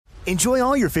Enjoy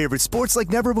all your favorite sports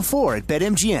like never before at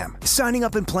BetMGM. Signing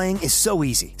up and playing is so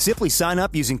easy. Simply sign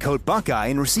up using code Buckeye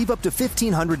and receive up to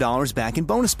 $1,500 back in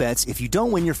bonus bets if you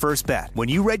don't win your first bet. When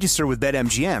you register with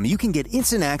BetMGM, you can get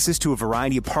instant access to a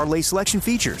variety of parlay selection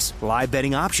features, live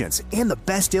betting options, and the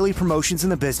best daily promotions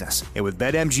in the business. And with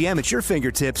BetMGM at your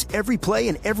fingertips, every play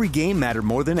and every game matter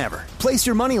more than ever. Place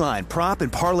your moneyline, prop,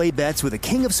 and parlay bets with the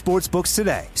king of sportsbooks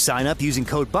today. Sign up using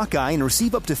code Buckeye and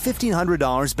receive up to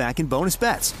 $1,500 back in bonus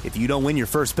bets if you don't win your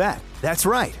first bet. That's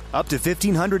right, up to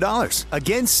 $1,500.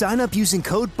 Again, sign up using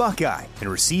code Buckeye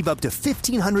and receive up to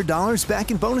 $1,500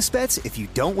 back in bonus bets if you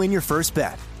don't win your first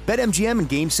bet. BetMGM and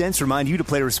GameSense remind you to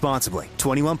play responsibly.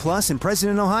 21 plus and present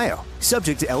in Ohio.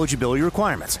 Subject to eligibility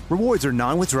requirements. Rewards are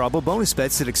non-withdrawable bonus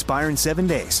bets that expire in 7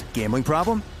 days. Gambling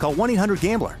problem? Call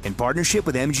 1-800-GAMBLER in partnership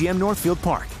with MGM Northfield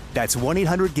Park. That's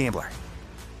 1-800-GAMBLER.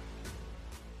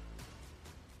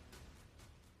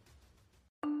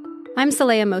 I'm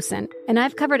Saleha Mohsin, and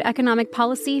I've covered economic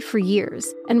policy for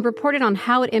years and reported on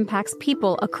how it impacts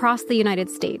people across the United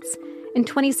States. In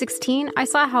 2016, I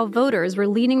saw how voters were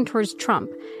leaning towards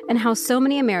Trump and how so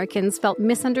many Americans felt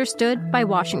misunderstood by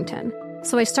Washington.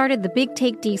 So I started The Big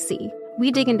Take DC.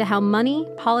 We dig into how money,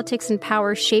 politics, and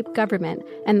power shape government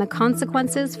and the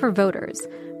consequences for voters.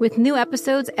 With new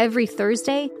episodes every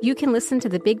Thursday, you can listen to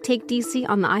The Big Take DC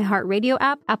on the iHeartRadio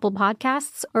app, Apple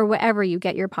Podcasts, or wherever you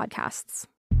get your podcasts.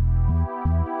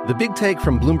 The Big Take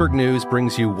from Bloomberg News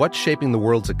brings you what's shaping the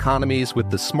world's economies with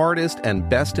the smartest and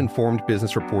best-informed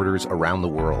business reporters around the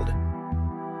world.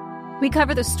 We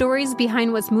cover the stories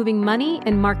behind what's moving money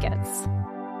and markets,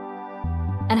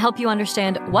 and help you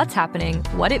understand what's happening,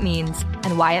 what it means,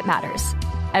 and why it matters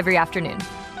every afternoon.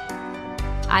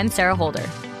 I'm Sarah Holder.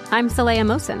 I'm Saleha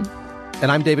Mohsin.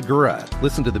 And I'm David Gura.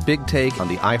 Listen to The Big Take on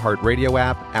the iHeartRadio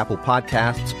app, Apple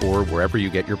Podcasts, or wherever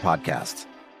you get your podcasts.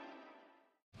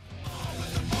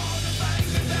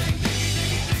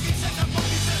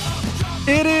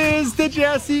 It is the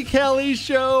Jesse Kelly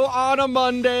Show on a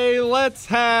Monday. Let's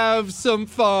have some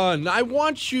fun. I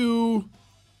want you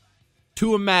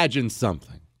to imagine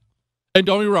something. And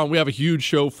don't get me wrong, we have a huge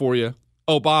show for you.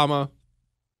 Obama,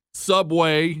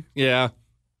 Subway, yeah.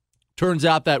 Turns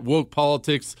out that woke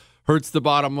politics hurts the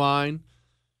bottom line.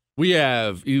 We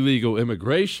have illegal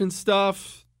immigration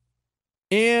stuff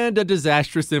and a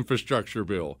disastrous infrastructure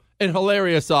bill. And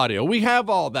hilarious audio. We have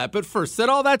all that. But first, set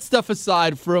all that stuff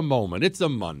aside for a moment. It's a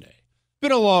Monday.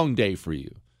 Been a long day for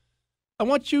you. I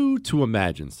want you to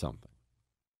imagine something.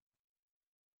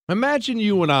 Imagine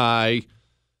you and I,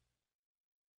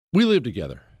 we live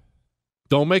together.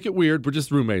 Don't make it weird. We're just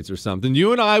roommates or something.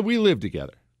 You and I, we live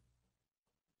together.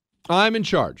 I'm in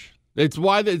charge. It's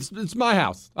my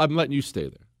house. I'm letting you stay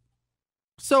there.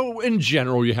 So in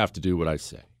general, you have to do what I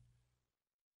say.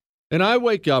 And I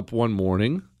wake up one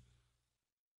morning,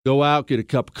 go out, get a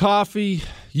cup of coffee.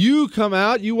 You come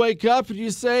out, you wake up, and you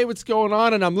say, what's going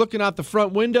on? And I'm looking out the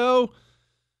front window,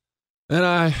 and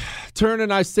I turn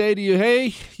and I say to you,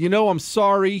 hey, I'm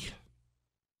sorry.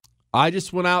 I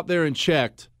just went out there and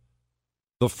checked.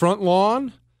 The front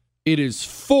lawn, it is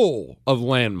full of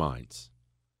landmines.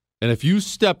 And if you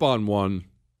step on one,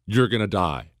 you're going to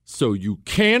die. So you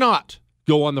cannot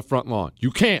go on the front lawn.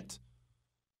 You can't.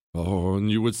 Oh, and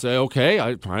you would say, okay,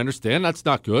 I understand. That's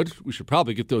not good. We should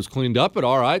probably get those cleaned up, but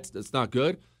all right, that's not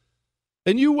good.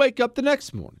 And you wake up the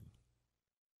next morning,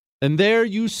 and there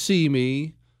you see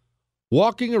me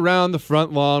walking around the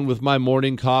front lawn with my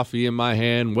morning coffee in my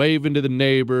hand, waving to the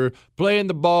neighbor, playing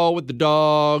the ball with the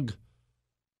dog.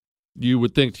 You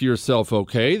would think to yourself,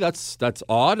 okay, that's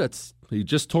odd. You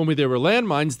just told me there were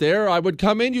landmines there. I would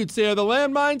come in, you'd say, are the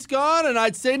landmines gone? And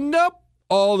I'd say, nope.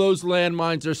 All those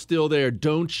landmines are still there.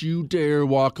 Don't you dare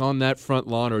walk on that front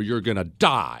lawn or you're going to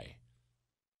die.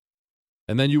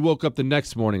 And then you woke up the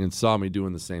next morning and saw me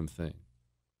doing the same thing.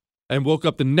 And woke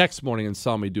up the next morning and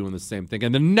saw me doing the same thing.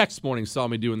 And the next morning saw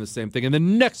me doing the same thing. And the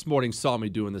next morning saw me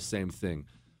doing the same thing.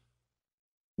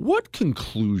 What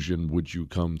conclusion would you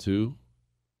come to?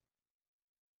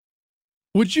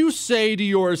 Would you say to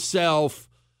yourself,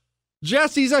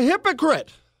 Jesse's a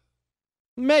hypocrite?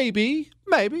 Maybe,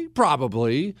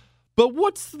 probably. But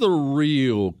what's the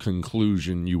real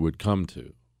conclusion you would come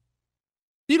to?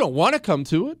 You don't want to come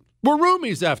to it. We're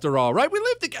roomies after all, right? We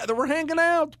live together. We're hanging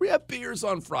out. We have beers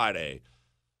on Friday.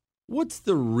 What's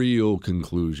the real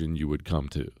conclusion you would come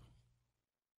to?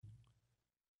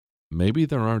 Maybe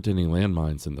there aren't any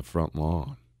landmines in the front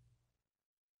lawn.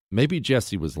 Maybe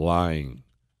Jesse was lying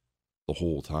the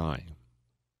whole time.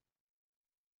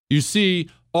 You see,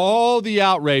 all the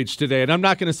outrage today, and I'm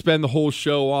not going to spend the whole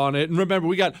show on it. And remember,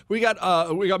 we got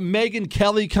Megyn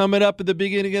Kelly coming up at the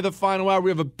beginning of the final hour.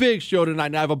 We have a big show tonight,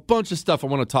 and I have a bunch of stuff I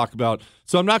want to talk about.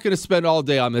 So I'm not going to spend all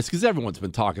day on this because everyone's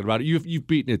been talking about it. You've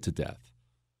beaten it to death.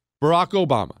 Barack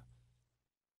Obama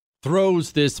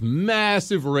throws this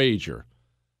massive rager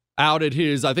out at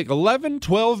his, I think,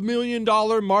 $11-12 million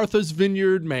Martha's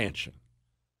Vineyard mansion.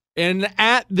 And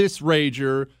at this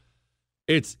rager,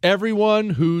 it's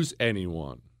everyone who's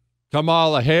anyone.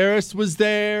 Kamala Harris was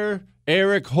there,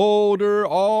 Eric Holder,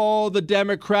 all the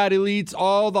Democrat elites,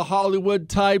 all the Hollywood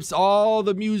types, all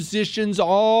the musicians,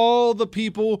 all the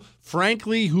people,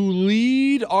 frankly, who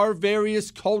lead our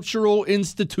various cultural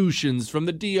institutions, from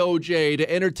the DOJ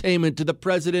to entertainment to the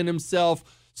president himself,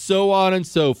 so on and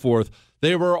so forth.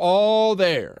 They were all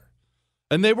there.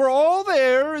 And they were all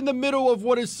there in the middle of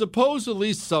what is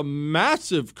supposedly some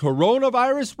massive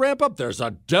coronavirus ramp up. There's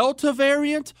a Delta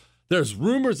variant. There's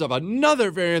rumors of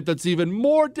another variant that's even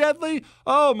more deadly.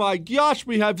 Oh my gosh,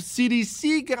 we have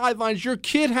CDC guidelines. Your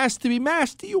kid has to be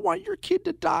masked. Do you want your kid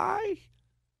to die?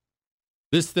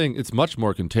 This thing, it's much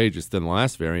more contagious than the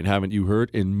last variant, haven't you heard?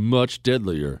 And much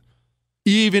deadlier.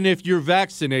 Even if you're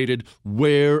vaccinated,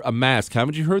 wear a mask.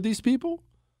 Haven't you heard these people?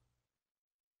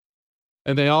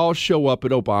 And they all show up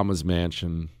at Obama's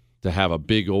mansion to have a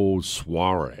big old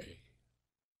soiree.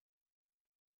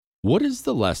 What is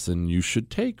the lesson you should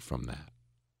take from that?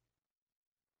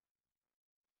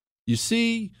 You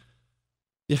see,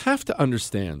 you have to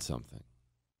understand something.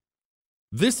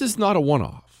 This is not a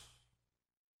one-off.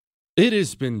 It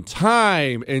has been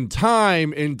time and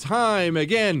time and time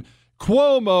again.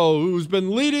 Cuomo, who's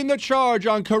been leading the charge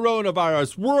on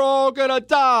coronavirus, we're all gonna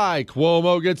die.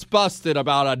 Cuomo gets busted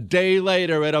about a day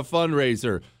later at a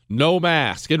fundraiser. No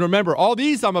mask. And remember, all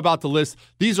these I'm about to list,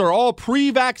 these are all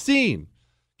pre-vaccine.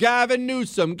 Gavin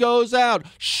Newsom goes out,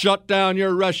 shut down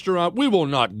your restaurant. We will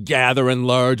not gather in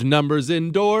large numbers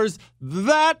indoors.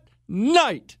 That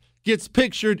night gets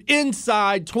pictured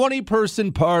inside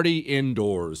 20-person party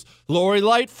indoors. Lori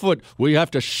Lightfoot, we have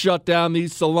to shut down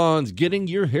these salons. Getting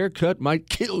your haircut might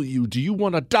kill you. Do you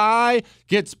want to die?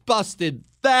 Gets busted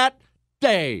that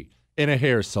day in a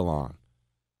hair salon.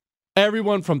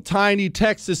 Everyone from tiny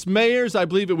Texas mayors, I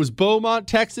believe it was Beaumont,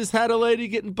 Texas, had a lady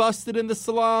getting busted in the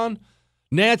salon.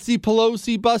 Nancy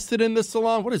Pelosi busted in the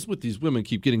salon. What is with these women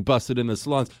keep getting busted in the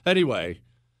salons? Anyway,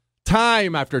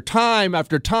 time after time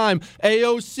after time.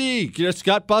 AOC just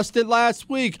got busted last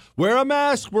week. Wear a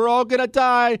mask. We're all going to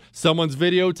die. Someone's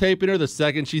videotaping her. The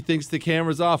second she thinks the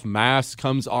camera's off, mask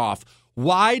comes off.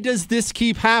 Why does this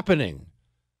keep happening?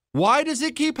 Why does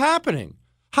it keep happening?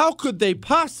 How could they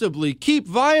possibly keep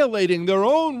violating their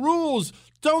own rules?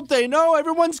 Don't they know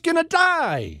everyone's going to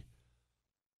die?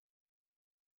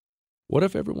 What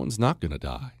if everyone's not going to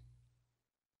die?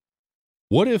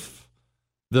 What if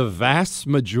the vast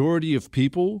majority of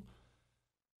people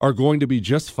are going to be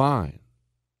just fine?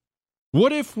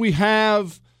 What if we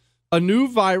have a new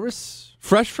virus,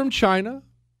 fresh from China,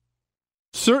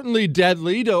 certainly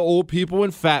deadly to old people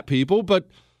and fat people, but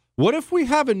what if we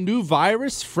have a new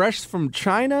virus, fresh from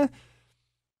China,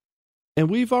 and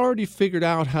we've already figured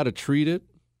out how to treat it,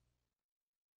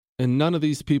 and none of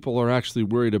these people are actually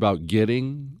worried about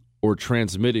getting or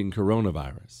transmitting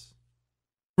coronavirus?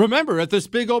 Remember, at this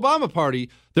big Obama party,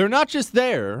 they're not just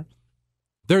there.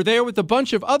 They're there with a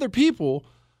bunch of other people,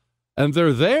 and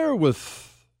they're there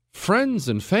with friends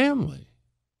and family,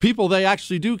 people they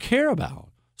actually do care about.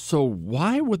 So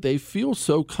why would they feel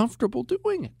so comfortable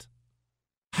doing it?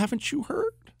 Haven't you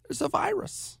heard? There's a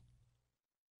virus.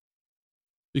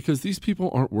 Because these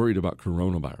people aren't worried about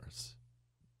coronavirus.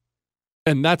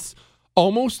 And that's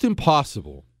almost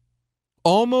impossible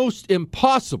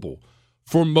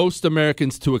for most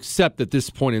Americans to accept at this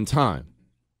point in time.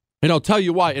 And I'll tell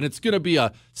you why, and it's going to be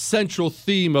a central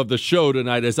theme of the show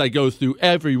tonight as I go through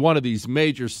every one of these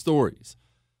major stories.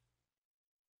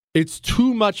 It's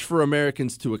too much for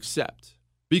Americans to accept,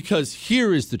 because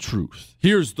here is the truth.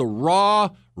 Here's the raw,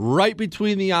 right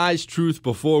between the eyes truth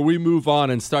before we move on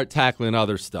and start tackling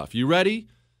other stuff. You ready?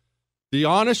 The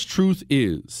honest truth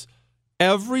is,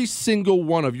 every single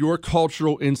one of your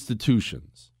cultural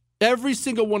institutions, every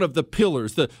single one of the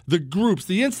pillars, the groups,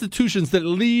 the institutions that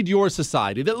lead your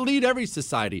society, that lead every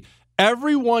society,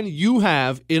 every one you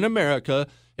have in America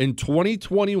in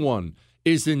 2021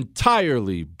 is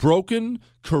entirely broken,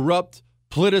 corrupt,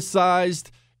 politicized,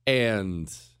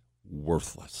 and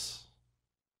worthless.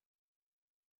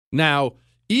 Now,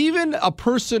 even a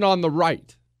person on the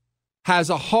right has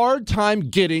a hard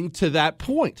time getting to that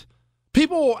point.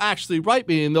 People will actually write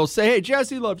me and they'll say, hey,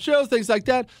 Jesse, love shows, things like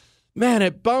that. Man,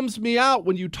 it bums me out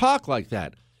when you talk like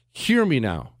that. Hear me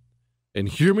now. And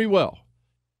hear me well.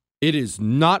 It is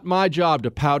not my job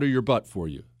to powder your butt for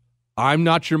you. I'm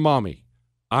not your mommy.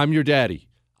 I'm your daddy.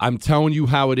 I'm telling you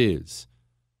how it is.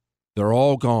 They're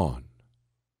all gone.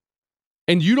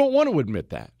 And you don't want to admit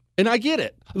that. And I get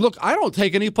it. Look, I don't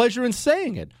take any pleasure in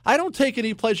saying it. I don't take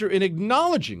any pleasure in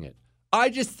acknowledging it. I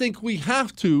just think we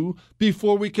have to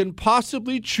before we can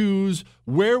possibly choose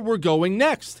where we're going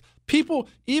next. People,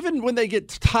 even when they get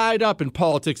tied up in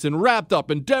politics and wrapped up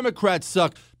and Democrats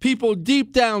suck, people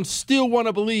deep down still want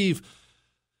to believe,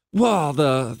 well,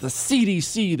 the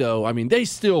CDC, though, I mean, they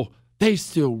still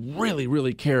really,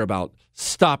 really care about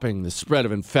stopping the spread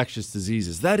of infectious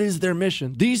diseases. That is their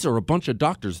mission. These are a bunch of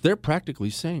doctors. They're practically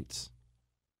saints.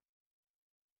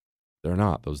 They're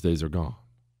not. Those days are gone.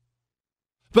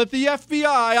 But the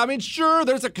FBI, I mean, sure,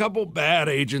 there's a couple bad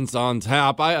agents on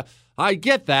tap. I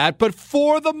get that. But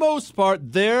for the most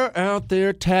part, they're out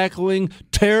there tackling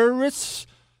terrorists.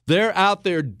 They're out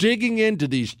there digging into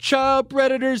these child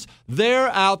predators. They're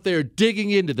out there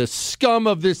digging into the scum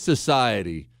of this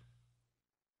society.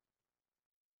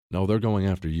 No, they're going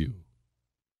after you.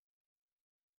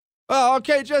 Oh,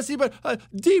 okay, Jesse, but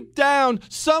deep down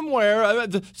somewhere,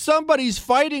 somebody's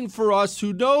fighting for us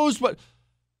who knows what.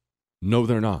 No,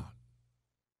 they're not.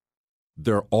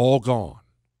 They're all gone.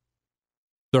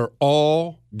 They're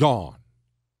all gone.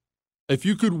 If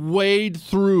you could wade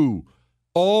through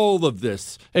all of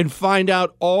this and find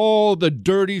out all the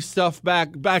dirty stuff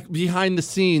back behind the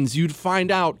scenes, you'd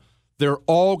find out they're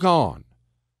all gone.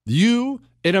 You,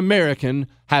 an American,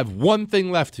 have one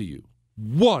thing left to you.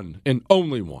 One and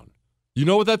only one. You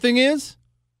know what that thing is?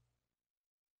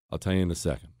 I'll tell you in a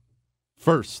second.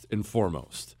 First and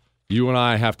foremost, you and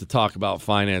I have to talk about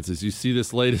finances. You see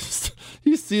this latest,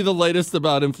 you see the latest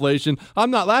about inflation.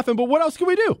 I'm not laughing, but what else can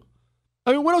we do?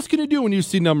 I mean, what else can you do when you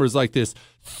see numbers like this?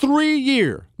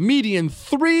 Median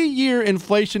 3-year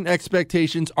inflation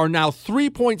expectations are now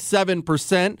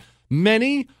 3.7%.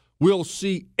 Many will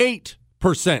see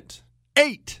 8%.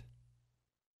 8.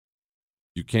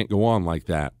 You can't go on like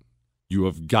that. You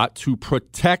have got to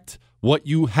protect what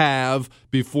you have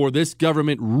before this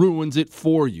government ruins it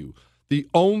for you. The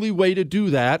only way to do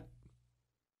that,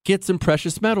 get some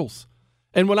precious metals.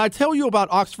 And when I tell you about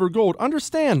Oxford Gold,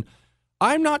 understand,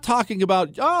 I'm not talking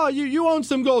about, you own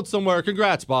some gold somewhere.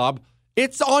 Congrats, Bob.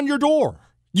 It's on your door.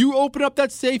 You open up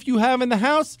that safe you have in the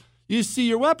house, you see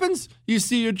your weapons, you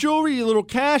see your jewelry, your little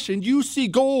cash, and you see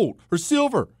gold or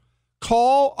silver.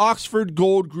 Call Oxford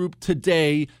Gold Group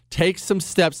today. Take some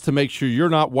steps to make sure you're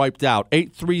not wiped out.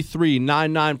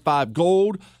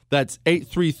 833-995-GOLD. That's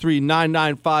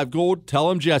 833-995-GOLD. Tell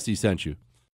them Jesse sent you.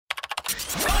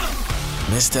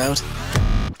 Missed out?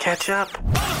 Catch up.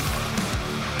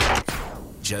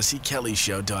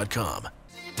 JesseKellyShow.com.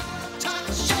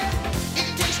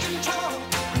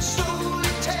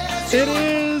 It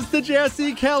is the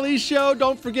Jesse Kelly Show.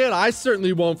 Don't forget, I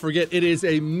certainly won't forget, it is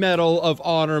a Medal of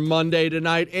Honor Monday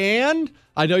tonight. And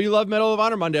I know you love Medal of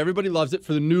Honor Monday. Everybody loves it.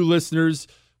 For the new listeners,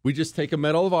 we just take a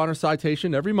Medal of Honor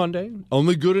citation every Monday.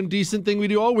 Only good and decent thing we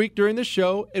do all week during the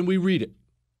show, and we read it.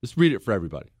 Just read it for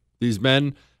everybody. These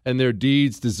men and their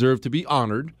deeds deserve to be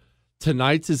honored.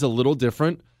 Tonight's is a little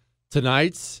different.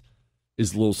 Tonight's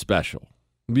is a little special.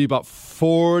 It'll be about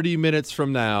 40 minutes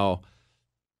from now.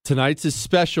 Tonight's is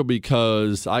special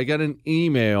because I got an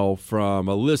email from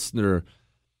a listener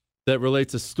that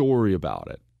relates a story about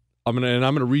it. I'm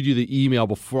gonna read you the email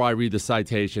before I read the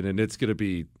citation, and it's gonna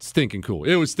be stinking cool.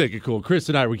 It was stinking cool. Chris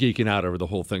and I were geeking out over the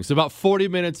whole thing. So about 40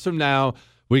 minutes from now,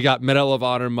 we got Medal of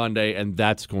Honor Monday, and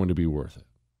that's going to be worth it.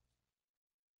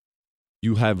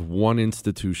 You have one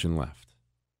institution left.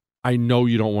 I know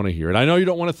you don't want to hear it. I know you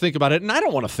don't want to think about it, and I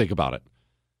don't want to think about it.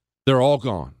 They're all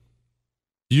gone.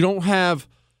 You don't have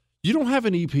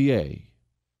an EPA.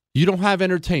 You don't have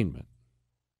entertainment.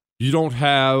 You don't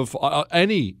have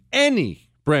any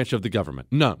branch of the government.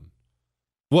 None.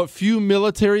 What few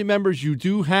military members you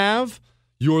do have,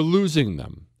 you're losing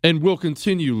them and will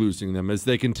continue losing them as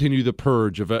they continue the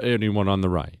purge of anyone on the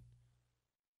right.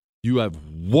 You have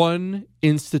one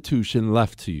institution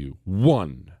left to you.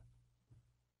 One.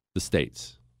 The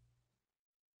states.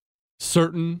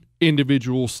 Certain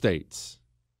individual states.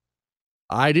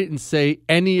 I didn't say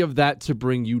any of that to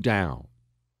bring you down.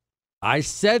 I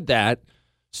said that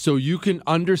so you can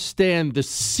understand the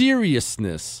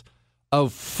seriousness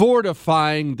of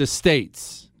fortifying the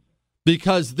states,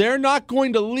 because they're not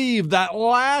going to leave that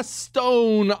last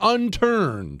stone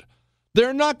unturned.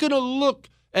 They're not going to look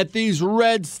at these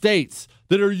red states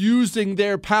that are using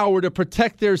their power to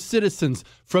protect their citizens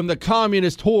from the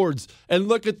communist hordes and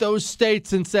look at those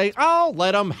states and say, "I'll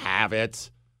let them have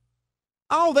it.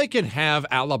 Oh, they can have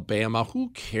Alabama. Who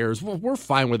cares? We're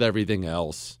fine with everything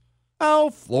else. Oh,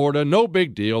 Florida, no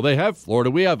big deal. They have Florida.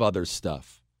 We have other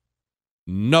stuff.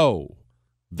 No,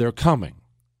 they're coming.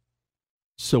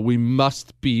 So we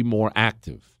must be more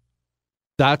active.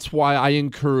 That's why I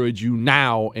encourage you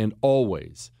now and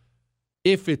always,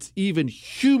 if it's even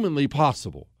humanly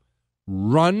possible,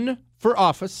 run for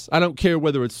office. I don't care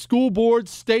whether it's school board,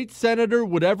 state senator,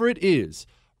 whatever it is.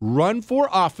 Run for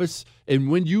office, and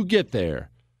when you get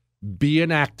there, be an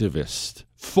activist.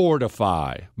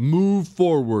 Fortify. Move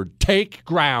forward. Take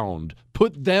ground.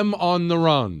 Put them on the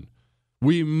run.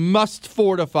 We must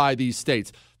fortify these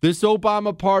states. This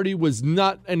Obama party was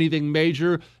not anything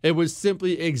major. It was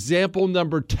simply example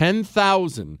number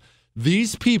 10,000.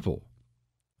 These people,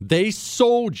 they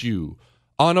sold you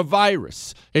on a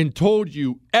virus and told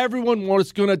you everyone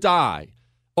was going to die.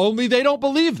 Only they don't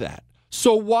believe that.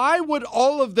 So why would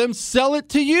all of them sell it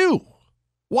to you?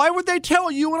 Why would they tell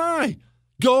you and I,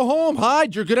 go home,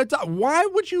 hide, you're going to die? Why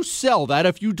would you sell that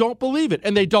if you don't believe it?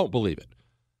 And they don't believe it.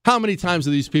 How many times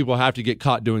do these people have to get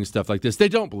caught doing stuff like this? They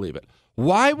don't believe it.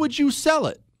 Why would you sell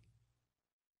it?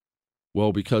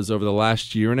 Well, because over the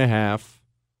last year and a half,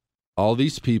 all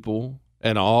these people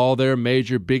and all their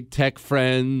major big tech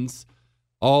friends,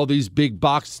 all these big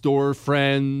box store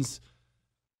friends,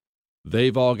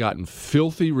 they've all gotten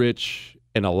filthy rich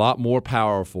and a lot more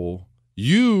powerful.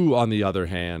 You, on the other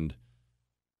hand,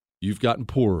 you've gotten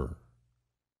poorer.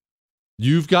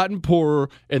 You've gotten poorer,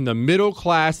 and the middle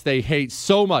class they hate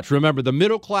so much. Remember, the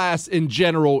middle class in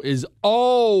general is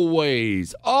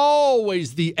always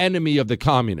the enemy of the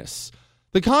communists.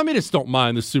 The communists don't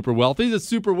mind the super wealthy. The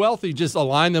super wealthy just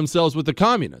align themselves with the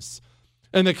communists.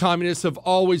 And the communists have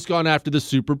always gone after the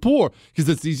super poor because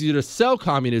it's easier to sell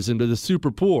communism to the super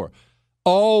poor.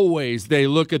 Always they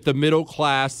look at the middle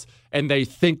class and they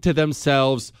think to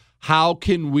themselves, how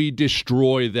can we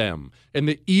destroy them? And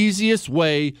the easiest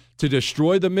way to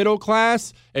destroy the middle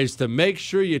class is to make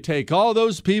sure you take all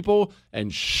those people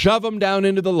and shove them down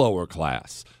into the lower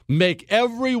class. Make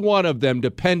every one of them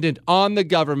dependent on the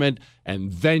government,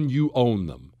 and then you own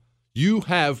them. You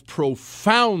have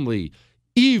profoundly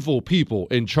evil people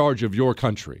in charge of your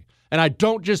country. And I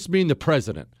don't just mean the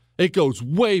president. It goes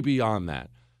way beyond that.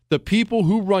 The people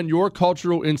who run your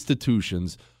cultural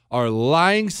institutions are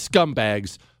lying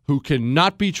scumbags who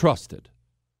cannot be trusted.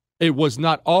 It was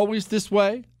not always this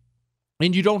way,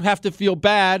 and you don't have to feel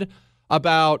bad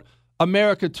about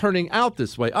America turning out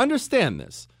this way. Understand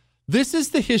this. This is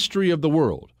the history of the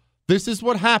world. This is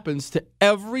what happens to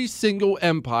every single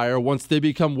empire once they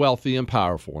become wealthy and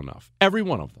powerful enough. Every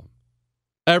one of them.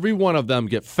 Every one of them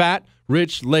get fat,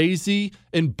 rich, lazy,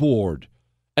 and bored.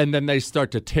 And then they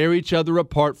start to tear each other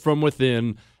apart from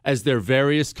within as their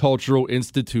various cultural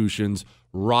institutions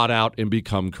rot out and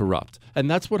become corrupt. And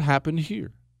that's what happened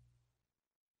here.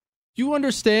 You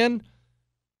understand?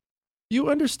 You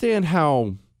understand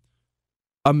how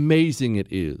amazing it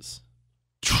is.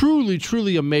 Truly,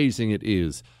 truly amazing it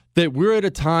is that we're at a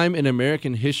time in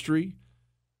American history,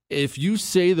 if you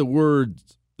say the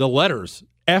letters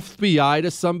FBI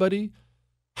to somebody,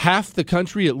 half the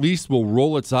country at least will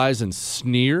roll its eyes and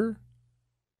sneer.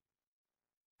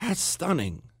 That's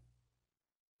stunning.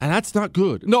 And that's not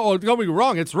good. No, don't get me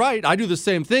wrong, it's right. I do the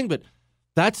same thing, but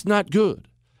that's not good.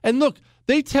 And look,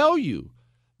 they tell you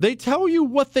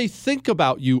what they think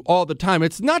about you all the time.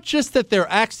 It's not just that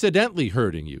they're accidentally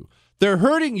hurting you. They're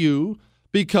hurting you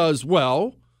because,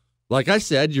 well, like I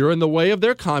said, you're in the way of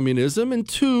their communism. And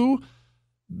two,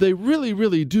 they really,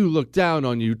 really do look down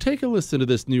on you. Take a listen to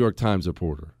this New York Times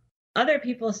reporter. Other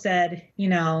people said,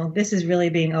 this is really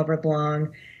being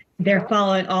overblown. They're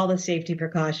following all the safety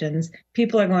precautions.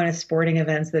 People are going to sporting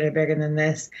events that are bigger than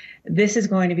this. This is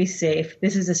going to be safe.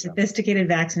 This is a sophisticated,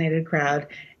 vaccinated crowd.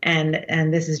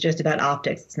 And this is just about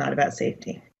optics. It's not about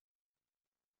safety.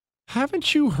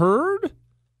 Haven't you heard?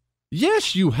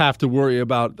 Yes, you have to worry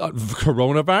about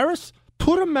coronavirus.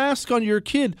 Put a mask on your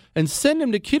kid and send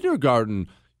him to kindergarten.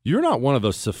 You're not one of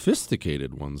the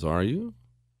sophisticated ones, are you?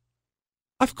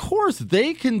 Of course,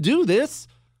 they can do this.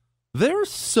 They're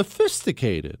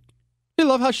sophisticated. You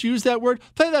love how she used that word?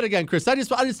 Play that again, Chris. I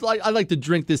like to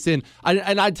drink this in.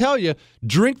 And I tell you,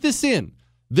 drink this in.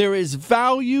 There is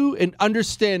value in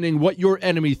understanding what your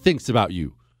enemy thinks about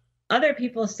you. Other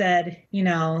people said,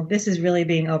 this is really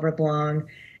being overblown.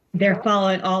 They're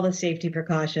following all the safety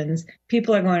precautions.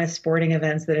 People are going to sporting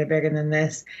events that are bigger than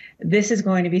this. This is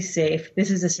going to be safe. This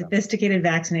is a sophisticated,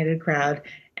 vaccinated crowd.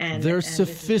 And they're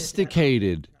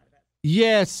sophisticated.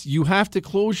 Yes, you have to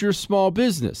close your small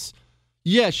business.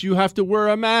 Yes, you have to wear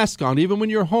a mask on even when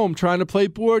you're home trying to play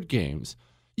board games.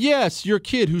 Yes, your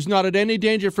kid who's not at any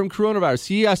danger from coronavirus,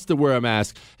 he has to wear a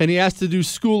mask, and he has to do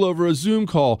school over a Zoom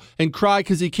call and cry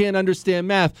because he can't understand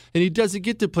math, and he doesn't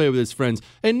get to play with his friends.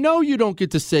 And no, you don't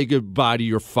get to say goodbye to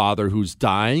your father who's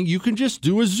dying. You can just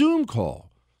do a Zoom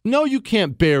call. No, you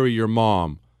can't bury your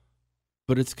mom.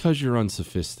 But it's because you're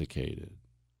unsophisticated.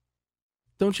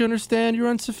 Don't you understand? You're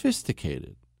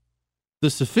unsophisticated. The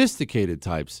sophisticated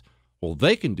types, well,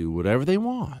 they can do whatever they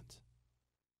want.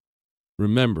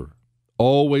 Remember,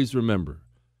 always remember,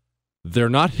 they're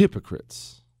not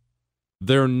hypocrites.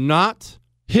 They're not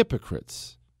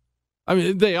hypocrites. I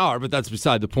mean, they are, but that's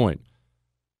beside the point.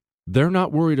 They're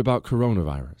not worried about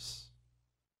coronavirus.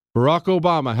 Barack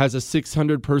Obama has a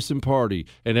 600-person party,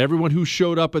 and everyone who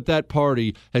showed up at that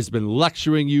party has been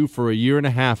lecturing you for a year and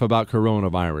a half about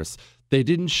coronavirus. They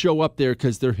didn't show up there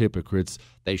because they're hypocrites.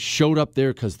 They showed up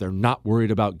there because they're not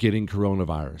worried about getting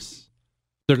coronavirus.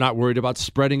 They're not worried about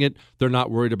spreading it. They're not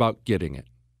worried about getting it.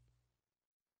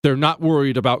 They're not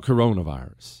worried about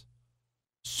coronavirus.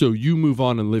 So you move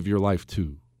on and live your life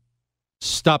too.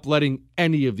 Stop letting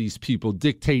any of these people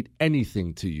dictate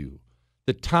anything to you.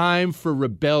 The time for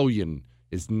rebellion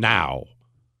is now.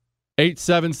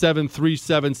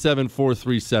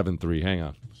 877-377-4373. Hang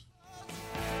on.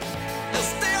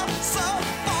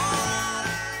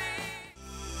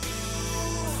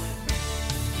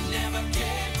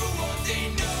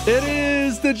 It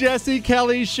is the Jesse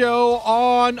Kelly Show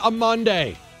on a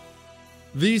Monday.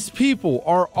 These people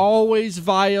are always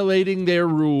violating their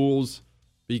rules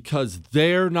because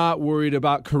they're not worried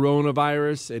about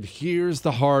coronavirus. And here's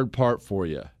the hard part for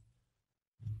you.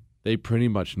 They pretty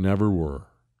much never were.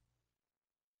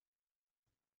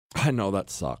 I know that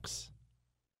sucks.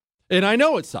 And I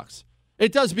know it sucks.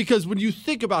 It does, because when you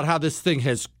think about how this thing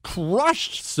has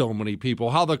crushed so many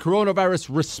people, how the coronavirus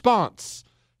response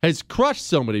has crushed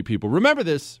so many people. Remember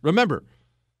this. Remember,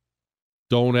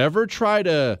 don't ever try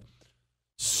to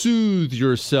soothe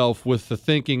yourself with the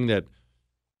thinking that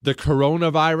the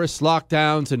coronavirus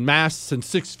lockdowns and masks and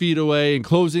 6 feet away and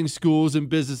closing schools and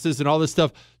businesses and all this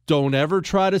stuff. Don't ever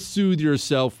try to soothe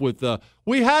yourself with the,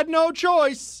 we had no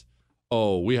choice.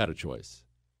 Oh, we had a choice.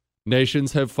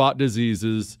 Nations have fought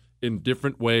diseases in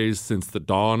different ways since the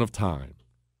dawn of time.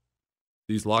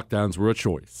 These lockdowns were a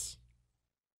choice.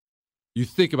 You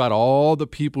think about all the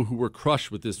people who were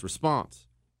crushed with this response.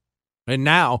 And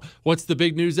now, what's the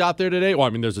big news out there today? Well,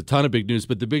 I mean, there's a ton of big news,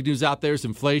 but the big news out there is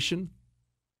inflation,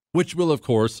 which will, of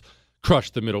course,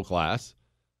 crush the middle class.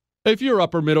 If you're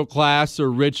upper middle class or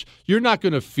rich, you're not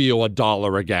going to feel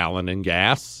 $1 a gallon in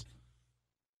gas.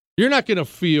 You're not going to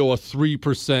feel a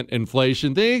 3%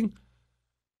 inflation thing.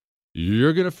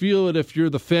 You're going to feel it if you're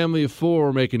the family of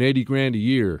four making $80,000 a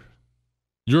year.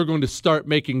 You're going to start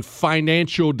making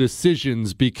financial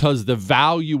decisions because the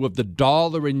value of the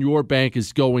dollar in your bank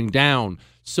is going down.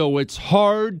 So it's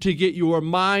hard to get your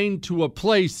mind to a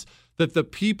place that the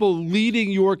people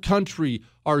leading your country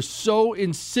are so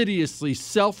insidiously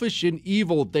selfish and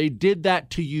evil, they did that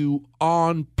to you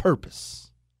on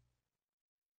purpose.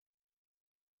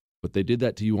 But they did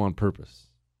that to you on purpose.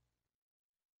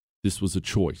 This was a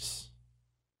choice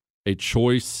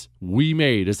we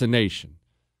made as a nation.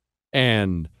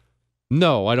 And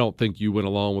no, I don't think you went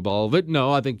along with all of it.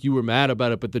 No, I think you were mad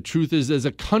about it. But the truth is, as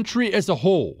a country as a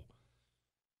whole,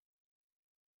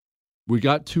 we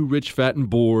got too rich, fat, and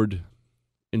bored,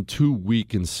 and too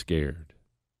weak and scared.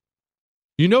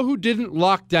 You know who didn't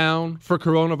lock down for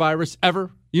coronavirus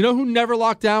ever? You know who never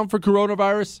locked down for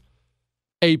coronavirus?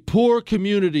 A poor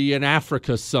community in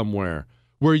Africa somewhere,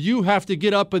 where you have to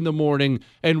get up in the morning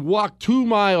and walk 2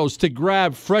 miles to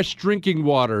grab fresh drinking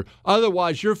water.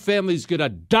 Otherwise, your family's going to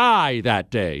die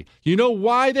that day. You know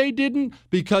why they didn't?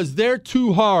 Because they're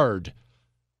too hard.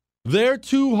 They're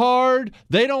too hard.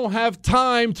 They don't have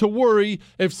time to worry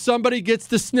if somebody gets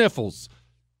the sniffles.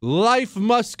 Life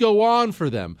must go on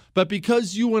for them. But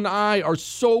because you and I are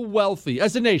so wealthy,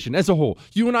 as a nation, as a whole,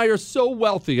 you and I are so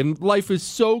wealthy and life is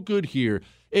so good here,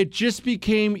 it just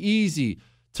became easy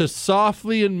to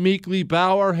softly and meekly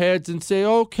bow our heads and say,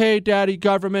 okay, Daddy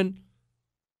Government,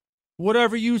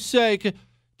 whatever you say,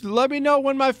 let me know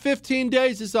when my 15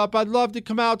 days is up. I'd love to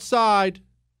come outside.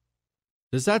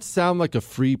 Does that sound like a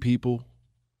free people?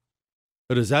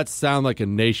 Or does that sound like a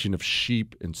nation of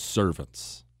sheep and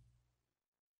servants?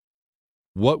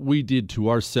 What we did to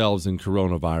ourselves in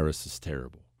coronavirus is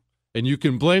terrible. And you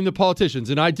can blame the politicians,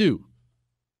 and I do.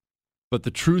 But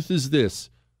the truth is this,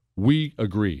 we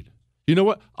agreed. You know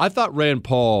what? I thought Rand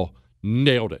Paul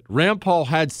nailed it. Rand Paul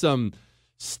had some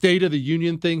State of the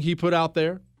Union thing he put out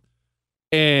there,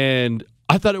 and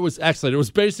I thought it was excellent. It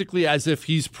was basically as if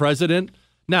he's president.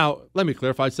 Now, let me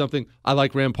clarify something. I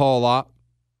like Rand Paul a lot,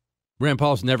 Rand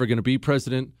Paul's never going to be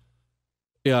president.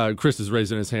 Chris is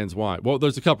raising his hands. Why? Well,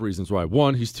 there's a couple reasons why.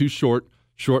 One, he's too short.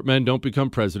 Short men don't become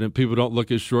president. People don't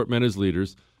look at short men as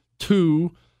leaders.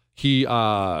 Two, he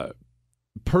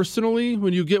personally,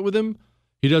 when you get with him,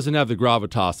 he doesn't have the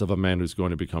gravitas of a man who's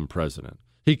going to become president.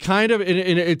 He kind of, and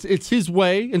it's his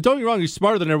way. And don't get me wrong, he's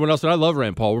smarter than everyone else. And I love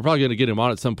Rand Paul. We're probably going to get him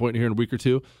on at some point here in a week or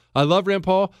two. I love Rand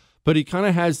Paul, but he kind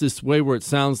of has this way where it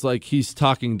sounds like he's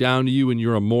talking down to you and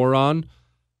you're a moron.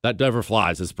 That never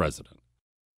flies as president.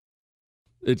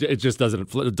 It just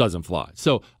doesn't fly.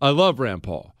 So I love Rand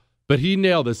Paul, but he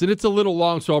nailed this. And it's a little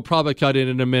long, so I'll probably cut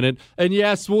in a minute. And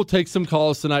yes, we'll take some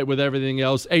calls tonight with everything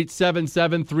else.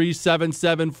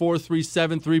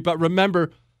 877-377-4373. But remember,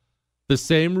 the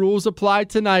same rules apply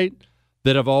tonight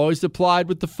that have always applied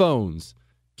with the phones.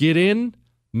 Get in,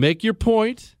 make your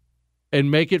point, and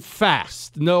make it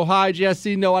fast. No, hi,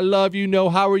 Jesse. No, I love you. No,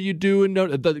 how are you doing? No,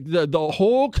 the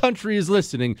whole country is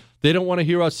listening. They don't want to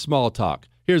hear us small talk.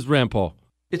 Here's Rand Paul.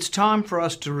 It's time for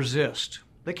us to resist.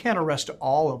 They can't arrest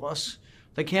all of us.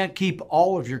 They can't keep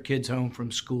all of your kids home from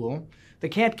school. They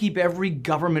can't keep every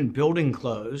government building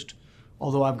closed,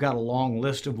 although I've got a long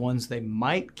list of ones they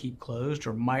might keep closed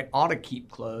or might ought to keep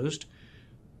closed.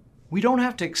 We don't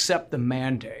have to accept the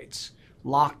mandates,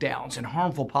 lockdowns, and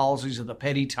harmful policies of the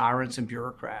petty tyrants and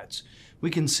bureaucrats. We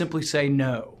can simply say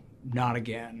no, not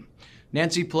again.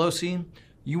 Nancy Pelosi,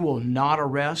 you will not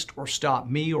arrest or stop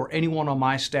me or anyone on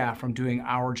my staff from doing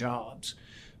our jobs.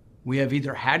 We have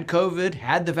either had COVID,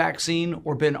 had the vaccine,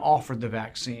 or been offered the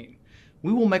vaccine.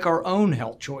 We will make our own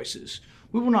health choices.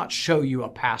 We will not show you a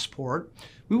passport.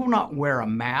 We will not wear a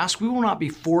mask. We will not be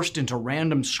forced into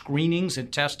random screenings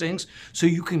and testings so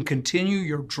you can continue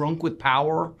your drunk with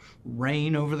power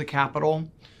reign over the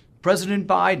Capitol. President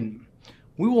Biden,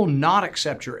 we will not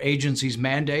accept your agency's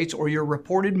mandates or your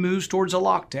reported moves towards a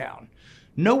lockdown.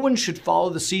 No one should follow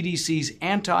the CDC's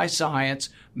anti-science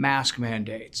mask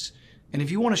mandates. And if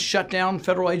you want to shut down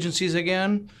federal agencies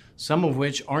again, some of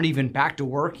which aren't even back to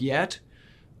work yet,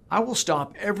 I will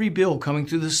stop every bill coming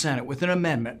through the Senate with an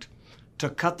amendment to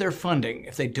cut their funding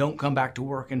if they don't come back to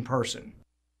work in person.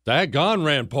 Daggone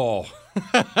Rand Paul.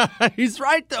 He's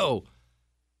right, though.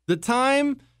 The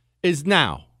time is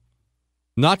now.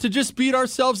 Not to just beat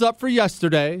ourselves up for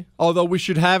yesterday, although we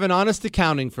should have an honest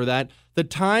accounting for that. The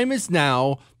time is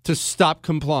now to stop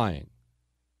complying.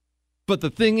 But the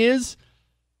thing is,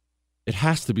 it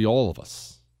has to be all of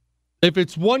us. If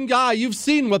it's one guy, you've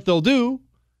seen what they'll do.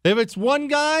 If it's one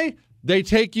guy, they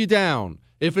take you down.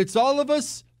 If it's all of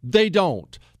us, they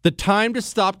don't. The time to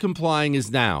stop complying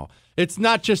is now. It's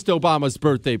not just Obama's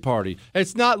birthday party.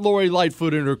 It's not Lori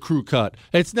Lightfoot and her crew cut.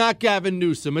 It's not Gavin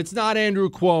Newsom. It's not Andrew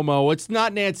Cuomo. It's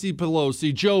not Nancy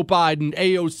Pelosi, Joe Biden,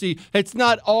 AOC. It's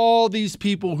not all these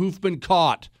people who've been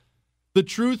caught. The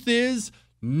truth is,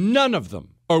 none of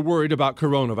them are worried about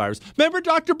coronavirus. Remember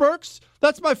Dr. Birx?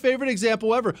 That's my favorite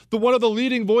example ever. One of the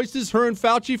leading voices, her and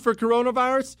Fauci, for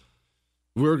coronavirus.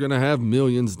 We're going to have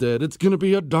millions dead. It's going to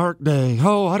be a dark day.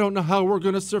 Oh, I don't know how we're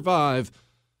going to survive.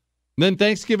 And then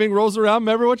Thanksgiving rolls around.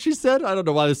 Remember what she said? I don't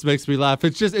know why this makes me laugh.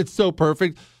 It's so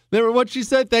perfect. Remember what she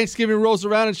said? Thanksgiving rolls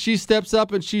around and she steps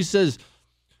up and she says,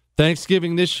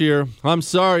 Thanksgiving this year, I'm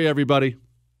sorry, everybody.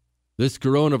 This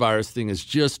coronavirus thing is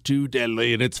just too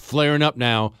deadly and it's flaring up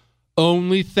now.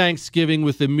 Only Thanksgiving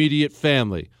with immediate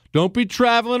family. Don't be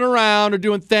traveling around or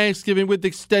doing Thanksgiving with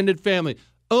extended family.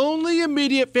 Only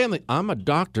immediate family. I'm a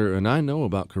doctor and I know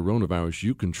about coronavirus.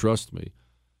 You can trust me.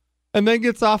 And then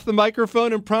gets off the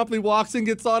microphone and promptly walks and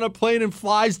gets on a plane and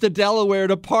flies to Delaware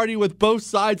to party with both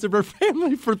sides of her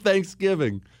family for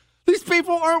Thanksgiving. These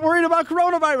people aren't worried about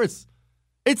coronavirus.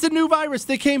 It's a new virus.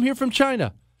 They came here from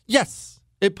China. Yes,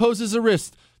 it poses a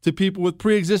risk to people with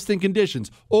pre-existing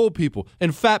conditions, old people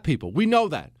and fat people. We know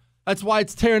that. That's why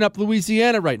it's tearing up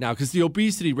Louisiana right now, because the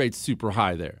obesity rate's super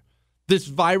high there. This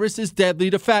virus is deadly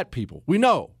to fat people. We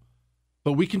know.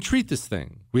 But we can treat this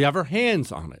thing. We have our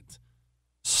hands on it.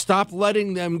 Stop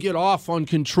letting them get off on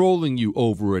controlling you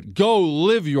over it. Go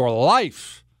live your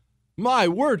life. My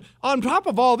word. On top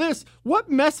of all this,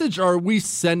 what message are we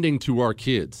sending to our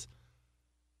kids?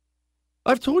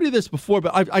 I've told you this before,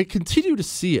 but I continue to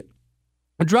see it.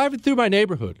 I'm driving through my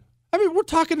neighborhood. I mean, we're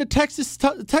talking to Texas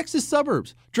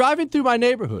suburbs. Driving through my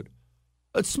neighborhood.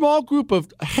 A small group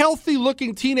of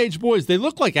healthy-looking teenage boys. They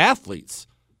look like athletes.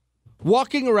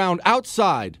 Walking around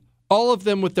outside, all of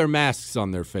them with their masks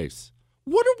on their face.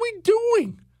 What are we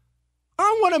doing?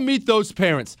 I want to meet those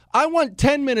parents. I want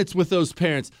 10 minutes with those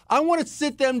parents. I want to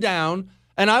sit them down,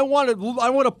 and I want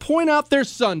to point out their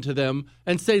son to them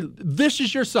and say, this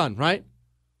is your son, right?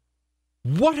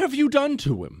 What have you done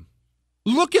to him?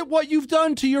 Look at what you've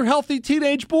done to your healthy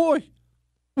teenage boy.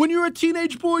 When you're a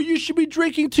teenage boy, you should be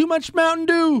drinking too much Mountain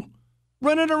Dew,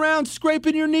 running around,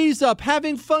 scraping your knees up,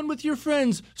 having fun with your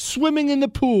friends, swimming in the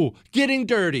pool, getting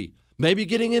dirty, maybe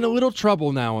getting in a little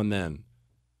trouble now and then.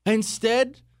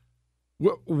 Instead,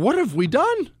 what have we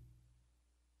done?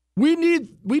 We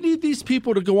need these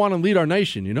people to go on and lead our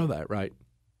nation. You know that, right?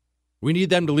 We need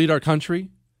them to lead our country.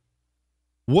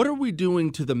 What are we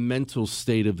doing to the mental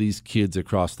state of these kids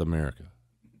across America?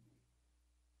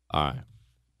 All right.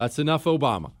 That's enough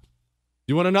Obama.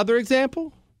 You want another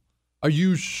example? Are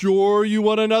you sure you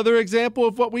want another example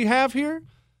of what we have here?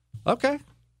 Okay.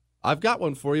 I've got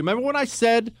one for you. Remember when I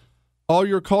said all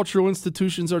your cultural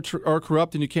institutions are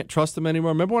corrupt and you can't trust them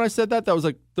anymore? Remember when I said that? That was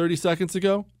like 30 seconds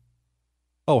ago.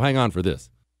 Oh, hang on for this.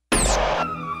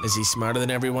 Is he smarter than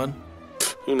everyone?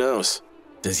 Who knows?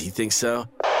 Does he think so?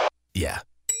 Yeah.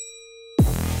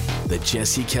 The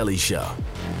Jesse Kelly Show.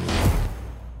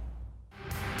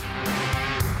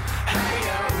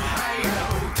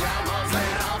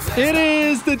 It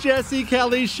is the Jesse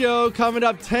Kelly Show. Coming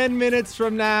up 10 minutes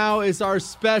from now is our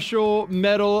special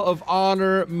Medal of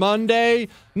Honor Monday.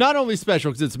 Not only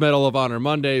special because it's Medal of Honor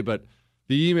Monday, but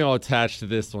the email attached to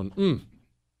this one.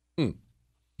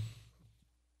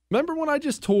 Remember when I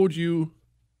just told you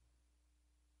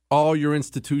all your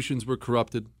institutions were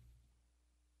corrupted?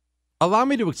 Allow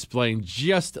me to explain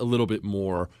just a little bit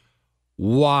more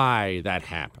why that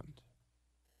happened.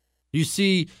 You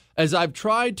see, as I've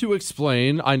tried to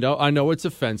explain, I know it's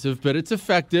offensive, but it's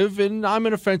effective, and I'm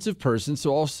an offensive person,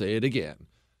 so I'll say it again.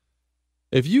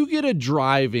 If you get a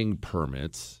driving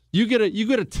permit, you get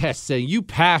a test saying you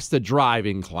passed a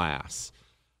driving class.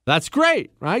 That's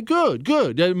great, right? Good.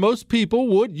 Most people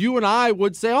would, you and I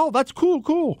would say, oh, that's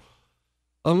cool.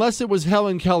 Unless it was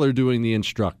Helen Keller doing the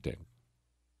instructing.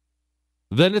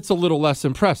 Then it's a little less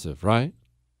impressive, right?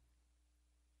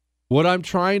 What I'm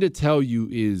trying to tell you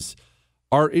is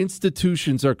our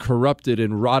institutions are corrupted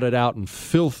and rotted out and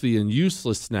filthy and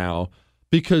useless now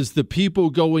because the people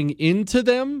going into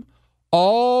them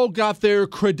all got their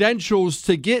credentials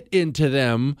to get into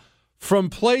them from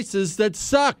places that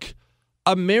suck.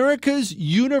 America's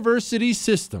university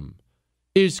system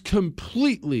is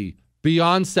completely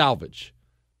beyond salvage.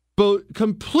 But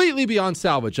completely beyond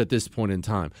salvage at this point in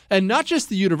time. And not just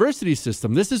the university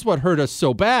system. This is what hurt us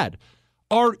so bad.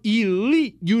 Our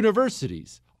elite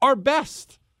universities, our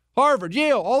best, Harvard,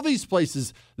 Yale, all these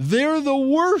places, they're the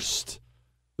worst.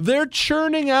 They're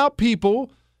churning out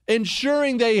people,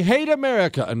 ensuring they hate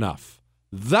America enough.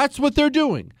 That's what they're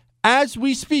doing as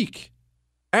we speak.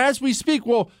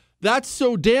 Well, that's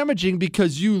so damaging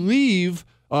because you leave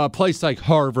a place like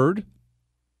Harvard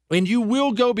and you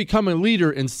will go become a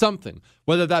leader in something,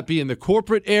 whether that be in the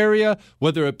corporate area,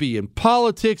 whether it be in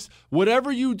politics,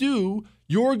 whatever you do,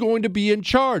 you're going to be in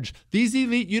charge. These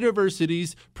elite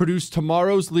universities produce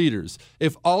tomorrow's leaders.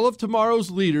 If all of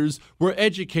tomorrow's leaders were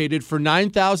educated for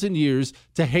 9,000 years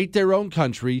to hate their own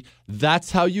country,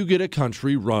 that's how you get a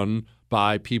country run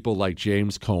by people like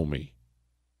James Comey,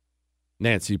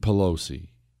 Nancy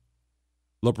Pelosi,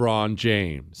 LeBron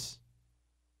James,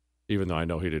 even though I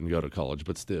know he didn't go to college,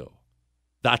 but still.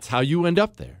 That's how you end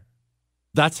up there.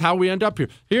 That's how we end up here.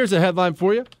 Here's a headline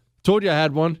for you. Told you I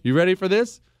had one. You ready for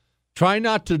this? Try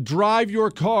not to drive your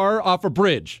car off a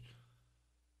bridge.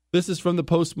 This is from the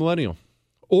Post-Millennial.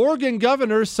 Oregon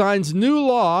governor signs new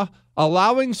law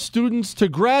allowing students to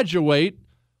graduate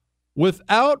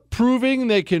without proving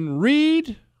they can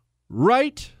read,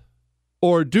 write,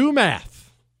 or do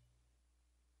math.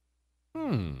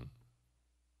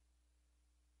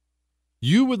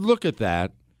 You would look at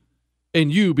that,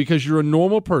 and you, because you're a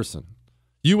normal person,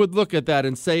 you would look at that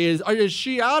and say, is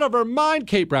she out of her mind?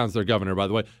 Kate Brown's their governor, by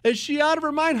the way. Is she out of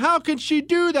her mind? How can she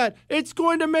do that? It's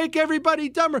going to make everybody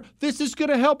dumber. This is going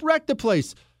to help wreck the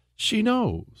place. She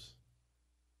knows.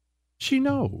 She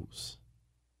knows.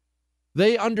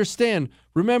 They understand.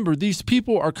 Remember, these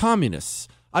people are communists.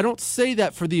 I don't say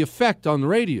that for the effect on the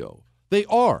radio. They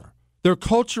are. They're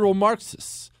cultural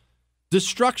Marxists.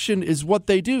 Destruction is what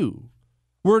they do.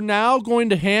 We're now going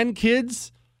to hand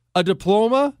kids a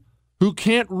diploma who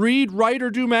can't read, write, or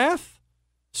do math?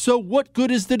 So what good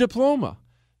is the diploma?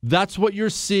 That's what you're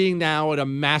seeing now at a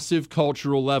massive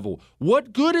cultural level.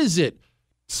 What good is it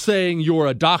saying you're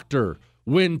a doctor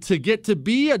when to get to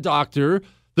be a doctor,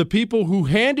 the people who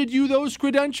handed you those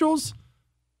credentials,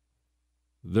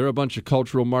 they're a bunch of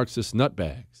cultural Marxist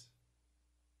nutbags.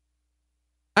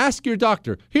 Ask your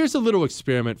doctor. Here's a little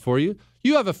experiment for you.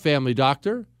 You have a family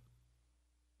doctor.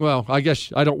 Well, I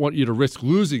guess I don't want you to risk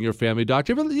losing your family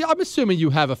doctor, but I'm assuming you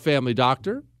have a family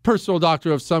doctor, personal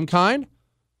doctor of some kind.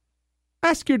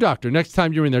 Ask your doctor next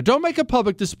time you're in there. Don't make a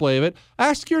public display of it.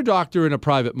 Ask your doctor in a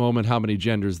private moment how many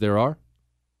genders there are.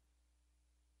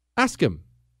 Ask him.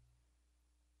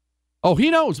 Oh, he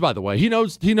knows, by the way. He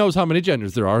knows how many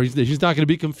genders there are. He's not going to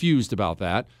be confused about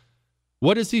that.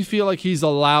 What does he feel like he's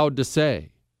allowed to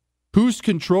say? Who's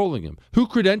controlling him? Who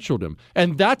credentialed him?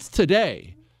 And that's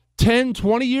today. 10,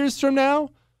 20 years from now,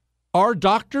 our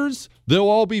doctors, they'll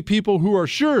all be people who are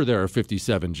sure there are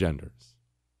 57 genders.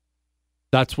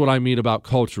 That's what I mean about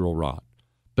cultural rot.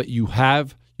 But you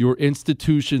have your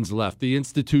institutions left, the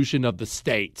institution of the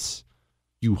states.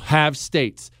 You have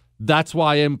states. That's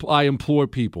why I implore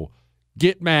people,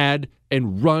 get mad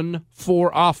and run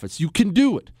for office. You can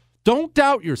do it. Don't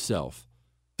doubt yourself.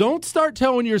 Don't start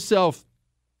telling yourself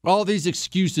all these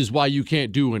excuses why you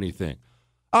can't do anything.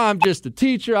 I'm just a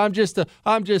teacher. I'm just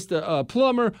a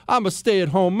plumber. I'm a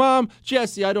stay-at-home mom.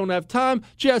 Jesse, I don't have time.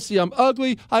 Jesse, I'm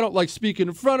ugly. I don't like speaking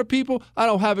in front of people. I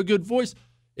don't have a good voice.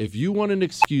 If you want an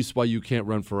excuse why you can't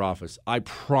run for office, I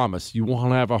promise you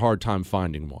won't have a hard time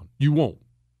finding one. You won't.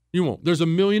 You won't. There's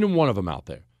 1,000,001 of them out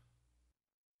there.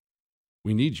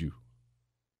 We need you.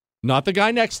 Not the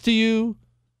guy next to you.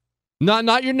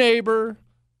 Not your neighbor.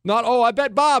 Not, oh, I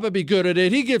bet Bob would be good at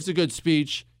it. He gives a good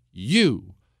speech.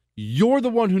 You. You're the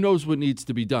one who knows what needs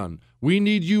to be done. We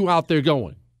need you out there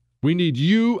going. We need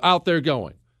you out there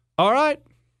going. All right?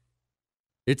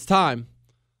 It's time.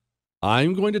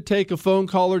 I'm going to take a phone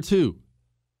call or two.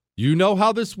 You know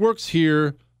how this works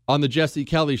here on the Jesse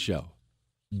Kelly Show.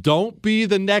 Don't be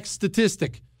the next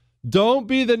statistic. Don't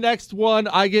be the next one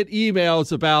I get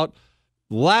emails about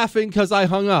laughing because I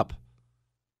hung up.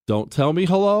 Don't tell me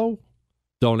hello.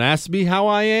 Don't ask me how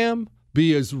I am.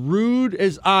 Be as rude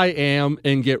as I am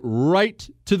and get right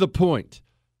to the point.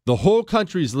 The whole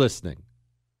country's listening.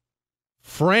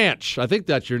 Franch, I think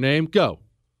that's your name. Go.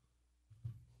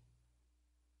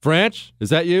 Franch,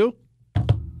 is that you?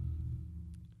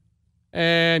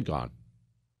 And gone.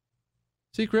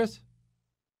 See, Chris?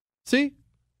 See?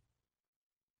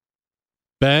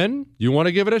 Ben, you want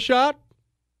to give it a shot?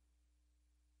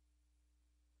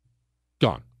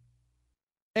 Gone.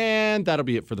 And that'll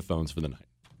be it for the phones for the night.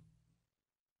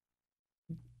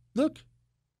 Look,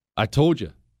 I told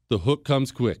you, the hook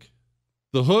comes quick.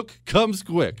 The hook comes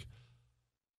quick.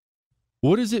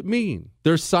 What does it mean?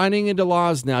 They're signing into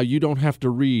laws now. You don't have to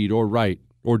read or write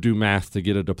or do math to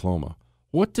get a diploma.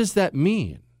 What does that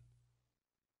mean?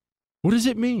 What does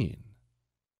it mean?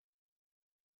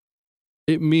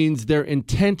 It means they're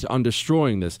intent on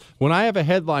destroying this. When I have a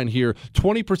headline here,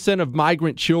 20% of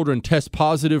migrant children test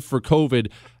positive for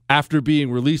COVID after being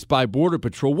released by Border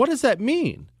Patrol, what does that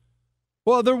mean?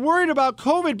 Well, they're worried about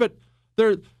COVID, but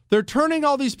they're turning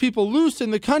all these people loose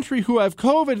in the country who have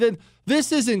COVID, and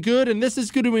this isn't good, and this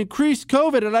is going to increase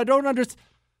COVID, and I don't understand.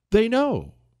 They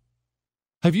know.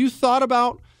 Have you thought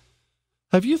about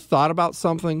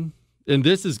something? And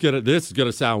this is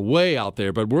gonna sound way out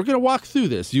there, but we're gonna walk through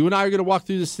this. You and I are gonna walk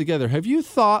through this together. Have you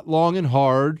thought long and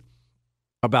hard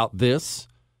about this?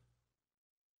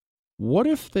 What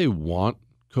if they want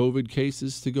COVID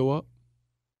cases to go up?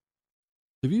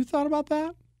 Have you thought about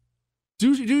that?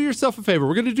 Do yourself a favor.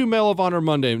 We're gonna do Mail of Honor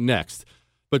Monday next,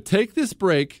 but take this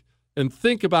break and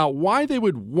think about why they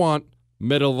would want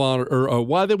Medal of Honor or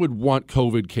why they would want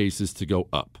COVID cases to go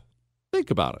up. Think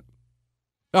about it.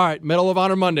 All right, Medal of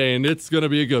Honor Monday, and it's going to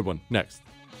be a good one. Next.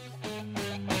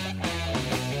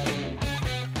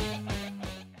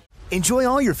 Enjoy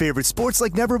all your favorite sports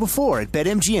like never before at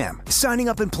BetMGM. Signing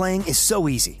up and playing is so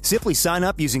easy. Simply sign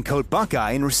up using code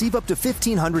Buckeye and receive up to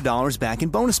 $1,500 back in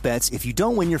bonus bets if you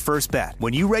don't win your first bet.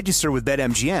 When you register with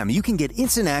BetMGM, you can get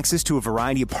instant access to a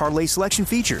variety of parlay selection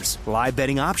features, live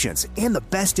betting options, and the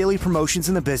best daily promotions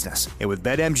in the business. And with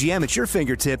BetMGM at your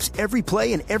fingertips, every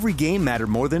play and every game matter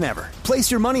more than ever.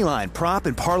 Place your moneyline, prop,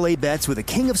 and parlay bets with the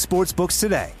king of sportsbooks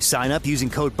today. Sign up using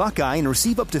code Buckeye and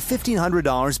receive up to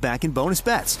 $1,500 back in bonus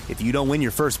bets if you don't win your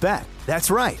first bet.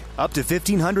 That's right, up to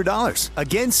 $1,500.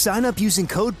 Again, sign up using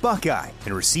code Buckeye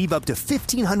and receive up to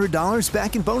 $1,500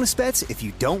 back in bonus bets if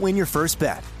you don't win your first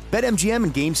bet. BetMGM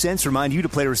and GameSense remind you to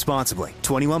play responsibly.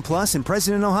 21 plus and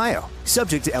present in Ohio.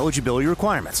 Subject to eligibility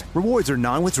requirements. Rewards are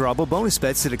non-withdrawable bonus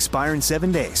bets that expire in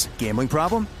 7 days. Gambling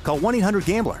problem? Call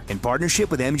 1-800-GAMBLER in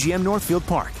partnership with MGM Northfield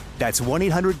Park. That's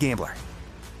 1-800-GAMBLER.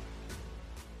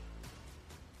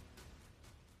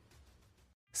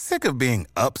 Sick of being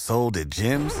upsold at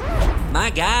gyms? My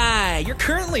guy, you're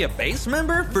currently a base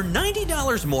member? For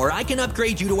 $90 more, I can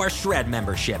upgrade you to our Shred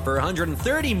membership. For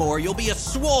 $130 more, you'll be a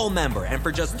Swole member. And for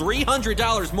just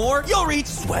 $300 more, you'll reach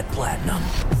Sweat Platinum.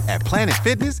 At Planet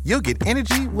Fitness, you'll get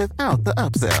energy without the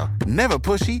upsell. Never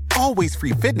pushy, always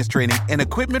free fitness training and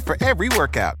equipment for every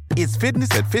workout. It's fitness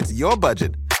that fits your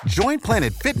budget. Join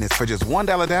Planet Fitness for just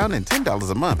 $1 down and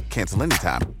 $10 a month. Cancel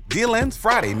anytime. Deal ends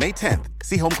Friday, May 10th.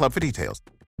 See Home Club for details.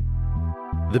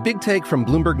 The Big Take from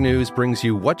Bloomberg News brings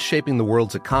you what's shaping the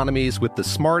world's economies with the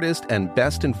smartest and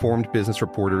best-informed business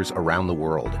reporters around the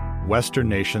world. Western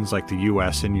nations like the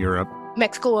U.S. and Europe.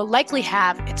 Mexico will likely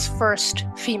have its first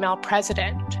female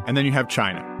president. And then you have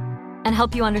China. And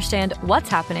help you understand what's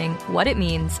happening, what it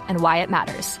means, and why it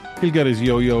matters. He'll get his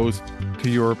yo-yos to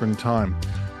Europe in time.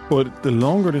 But the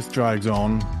longer this drags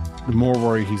on, the more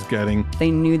worry he's getting.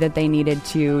 They knew that they needed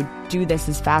to do this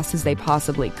as fast as they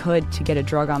possibly could to get a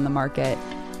drug on the market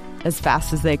as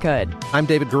fast as they could. I'm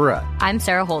David Gura. I'm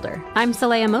Sarah Holder. I'm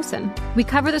Saleha Mohsen. We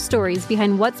cover the stories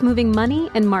behind what's moving money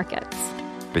and markets.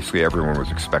 Basically, everyone was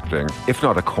expecting, if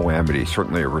not a calamity,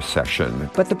 certainly a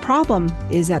recession. But the problem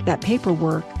is that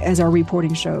paperwork, as our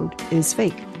reporting showed, is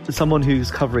fake. As someone who's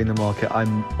covering the market,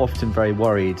 I'm often very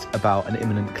worried about an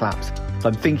imminent collapse. So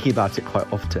I'm thinking about it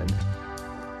quite often.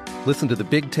 Listen to The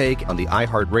Big Take on the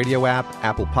iHeartRadio app,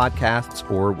 Apple Podcasts,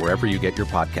 or wherever you get your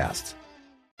podcasts.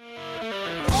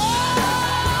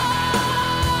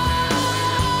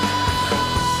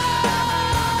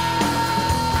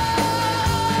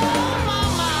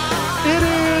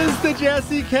 The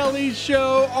Jesse Kelly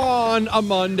Show on a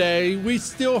Monday. We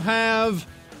still have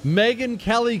Megyn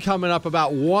Kelly coming up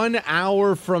about 1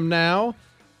 hour from now.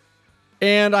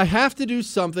 And I have to do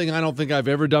something I don't think I've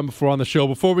ever done before on the show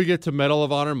before we get to Medal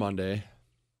of Honor Monday.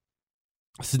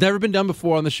 This has never been done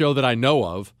before on the show that I know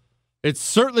of. It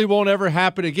certainly won't ever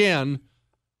happen again.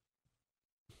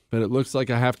 But it looks like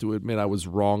I have to admit I was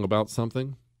wrong about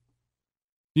something.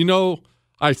 You know,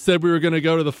 I said we were going to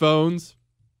go to the phones.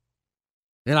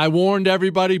 And I warned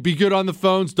everybody, be good on the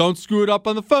phones. Don't screw it up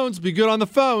on the phones. Be good on the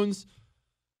phones.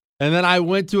 And then I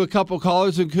went to a couple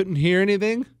callers and couldn't hear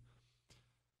anything.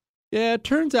 Yeah, it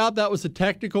turns out that was a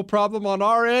technical problem on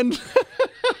our end.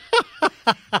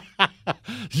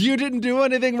 You didn't do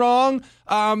anything wrong.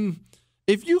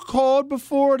 If you called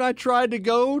before and I tried to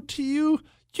go to you,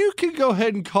 you can go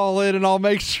ahead and call in and I'll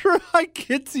make sure I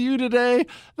get to you today.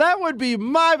 That would be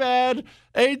my bad.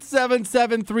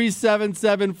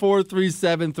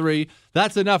 877-377-4373.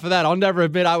 That's enough of that. I'll never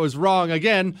admit I was wrong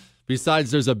again.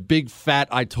 Besides, there's a big fat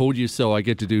I told you so I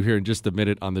get to do here in just a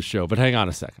minute on the show. But hang on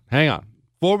a second. Hang on.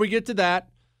 Before we get to that,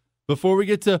 before we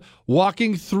get to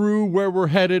walking through where we're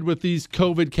headed with these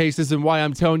COVID cases and why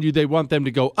I'm telling you they want them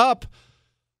to go up,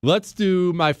 let's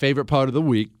do my favorite part of the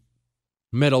week,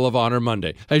 Medal of Honor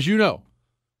Monday. As you know,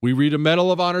 we read a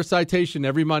Medal of Honor citation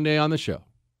every Monday on the show.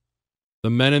 The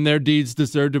men and their deeds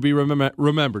deserve to be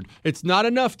remembered. It's not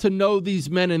enough to know these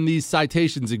men and these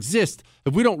citations exist.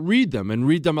 If we don't read them and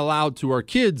read them aloud to our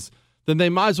kids, then they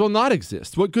might as well not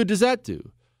exist. What good does that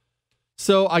do?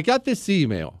 So I got this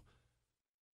email.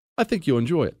 I think you'll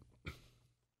enjoy it.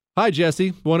 Hi,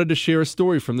 Jesse. Wanted to share a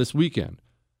story from this weekend.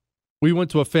 We went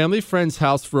to a family friend's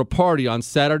house for a party on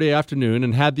Saturday afternoon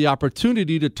and had the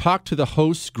opportunity to talk to the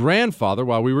host's grandfather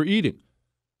while we were eating.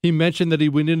 He mentioned that he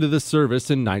went into the service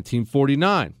in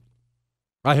 1949.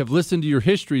 I have listened to your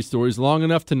history stories long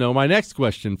enough to know my next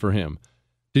question for him.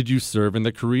 Did you serve in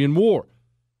the Korean War?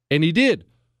 And he did.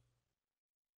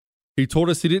 He told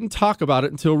us he didn't talk about it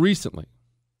until recently.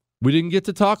 We didn't get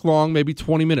to talk long, maybe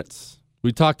 20 minutes.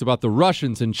 We talked about the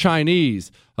Russians and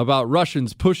Chinese, about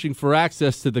Russians pushing for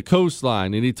access to the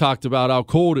coastline, and he talked about how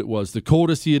cold it was, the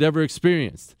coldest he had ever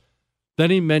experienced.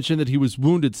 Then he mentioned that he was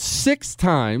wounded 6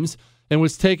 times and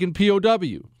was taken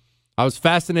POW. I was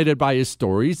fascinated by his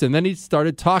stories, and then he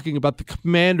started talking about the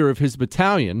commander of his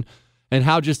battalion and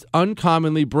how just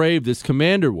uncommonly brave this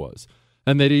commander was,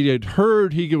 and that he had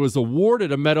heard he was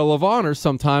awarded a Medal of Honor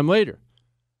sometime later.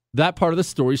 That part of the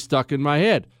story stuck in my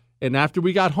head, and after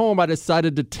we got home, I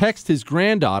decided to text his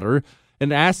granddaughter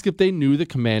and ask if they knew the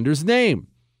commander's name.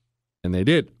 And they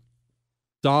did.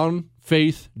 Don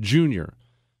Faith Jr.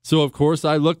 So, of course,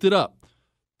 I looked it up.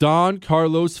 Don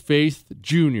Carlos Faith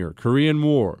Jr., Korean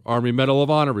War, Army Medal of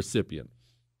Honor recipient.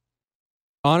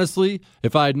 Honestly,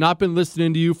 if I had not been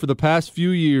listening to you for the past few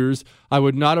years, I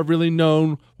would not have really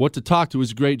known what to talk to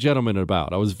this great gentleman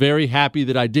about. I was very happy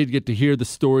that I did get to hear the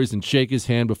stories and shake his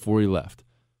hand before he left.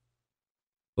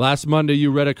 Last Monday,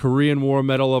 you read a Korean War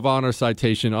Medal of Honor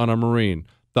citation on a Marine.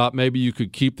 Thought maybe you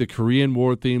could keep the Korean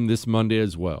War theme this Monday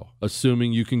as well,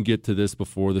 assuming you can get to this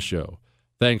before the show.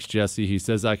 Thanks, Jesse. He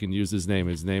says I can use his name.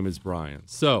 His name is Brian.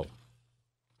 So,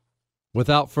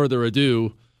 Without further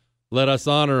ado, let us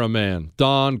honor a man,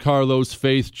 Don Carlos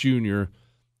Faith Jr.,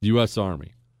 U.S.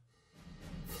 Army.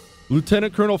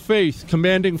 Lieutenant Colonel Faith,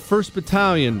 commanding 1st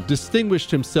Battalion, distinguished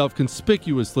himself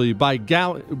conspicuously by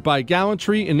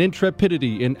gallantry and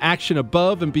intrepidity in action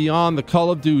above and beyond the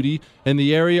call of duty in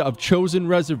the area of Chosin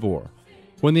Reservoir.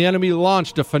 When the enemy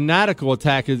launched a fanatical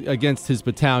attack against his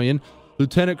battalion,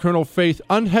 Lieutenant Colonel Faith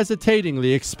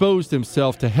unhesitatingly exposed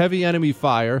himself to heavy enemy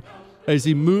fire as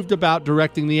he moved about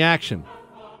directing the action.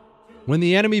 When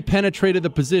the enemy penetrated the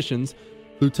positions,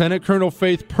 Lieutenant Colonel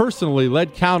Faith personally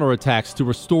led counterattacks to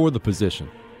restore the position.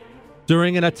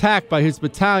 During an attack by his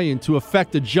battalion to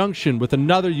effect a junction with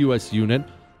another U.S. unit,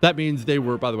 that means they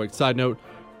were, by the way, side note,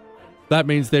 that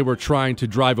means they were trying to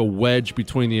drive a wedge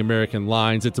between the American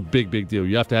lines. It's a big, big deal.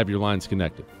 You have to have your lines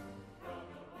connected.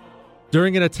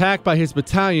 During an attack by his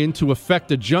battalion to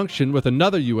effect a junction with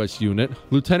another U.S. unit,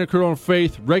 Lieutenant Colonel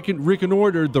Faith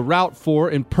reconnoitered the route for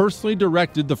and personally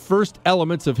directed the first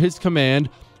elements of his command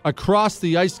across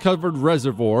the ice-covered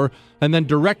reservoir, and then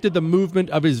directed the movement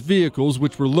of his vehicles,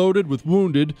 which were loaded with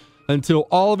wounded, until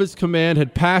all of his command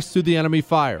had passed through the enemy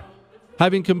fire.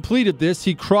 Having completed this,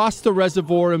 he crossed the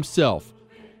reservoir himself.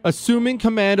 Assuming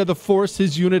command of the force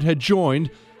his unit had joined,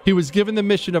 he was given the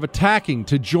mission of attacking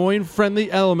to join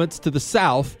friendly elements to the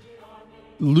south.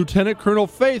 Lieutenant Colonel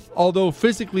Faith, although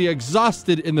physically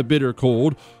exhausted in the bitter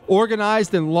cold,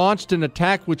 organized and launched an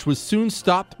attack which was soon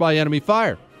stopped by enemy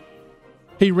fire.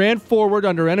 He ran forward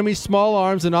under enemy small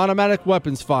arms and automatic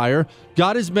weapons fire,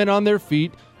 got his men on their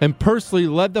feet, and personally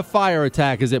led the fire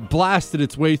attack as it blasted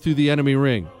its way through the enemy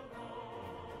ring.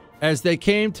 As they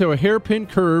came to a hairpin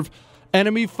curve,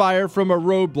 enemy fire from a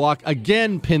roadblock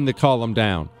again pinned the column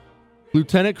down.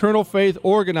 Lieutenant Colonel Faith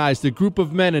organized a group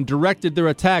of men and directed their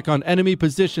attack on enemy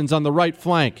positions on the right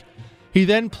flank. He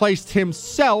then placed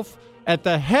himself at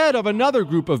the head of another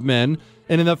group of men,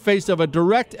 and in the face of a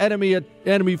direct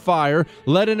enemy fire,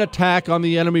 led an attack on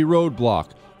the enemy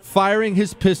roadblock, firing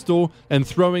his pistol and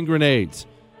throwing grenades.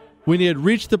 When he had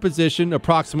reached the position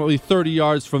approximately 30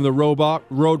 yards from the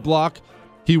roadblock,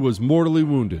 he was mortally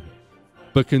wounded,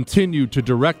 but continued to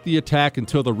direct the attack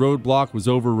until the roadblock was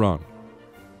overrun.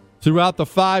 Throughout the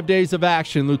 5 days of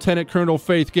action, Lieutenant Colonel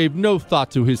Faith gave no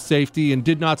thought to his safety and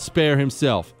did not spare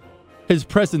himself. His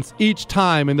presence each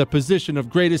time in the position of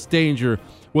greatest danger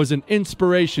was an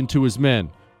inspiration to his men.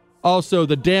 Also,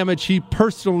 the damage he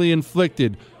personally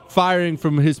inflicted, firing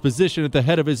from his position at the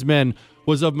head of his men,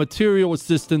 was of material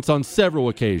assistance on several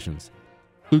occasions.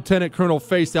 Lieutenant Colonel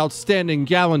Faith's outstanding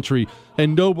gallantry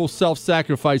and noble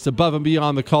self-sacrifice above and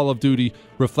beyond the call of duty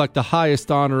reflect the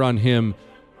highest honor on him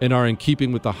and are in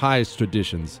keeping with the highest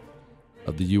traditions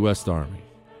of the U.S. Army.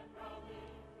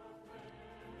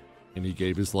 And he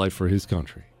gave his life for his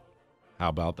country. How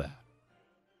about that?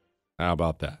 How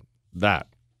about that? That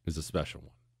is a special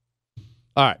one.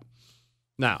 All right.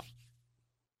 Now,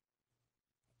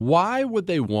 why would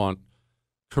they want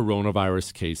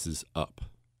coronavirus cases up?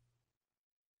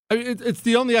 I mean, it's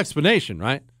the only explanation,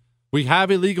 right? We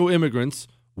have illegal immigrants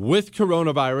with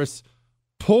coronavirus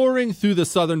pouring through the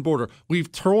southern border.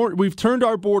 We've turned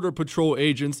our Border Patrol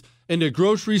agents into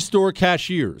grocery store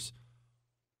cashiers.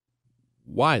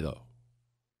 Why, though?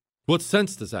 What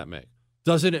sense does that make?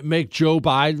 Doesn't it make Joe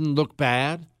Biden look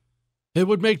bad? It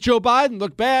would make Joe Biden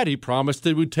look bad. He promised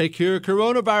he would take care of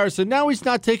coronavirus, and now he's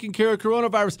not taking care of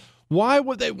coronavirus. Why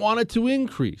would they want it to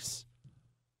increase?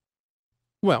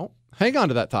 Well, hang on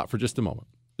to that thought for just a moment.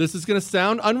 This is going to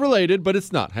sound unrelated, but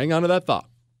it's not. Hang on to that thought.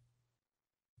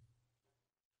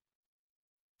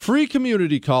 Free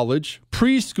community college,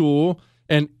 preschool,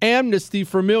 and amnesty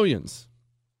for millions.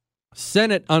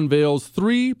 Senate unveils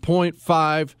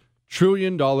 $3.5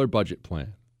 trillion budget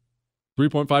plan.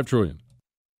 $3.5 trillion.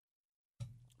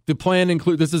 The plan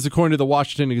includes, this is according to the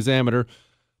Washington Examiner,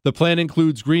 the plan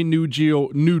includes Green New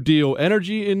Deal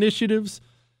energy initiatives,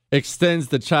 extends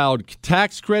the child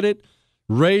tax credit,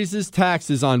 raises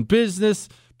taxes on business,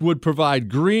 would provide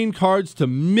green cards to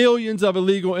millions of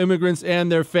illegal immigrants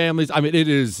and their families. I mean,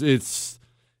 it's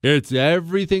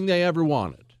everything they ever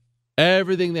wanted.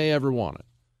 Everything they ever wanted.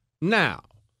 Now,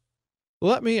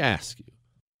 let me ask you.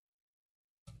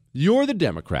 You're the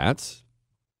Democrats.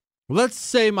 Let's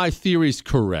say my theory's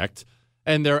correct,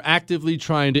 and they're actively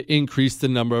trying to increase the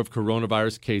number of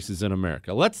coronavirus cases in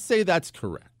America. Let's say that's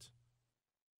correct.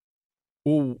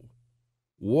 Well,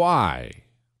 why?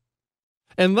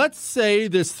 And let's say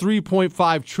this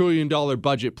 $3.5 trillion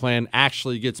budget plan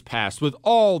actually gets passed with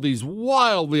all these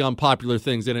wildly unpopular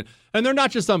things in it. And they're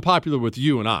not just unpopular with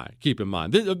you and I, keep in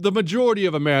mind. The majority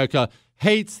of America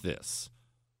hates this.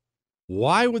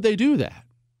 Why would they do that?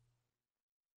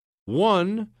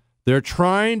 One, They're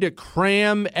trying to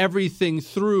cram everything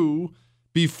through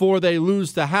before they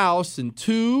lose the House. And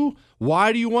 2,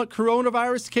 why do you want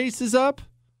coronavirus cases up?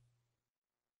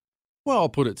 Well, I'll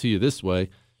put it to you this way.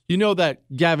 You know that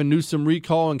Gavin Newsom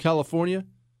recall in California?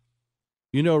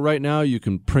 You know right now you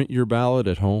can print your ballot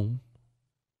at home.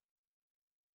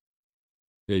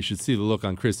 Yeah, you should see the look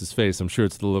on Chris's face. I'm sure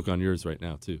it's the look on yours right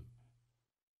now, too.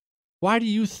 Why do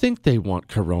you think they want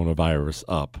coronavirus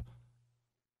up?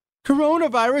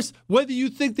 Coronavirus, whether you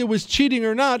think there was cheating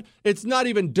or not, it's not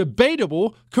even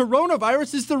debatable.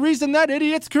 Coronavirus is the reason that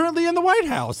idiot's currently in the White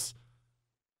House.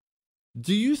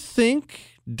 Do you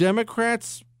think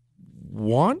Democrats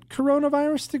want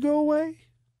coronavirus to go away?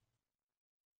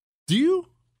 Do you?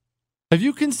 Have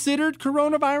you considered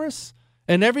coronavirus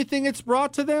and everything it's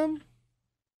brought to them?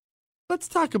 Let's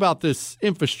talk about this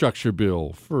infrastructure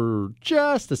bill for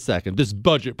just a second. This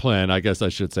budget plan, I guess I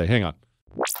should say. Hang on.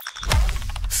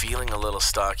 Feeling a little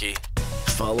stocky?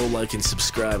 Follow, like, and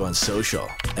subscribe on social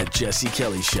at Jesse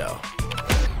Kelly Show.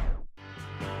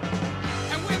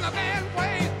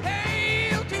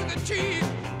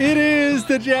 It is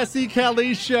the Jesse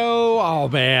Kelly Show. Oh,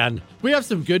 man. We have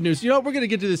some good news. You know what? We're going to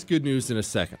get to this good news in a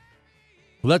second.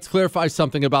 Let's clarify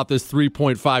something about this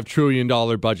 $3.5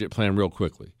 trillion budget plan real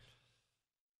quickly.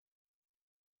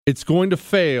 It's going to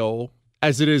fail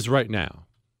as it is right now.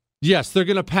 Yes, they're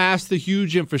going to pass the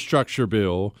huge infrastructure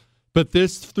bill, but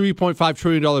this $3.5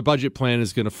 trillion budget plan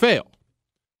is going to fail.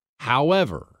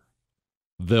 However,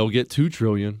 they'll get $2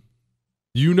 trillion.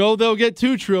 You know they'll get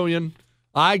 $2 trillion.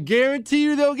 I guarantee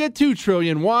you they'll get $2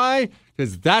 trillion. Why?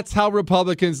 Because that's how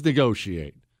Republicans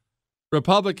negotiate.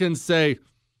 Republicans say,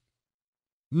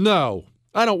 no,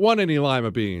 I don't want any lima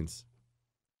beans.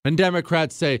 And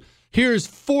Democrats say, here's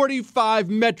 45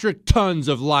 metric tons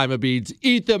of lima beans.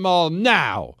 Eat them all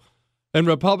now. And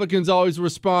Republicans always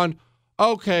respond,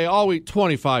 okay, I'll eat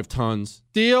 25 tons.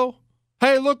 Deal?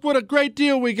 Hey, look what a great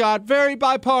deal we got. Very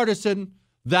bipartisan.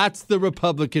 That's the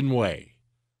Republican way.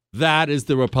 That is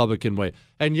the Republican way.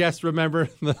 And yes, remember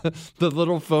the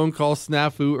little phone call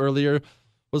snafu earlier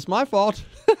was my fault.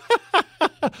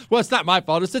 Well, it's not my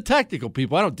fault. It's the technical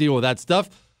people. I don't deal with that stuff.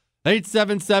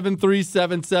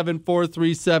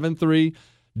 877-377-4373.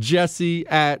 Jesse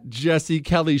at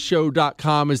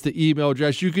jessekellyshow.com is the email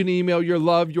address. You can email your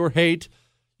love, your hate,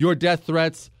 your death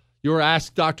threats, your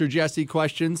Ask Dr. Jesse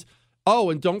questions. Oh,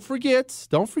 and don't forget,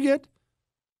 the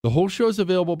whole show's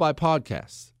available by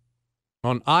podcast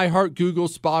on iHeart, Google,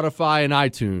 Spotify, and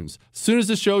iTunes. As soon as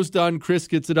the show's done, Chris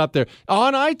gets it up there.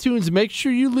 On iTunes, make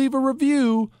sure you leave a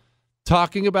review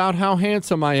talking about how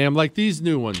handsome I am, like these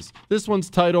new ones. This one's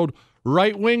titled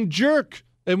Right Wing Jerk,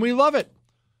 and we love it.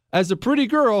 As a pretty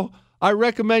girl, I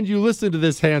recommend you listen to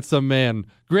this handsome man.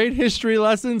 Great history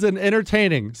lessons and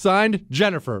entertaining. Signed,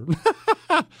 Jennifer.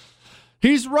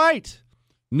 He's right.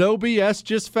 No BS,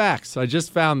 just facts. I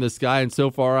just found this guy, and so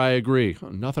far I agree.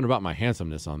 Nothing about my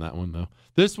handsomeness on that one, though.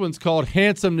 This one's called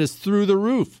Handsomeness Through the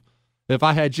Roof. If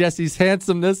I had Jesse's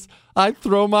handsomeness, I'd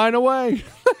throw mine away.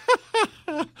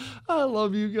 I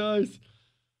love you guys.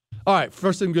 All right,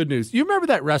 first some good news. You remember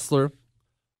that wrestler?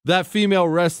 That female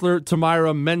wrestler,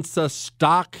 Tamyra Mensah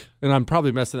Stock, and I'm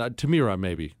probably messing that. Tamyra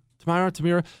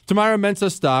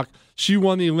Mensah Stock. She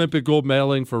won the Olympic gold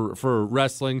medaling for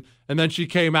wrestling, and then she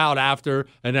came out after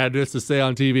and had this to say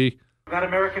on TV. That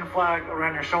American flag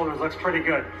around your shoulders looks pretty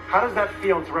good. How does that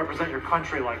feel to represent your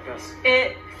country like this?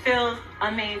 It feels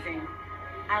amazing.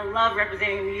 I love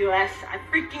representing the U.S. I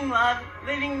freaking love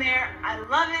living there. I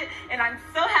love it, and I'm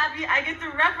so happy I get to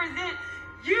represent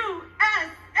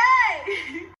USA.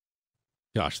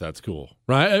 Gosh, that's cool,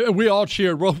 right? We all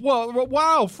cheered.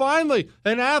 Wow, finally,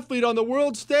 an athlete on the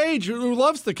world stage who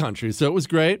loves the country. So it was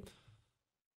great.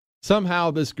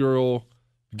 Somehow this girl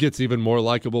gets even more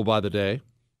likable by the day.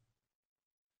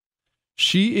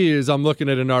 She is, I'm looking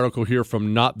at an article here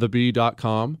from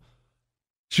notthebee.com.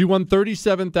 She won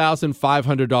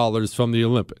 $37,500 from the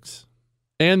Olympics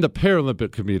and the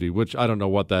Paralympic Committee, which I don't know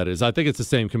what that is. I think it's the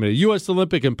same committee, U.S.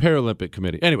 Olympic and Paralympic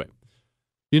Committee. Anyway.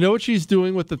 You know what she's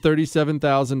doing with the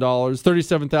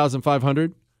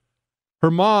 $37,500?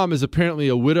 Her mom is apparently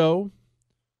a widow.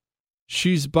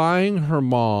 She's buying her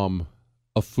mom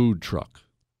a food truck.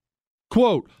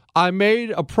 Quote, I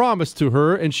made a promise to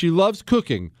her and she loves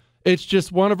cooking. It's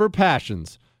just one of her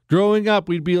passions. Growing up,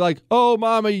 we'd be like, oh,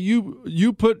 Mama,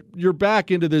 you put your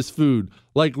back into this food.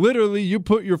 Like literally, you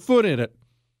put your foot in it.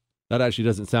 That actually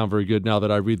doesn't sound very good now that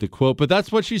I read the quote, but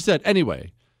that's what she said.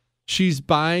 Anyway. She's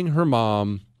buying her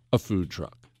mom a food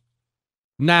truck.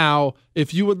 Now,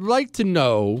 if you would like to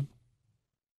know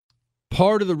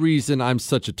part of the reason I'm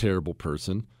such a terrible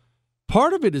person,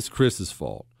 part of it is Chris's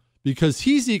fault because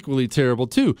he's equally terrible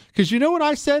too. Because you know what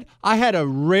I said? I had a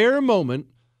rare moment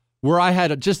where I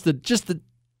had just a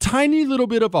tiny little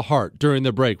bit of a heart during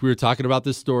the break. We were talking about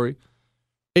this story.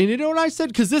 And you know what I said?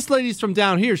 Because this lady's from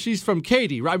down here. She's from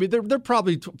Katy, right? I mean, they're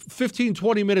probably 15,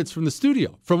 20 minutes from the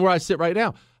studio, from where I sit right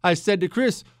now. I said to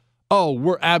Chris, oh,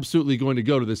 we're absolutely going to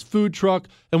go to this food truck,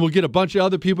 and we'll get a bunch of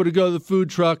other people to go to the food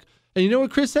truck. And you know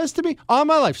what Chris says to me? All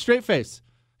my life, straight face.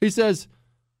 He says,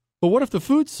 well, what if the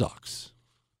food sucks?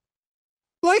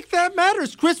 Like that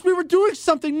matters, Chris. We were doing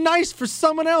something nice for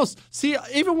someone else. See,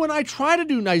 even when I try to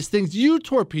do nice things, you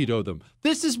torpedo them.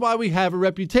 This is why we have a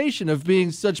reputation of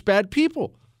being such bad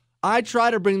people. I try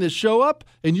to bring this show up,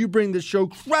 and you bring the show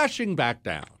crashing back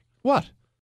down. What?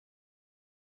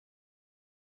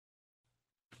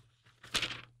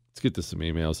 Let's get to some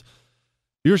emails.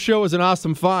 Your show is an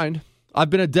awesome find. I've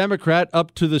been a Democrat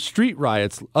up to the street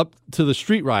riots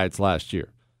last year.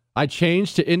 I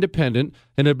changed to independent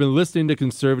and have been listening to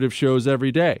conservative shows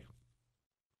every day.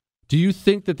 Do you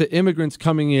think that the immigrants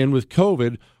coming in with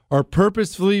COVID are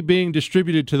purposefully being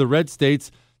distributed to the red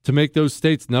states to make those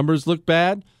states' numbers look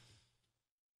bad?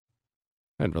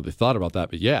 I hadn't really thought about that,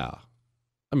 but yeah.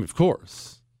 I mean, of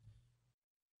course.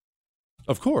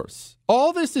 Of course.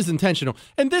 All this is intentional.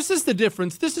 And this is the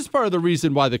difference. This is part of the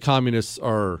reason why the communists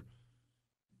are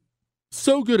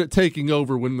so good at taking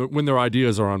over when their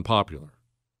ideas are unpopular.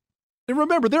 And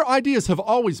remember, their ideas have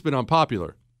always been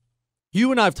unpopular.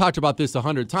 You and I have talked about this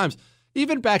 100 times,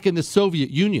 even back in the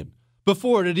Soviet Union,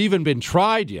 before it had even been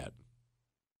tried yet.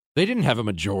 They didn't have a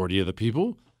majority of the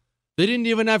people. They didn't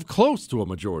even have close to a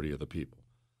majority of the people.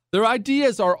 Their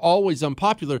ideas are always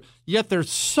unpopular, yet they're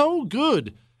so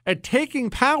good at taking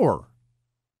power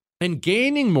and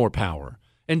gaining more power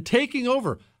and taking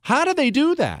over. How do they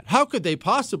do that? How could they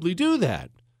possibly do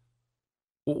that?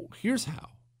 Well, here's how.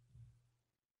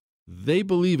 They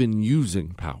believe in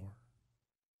using power.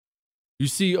 You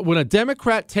see, when a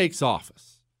Democrat takes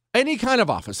office, any kind of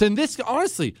office, and this,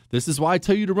 honestly, this is why I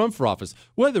tell you to run for office,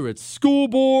 whether it's school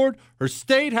board or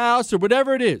state house or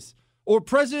whatever it is, or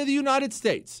president of the United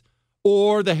States,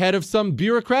 or the head of some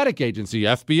bureaucratic agency,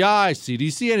 FBI,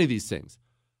 CDC, any of these things.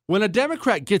 When a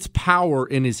Democrat gets power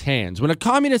in his hands, when a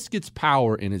communist gets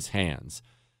power in his hands,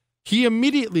 he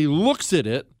immediately looks at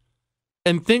it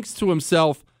and thinks to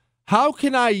himself, how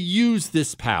can I use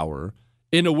this power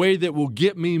in a way that will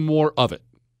get me more of it?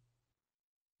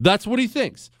 That's what he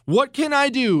thinks. What can I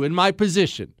do in my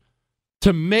position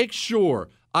to make sure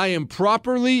I am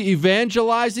properly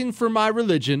evangelizing for my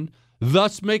religion,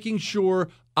 thus making sure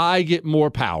I get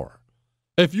more power?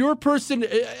 If you're a person,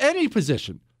 any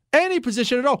position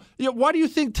at all, why do you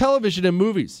think television and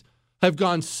movies have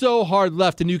gone so hard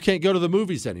left and you can't go to the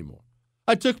movies anymore?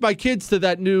 I took my kids to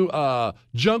that new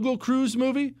Jungle Cruise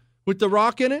movie with The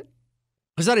Rock in it,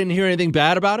 because I didn't hear anything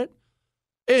bad about it.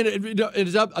 And it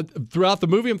is up throughout the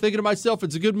movie, I'm thinking to myself,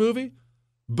 it's a good movie.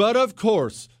 But of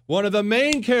course, one of the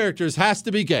main characters has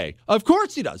to be gay. Of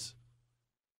course he does.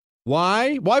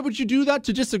 Why? Why would you do that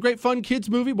to just a great fun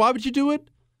kids movie? Why would you do it?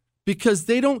 Because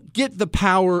they don't get the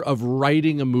power of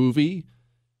writing a movie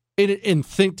and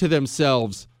think to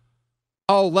themselves,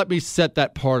 oh, let me set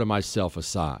that part of myself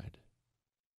aside.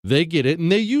 They get it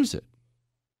and they use it.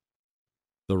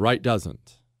 The right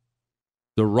doesn't.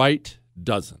 The right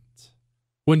doesn't.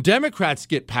 When Democrats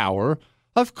get power,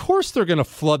 of course they're going to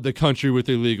flood the country with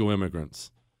illegal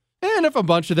immigrants. And if a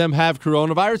bunch of them have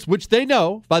coronavirus, which they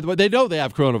know, by the way, they know they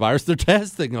have coronavirus, they're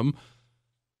testing them,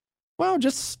 well,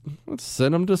 just let's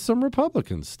send them to some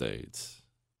Republican states.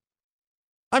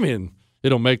 I mean,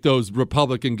 it'll make those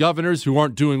Republican governors who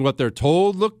aren't doing what they're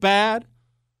told look bad.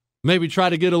 Maybe try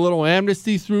to get a little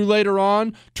amnesty through later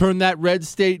on, turn that red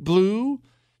state blue.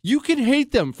 You can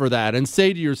hate them for that and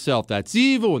say to yourself, that's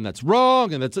evil and that's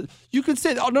wrong. And you can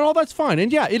say, oh, no, that's fine.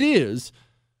 And yeah, it is.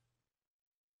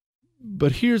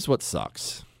 But here's what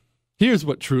sucks. Here's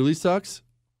what truly sucks.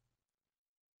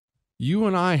 You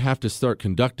and I have to start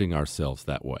conducting ourselves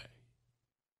that way.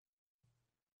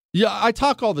 Yeah, I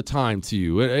talk all the time to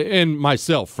you and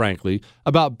myself, frankly,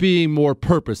 about being more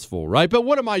purposeful, right? But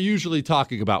what am I usually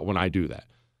talking about when I do that?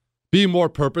 Being more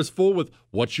purposeful with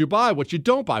what you buy, what you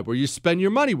don't buy, where you spend your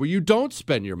money, where you don't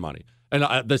spend your money.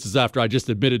 And this is after I just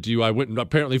admitted to you I went and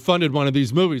apparently funded one of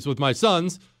these movies with my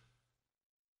sons.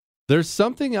 There's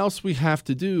something else we have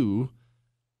to do,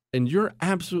 and you're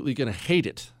absolutely going to hate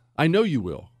it. I know you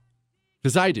will,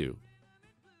 because I do.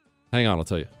 Hang on, I'll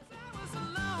tell you.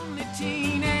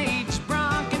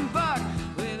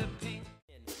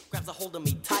 Grabs a hold of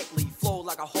me tightly, flow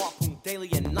like a harpoon daily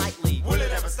and nightly. Will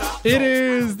it ever It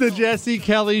is the Jesse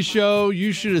Kelly Show.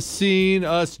 You should have seen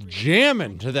us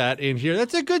jamming to that in here.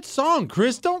 That's a good song,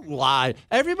 Chris. Don't lie.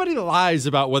 Everybody lies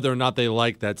about whether or not they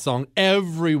like that song.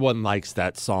 Everyone likes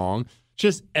that song.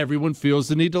 Just everyone feels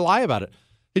the need to lie about it.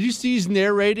 Did you see he's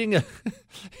narrating a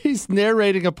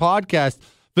podcast?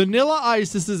 Vanilla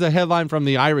Ice, this is a headline from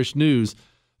the Irish News.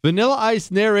 Vanilla Ice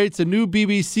narrates a new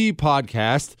BBC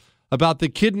podcast about the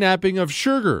kidnapping of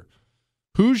Sugar.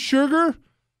 Who's Sugar?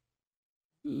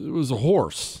 It was a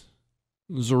horse.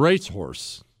 It was a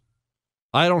racehorse.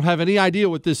 I don't have any idea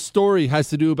what this story has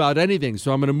to do about anything,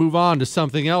 so I'm going to move on to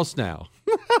something else now.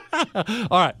 All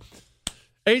right.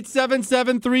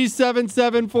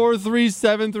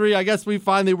 877-377-4373. I guess we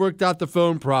finally worked out the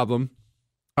phone problem.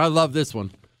 I love this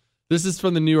one. This is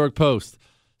from the New York Post.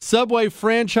 Subway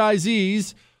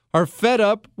franchisees are fed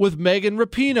up with Megan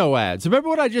Rapinoe ads. Remember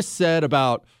what I just said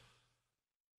about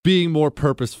being more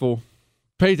purposeful?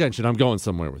 Pay attention. I'm going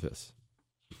somewhere with this.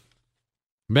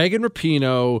 Megan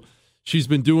Rapinoe, she's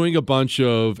been doing a bunch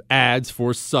of ads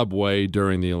for Subway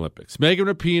during the Olympics. Megan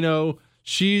Rapinoe,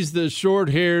 she's the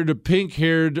short-haired,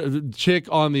 pink-haired chick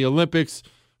on the Olympics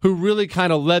who really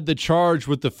kind of led the charge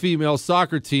with the female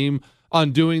soccer team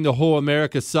on doing the whole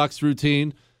America Sucks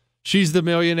routine. She's the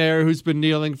millionaire who's been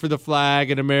kneeling for the flag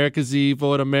and America's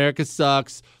evil and America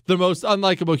sucks. The most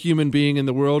unlikable human being in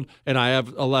the world. And I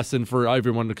have a lesson for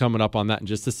everyone coming up on that in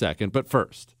just a second. But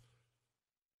first,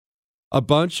 a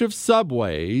bunch of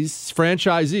Subway's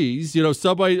franchisees,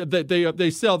 Subway, they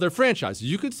sell their franchises.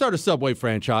 You could start a Subway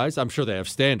franchise. I'm sure they have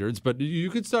standards, but you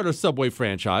could start a Subway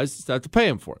franchise. You have to pay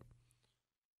them for it.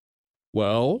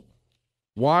 Well,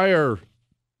 why are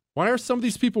some of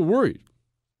these people worried?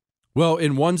 Well,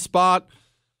 in one spot,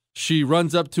 she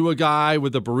runs up to a guy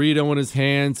with a burrito in his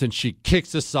hands and she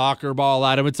kicks a soccer ball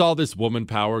at him. It's all this woman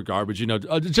power garbage,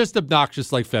 just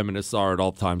obnoxious like feminists are at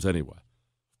all times anyway.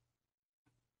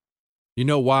 You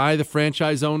know why the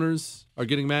franchise owners are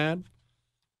getting mad?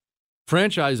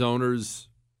 Franchise owners,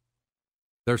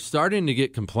 they're starting to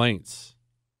get complaints.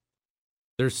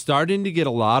 They're starting to get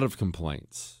a lot of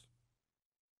complaints.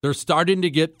 They're starting to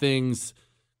get things,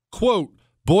 quote,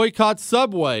 boycott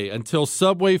Subway until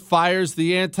Subway fires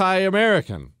the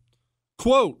anti-American.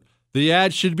 Quote, the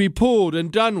ad should be pulled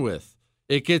and done with.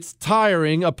 It gets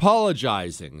tiring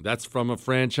apologizing. That's from a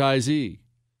franchisee.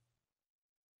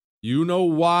 You know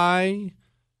why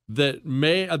that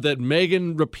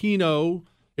Megan Rapinoe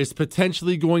is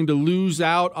potentially going to lose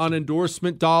out on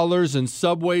endorsement dollars and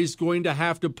Subway's going to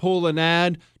have to pull an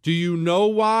ad? Do you know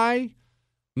why?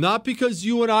 Not because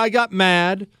you and I got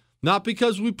mad. Not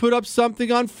because we put up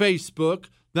something on Facebook,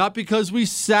 not because we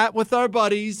sat with our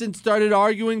buddies and started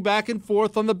arguing back and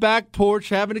forth on the back porch,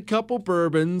 having a couple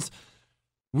bourbons.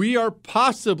 We are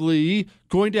possibly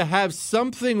going to have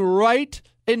something right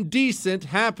and decent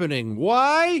happening.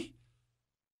 Why?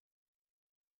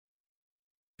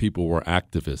 People were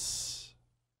activists.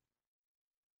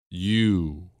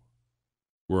 You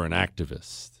were an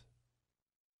activist.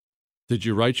 Did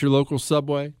you write your local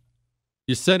Subway?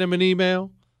 You sent him an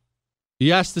email?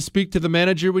 You asked to speak to the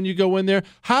manager when you go in there?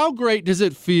 How great does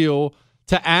it feel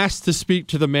to ask to speak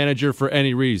to the manager for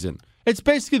any reason? It's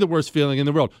basically the worst feeling in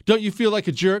the world. Don't you feel like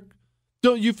a jerk?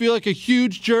 Don't you feel like a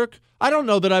huge jerk? I don't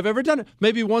know that I've ever done it.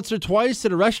 Maybe once or twice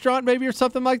at a restaurant, maybe, or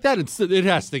something like that. It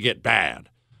has to get bad.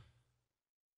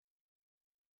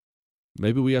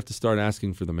 Maybe we have to start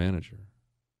asking for the manager.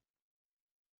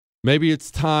 Maybe it's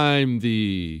time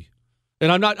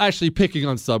And I'm not actually picking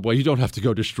on Subway. You don't have to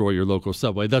go destroy your local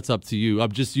Subway. That's up to you.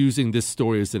 I'm just using this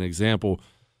story as an example.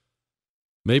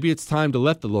 Maybe it's time to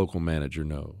let the local manager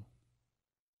know.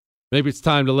 Maybe it's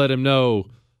time to let him know,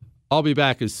 I'll be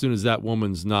back as soon as that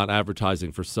woman's not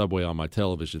advertising for Subway on my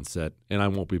television set, and I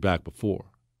won't be back before.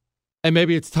 And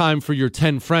maybe it's time for your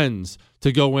 10 friends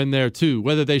to go in there too,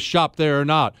 whether they shop there or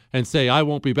not, and say, I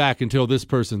won't be back until this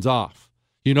person's off.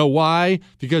 You know why?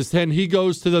 Because then he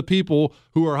goes to the people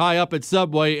who are high up at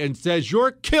Subway and says,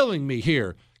 you're killing me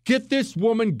here. Get this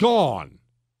woman gone.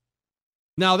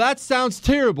 Now that sounds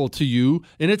terrible to you,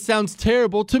 and it sounds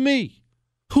terrible to me.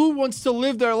 Who wants to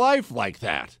live their life like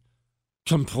that?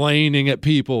 Complaining at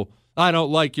people, I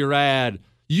don't like your ad.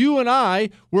 You and I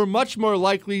were much more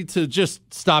likely to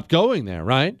just stop going there,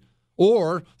 right?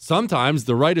 Or sometimes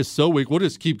the right is so weak, we'll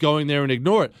just keep going there and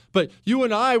ignore it. But you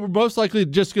and I were most likely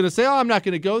just going to say, I'm not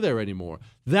going to go there anymore.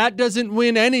 That doesn't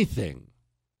win anything.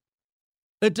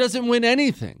 It doesn't win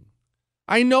anything.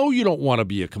 I know you don't want to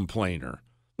be a complainer.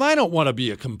 I don't want to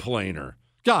be a complainer.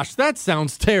 Gosh, that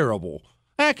sounds terrible.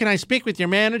 Can I speak with your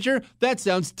manager? That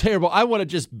sounds terrible. I want to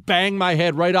just bang my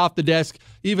head right off the desk,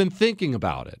 even thinking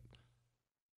about it.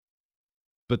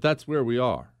 But that's where we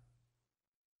are.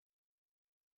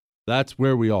 That's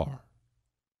where we are.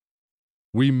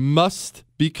 We must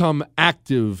become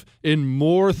active in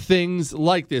more things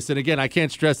like this. And again, I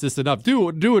can't stress this enough. Do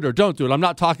it or don't do it. I'm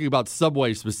not talking about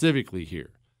Subway specifically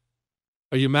here.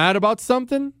 Are you mad about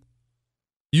something?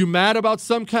 You mad about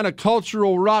some kind of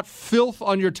cultural rot filth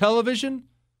on your television?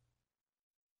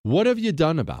 What have you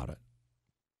done about it?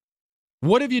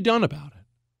 What have you done about it?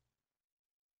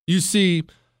 You see,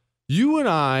 you and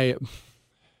I,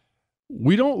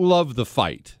 we don't love the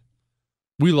fight.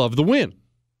 We love the win.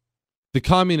 The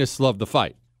communists love the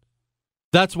fight.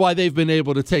 That's why they've been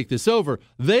able to take this over.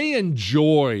 They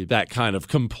enjoy that kind of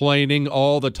complaining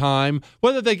all the time,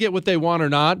 whether they get what they want or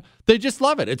not. They just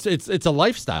love it. It's a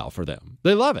lifestyle for them.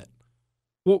 They love it.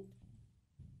 Well,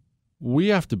 we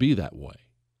have to be that way.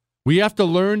 We have to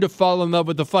learn to fall in love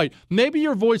with the fight. Maybe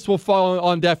your voice will fall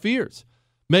on deaf ears.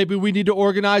 Maybe we need to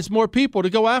organize more people to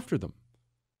go after them.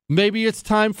 Maybe it's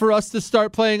time for us to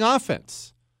start playing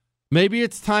offense. Maybe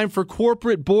it's time for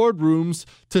corporate boardrooms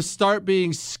to start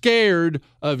being scared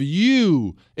of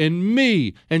you and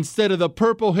me instead of the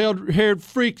purple-haired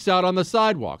freaks out on the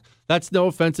sidewalk. That's no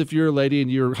offense if you're a lady and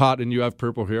you're hot and you have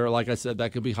purple hair. Like I said,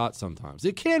 that can be hot sometimes.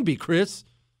 It can be, Chris.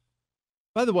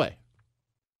 By the way,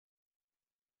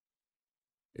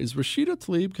 is Rashida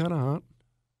Tlaib kind of hot?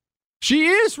 She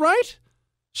is, right?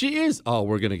 She is. Oh,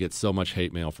 we're going to get so much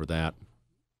hate mail for that.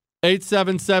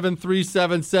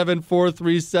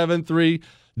 877-377-4373.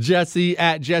 Jesse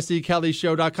at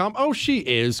jessekellyshow.com. Oh, she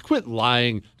is. Quit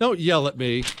lying. Don't yell at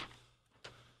me.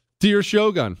 Dear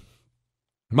Shogun,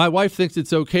 my wife thinks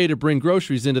it's okay to bring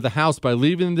groceries into the house by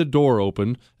leaving the door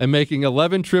open and making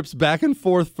 11 trips back and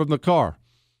forth from the car.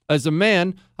 As a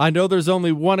man, I know there's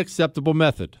only one acceptable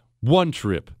method. One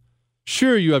trip.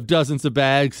 Sure, you have dozens of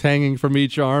bags hanging from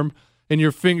each arm, and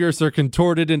your fingers are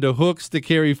contorted into hooks to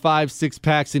carry 5-6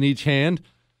 packs in each hand.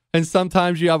 And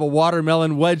sometimes you have a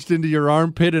watermelon wedged into your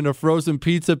armpit and a frozen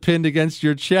pizza pinned against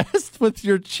your chest with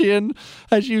your chin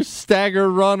as you stagger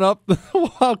run up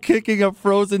while kicking a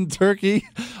frozen turkey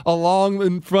along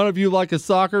in front of you like a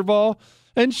soccer ball.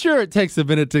 And sure, it takes a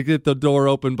minute to get the door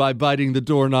open by biting the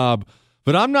doorknob.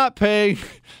 But I'm not paying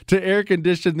to air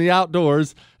condition the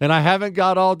outdoors, and I haven't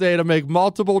got all day to make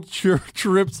multiple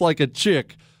trips like a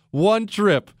chick. One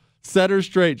trip. Set her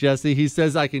straight, Jesse. He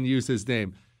says I can use his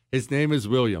name. His name is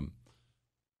William.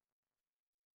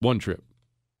 One trip.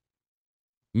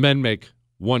 Men make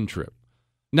one trip.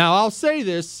 Now, I'll say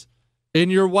this in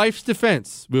your wife's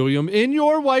defense, William. In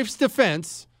your wife's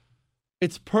defense,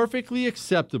 it's perfectly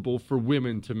acceptable for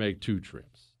women to make 2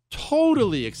 trips.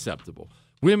 Totally acceptable.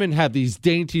 Women have these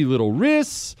dainty little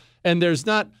wrists, and there's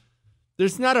not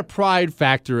a pride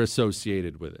factor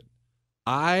associated with it.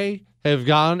 I have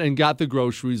gone and got the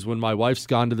groceries when my wife's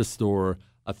gone to the store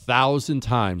 1,000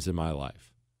 times in my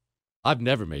life. I've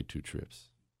never made 2 trips.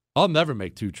 I'll never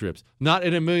make 2 trips. Not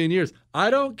in a million years.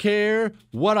 I don't care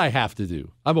what I have to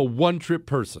do. I'm a one-trip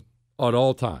person at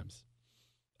all times.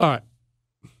 All right.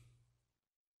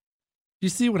 You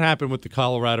see what happened with the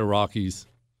Colorado Rockies?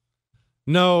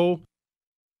 No,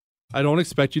 I don't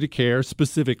expect you to care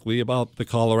specifically about the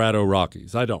Colorado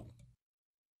Rockies. I don't.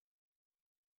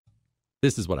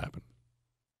 This is what happened.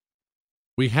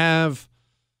 We have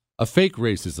a fake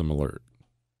racism alert.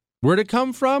 Where'd it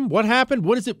come from? What happened?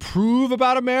 What does it prove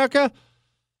about America?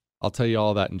 I'll tell you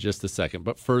all that in just a second.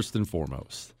 But first and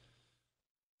foremost,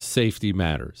 safety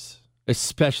matters,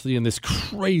 especially in this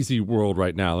crazy world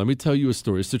right now. Let me tell you a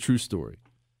story. It's a true story.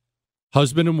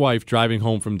 Husband and wife driving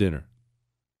home from dinner.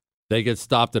 They get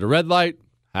stopped at a red light.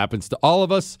 Happens to all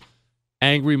of us.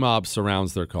 Angry mob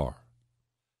surrounds their car.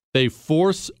 They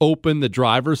force open the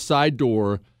driver's side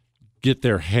door, get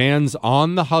their hands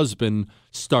on the husband,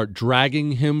 start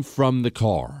dragging him from the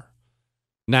car.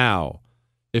 Now,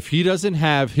 if he doesn't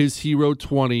have his Hero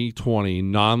 2020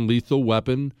 non-lethal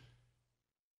weapon,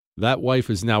 that wife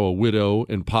is now a widow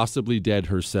and possibly dead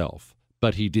herself.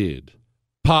 But he did.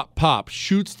 Pop, pop,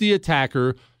 shoots the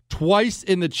attacker twice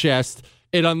in the chest.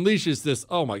 It unleashes this,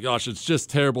 oh my gosh, it's just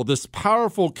terrible, this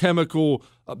powerful chemical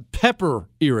pepper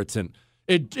irritant.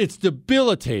 It's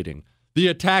debilitating. The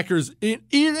attackers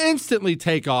instantly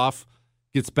take off,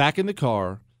 gets back in the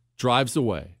car, drives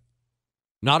away.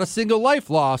 Not a single life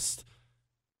lost.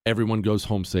 Everyone goes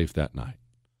home safe that night.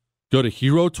 Go to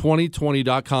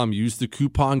Hero2020.com. Use the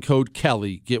coupon code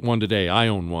Kelly. Get one today. I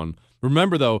own one.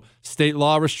 Remember, though, state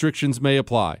law restrictions may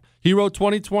apply.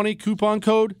 Hero2020, coupon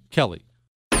code Kelly.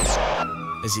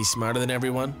 Is he smarter than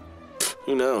everyone?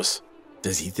 Who knows?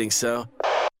 Does he think so?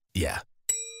 Yeah.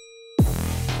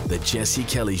 The Jesse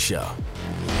Kelly Show.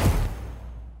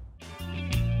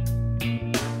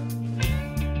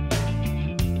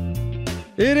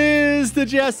 It is the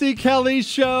Jesse Kelly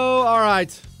Show. All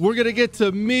right, we're going to get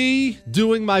to me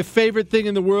doing my favorite thing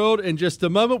in the world in just a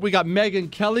moment. We got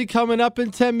Megyn Kelly coming up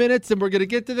in 10 minutes, and we're going to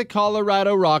get to the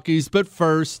Colorado Rockies. But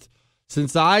first,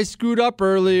 since I screwed up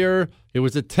earlier, it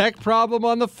was a tech problem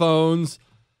on the phones,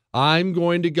 I'm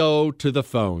going to go to the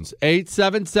phones.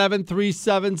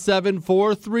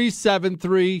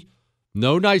 877-377-4373.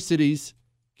 No niceties.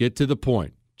 Get to the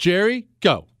point. Jerry,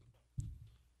 go.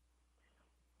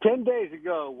 10 days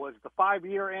ago was the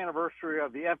 5-year anniversary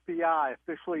of the FBI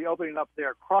officially opening up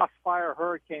their Crossfire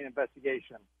hurricane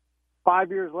investigation. 5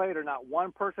 years later, not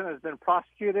one person has been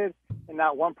prosecuted and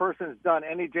not one person has done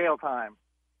any jail time.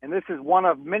 And this is one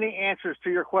of many answers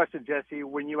to your question, Jesse,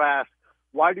 when you ask,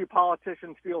 why do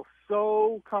politicians feel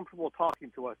so comfortable talking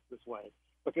to us this way?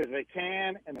 Because they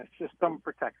can, and the system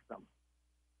protects them.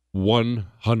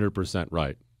 100%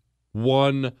 right.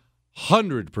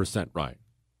 100% right.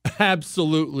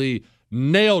 Absolutely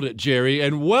nailed it, Jerry.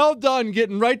 And well done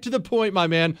getting right to the point, my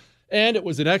man. And it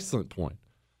was an excellent point.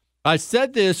 I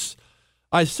said this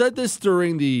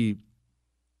during the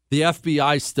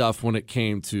FBI stuff when it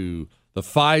came to the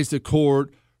FISA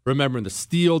court, remembering the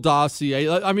Steele dossier.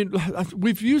 I mean,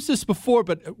 we've used this before,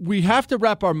 but we have to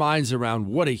wrap our minds around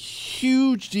what a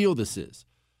huge deal this is.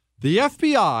 The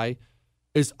FBI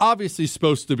is obviously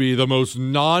supposed to be the most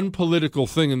non-political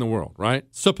thing in the world, right?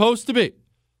 Supposed to be.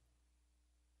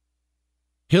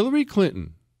 Hillary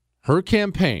Clinton, her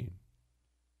campaign,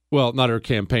 well, not her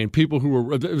campaign, people who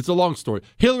were, it's a long story.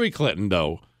 Hillary Clinton,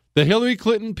 though, the Hillary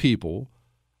Clinton people,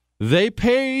 they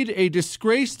paid a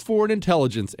disgraced foreign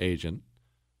intelligence agent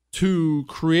to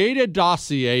create a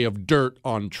dossier of dirt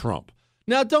on Trump.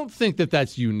 Now, don't think that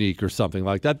that's unique or something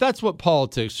like that. That's what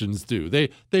politicians do. They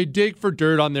dig for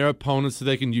dirt on their opponents so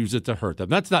they can use it to hurt them.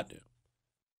 That's not new.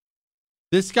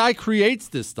 This guy creates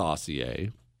this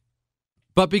dossier.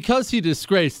 But because he's a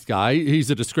disgraced guy, he's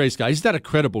not a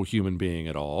credible human being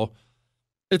at all.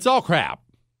 It's all crap.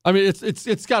 I mean,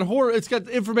 it's got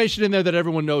information in there that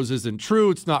everyone knows isn't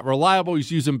true. It's not reliable.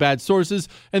 He's using bad sources,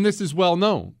 and this is well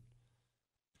known.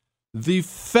 The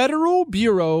Federal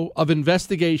Bureau of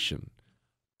Investigation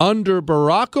under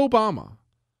Barack Obama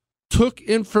took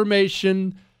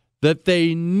information that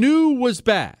they knew was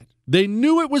bad. They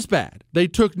knew it was bad. They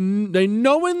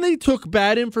knowingly took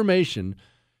bad information.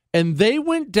 And they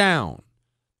went down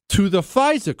to the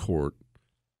FISA court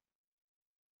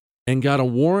and got a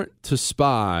warrant to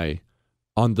spy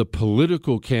on the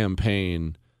political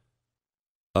campaign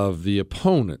of the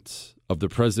opponents of the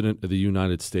President of the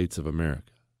United States of America.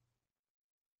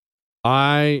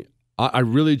 I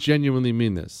really genuinely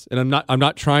mean this, and I'm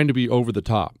not trying to be over the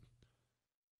top.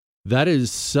 That is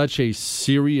such a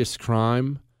serious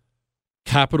crime.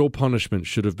 Capital punishment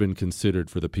should have been considered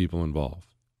for the people involved.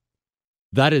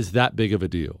 That is that big of a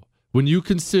deal. When you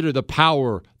consider the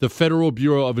power, the Federal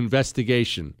Bureau of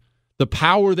Investigation, the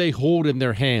power they hold in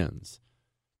their hands,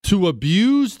 to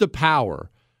abuse the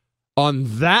power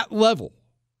on that level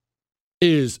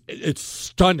it's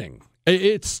stunning.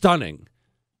 It's stunning.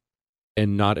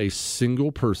 And not a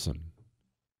single person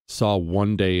saw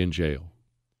 1 day in jail.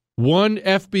 One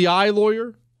FBI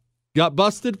lawyer got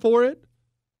busted for it.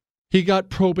 He got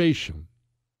probation.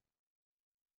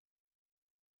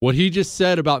 What he just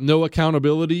said about no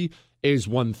accountability is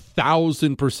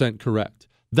 1,000% correct.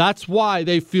 That's why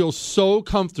they feel so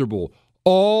comfortable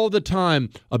all the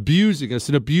time abusing us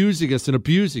and abusing us and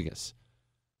abusing us.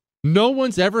 No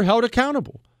one's ever held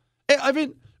accountable. I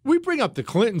mean, we bring up the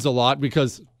Clintons a lot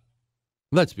because,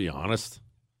 let's be honest,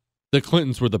 the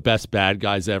Clintons were the best bad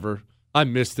guys ever. I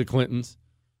miss the Clintons.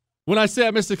 When I say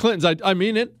I miss the Clintons, I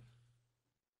mean it.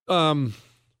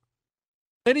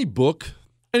 Any book,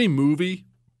 any movie,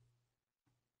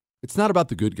 it's not about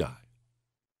the good guy.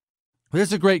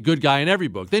 There's a great good guy in every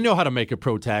book. They know how to make a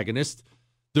protagonist.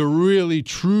 The really,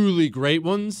 truly great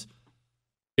ones,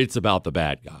 it's about the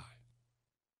bad guy.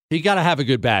 You got to have a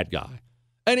good bad guy.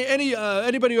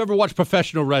 Anybody who ever watched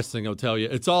professional wrestling will tell you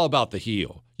it's all about the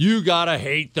heel. You got to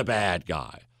hate the bad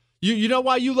guy. You know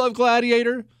why you love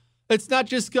Gladiator? It's not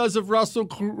just because of Russell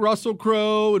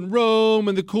Crowe and Rome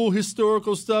and the cool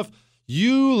historical stuff.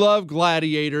 You love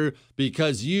Gladiator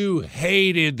because you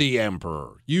hated the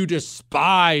emperor. You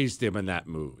despised him in that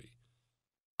movie.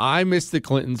 I miss the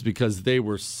Clintons because they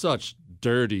were such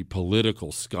dirty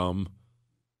political scum.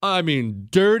 I mean,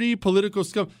 dirty political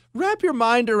scum. Wrap your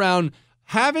mind around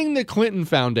having the Clinton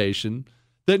Foundation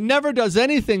that never does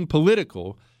anything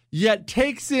political, yet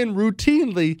takes in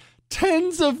routinely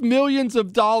tens of millions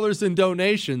of dollars in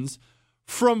donations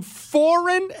from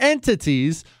foreign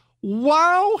entities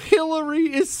while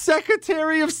Hillary is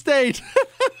Secretary of State.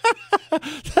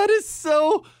 That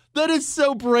That is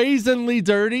so brazenly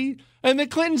dirty. And the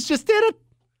Clintons just did it.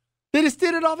 They just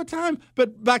did it all the time.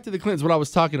 But back to the Clintons, what I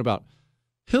was talking about.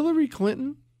 Hillary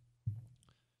Clinton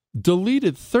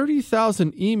deleted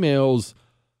 30,000 emails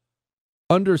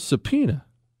under subpoena.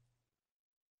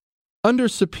 Under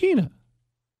subpoena.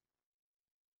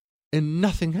 And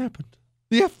nothing happened.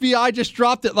 The FBI just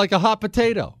dropped it like a hot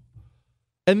potato.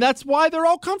 And that's why they're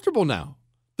all comfortable now.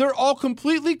 They're all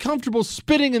completely comfortable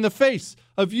spitting in the face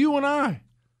of you and I.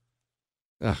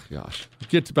 Oh, gosh. We'll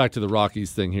get back to the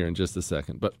Rockies thing here in just a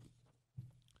second. But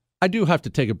I do have to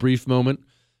take a brief moment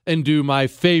and do my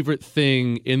favorite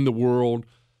thing in the world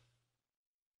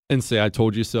and say, I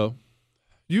told you so.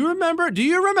 Do you remember?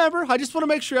 I just want to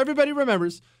make sure everybody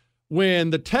remembers when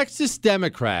the Texas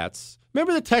Democrats,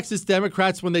 remember the Texas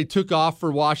Democrats when they took off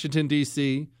for Washington,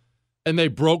 D.C., and they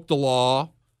broke the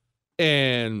law?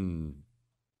 And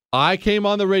I came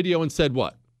on the radio and said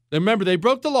what? Remember, they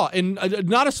broke the law. And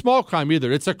not a small crime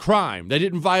either. It's a crime. They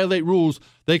didn't violate rules.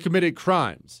 They committed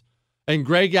crimes. And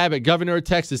Greg Abbott, governor of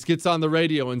Texas, gets on the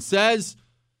radio and says,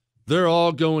 they're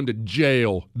all going to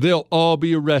jail. They'll all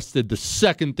be arrested the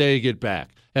second they get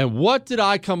back. And what did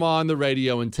I come on the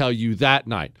radio and tell you that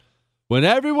night? When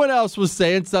everyone else was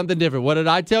saying something different. What did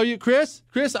I tell you, Chris?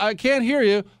 Chris, I can't hear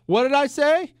you. What did I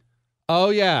say?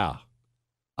 Oh, yeah.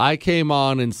 I came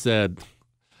on and said,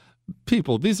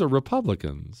 people, these are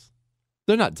Republicans.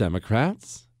 They're not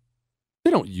Democrats.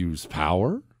 They don't use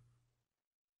power.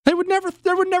 They would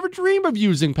never dream of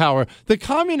using power. The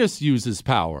communist uses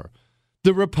power.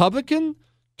 The Republican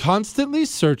constantly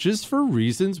searches for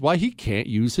reasons why he can't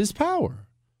use his power.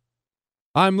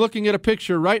 I'm looking at a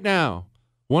picture right now.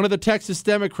 One of the Texas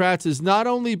Democrats is not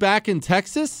only back in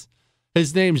Texas,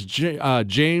 his name's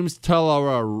James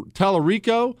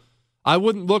Tallarico. I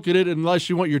wouldn't look at it unless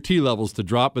you want your T levels to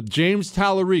drop, but James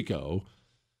Tallarico.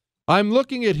 I'm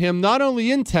looking at him not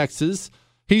only in Texas,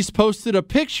 he's posted a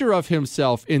picture of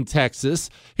himself in Texas.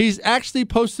 He's actually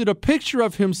posted a picture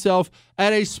of himself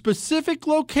at a specific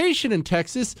location in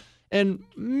Texas. And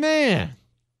man,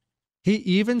 he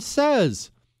even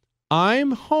says,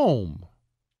 I'm home.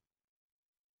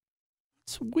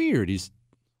 It's weird. He's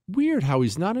weird how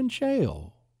he's not in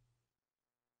jail.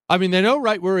 I mean, they know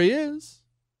right where he is.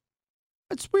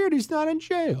 It's weird he's not in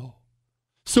jail.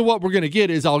 So what we're going to get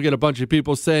is I'll get a bunch of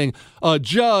people saying, a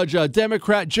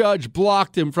Democrat judge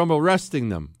blocked him from arresting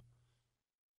them.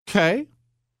 Okay.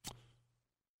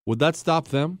 Would that stop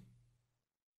them?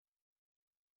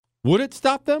 Would it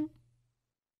stop them?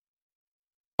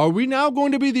 Are we now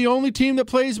going to be the only team that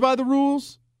plays by the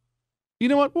rules? You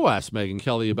know what? We'll ask Megyn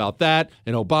Kelly about that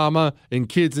and Obama and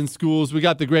kids in schools. We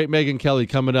got the great Megyn Kelly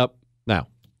coming up now.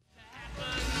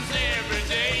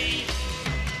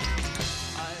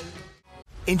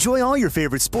 Enjoy all your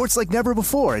favorite sports like never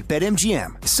before at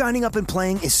BetMGM. Signing up and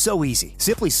playing is so easy.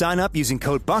 Simply sign up using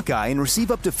code Buckeye and receive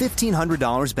up to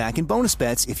 $1,500 back in bonus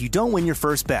bets if you don't win your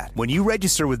first bet. When you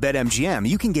register with BetMGM,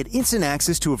 you can get instant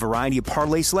access to a variety of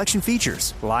parlay selection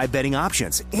features, live betting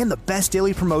options, and the best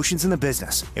daily promotions in the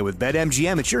business. And with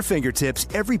BetMGM at your fingertips,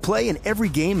 every play and every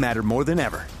game matter more than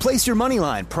ever. Place your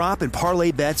moneyline, prop, and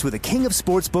parlay bets with the king of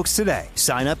sportsbooks today.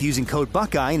 Sign up using code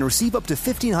Buckeye and receive up to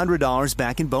 $1,500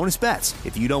 back in bonus bets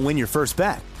if you don't win your first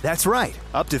bet. That's right,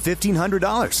 up to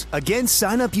 $1,500. Again,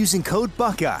 sign up using code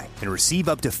Buckeye and receive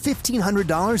up to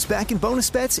 $1,500 back in bonus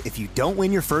bets if you don't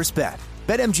win your first bet.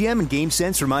 BetMGM and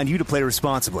GameSense remind you to play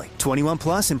responsibly. 21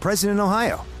 plus and present in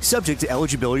Ohio. Subject to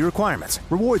eligibility requirements.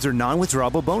 Rewards are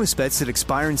non-withdrawable bonus bets that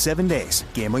expire in 7 days.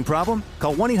 Gambling problem?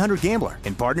 Call 1-800-GAMBLER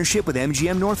in partnership with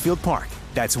MGM Northfield Park.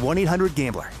 That's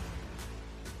 1-800-GAMBLER.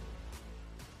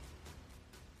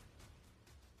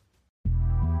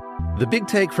 The Big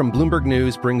Take from Bloomberg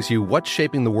News brings you what's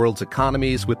shaping the world's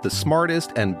economies with the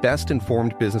smartest and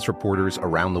best-informed business reporters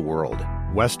around the world.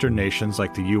 Western nations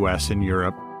like the U.S. and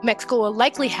Europe. Mexico will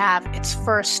likely have its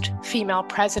first female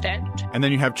president. And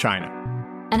then you have China.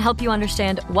 And help you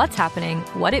understand what's happening,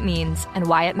 what it means, and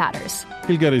why it matters.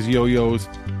 He'll get his yo-yos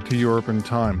to Europe in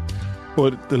time.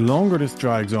 But the longer this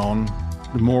drags on,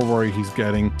 the more worry he's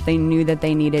getting. They knew that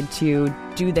they needed to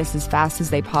do this as fast as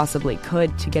they possibly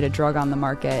could to get a drug on the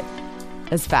market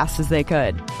as fast as they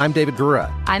could. I'm David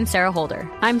Gura. I'm Sarah Holder.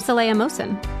 I'm Saleha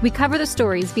Mohsin. We cover the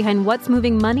stories behind what's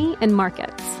moving money and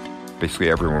markets.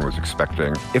 Basically, everyone was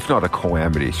expecting, if not a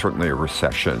calamity, certainly a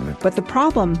recession. But the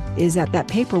problem is that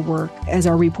paperwork, as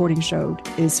our reporting showed,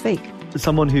 is fake. As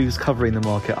someone who's covering the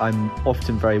market, I'm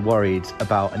often very worried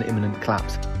about an imminent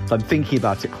collapse. I'm thinking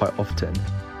about it quite often.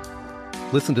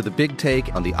 Listen to The Big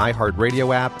Take on the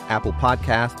iHeartRadio app, Apple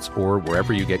Podcasts, or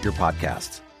wherever you get your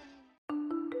podcasts.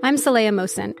 I'm Saleha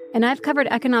Mohsin, and I've covered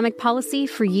economic policy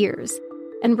for years.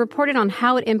 and reported on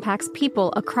how it impacts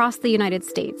people across the United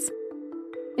States.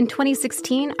 In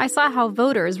 2016, I saw how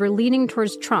voters were leaning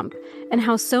towards Trump and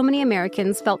how so many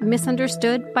Americans felt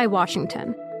misunderstood by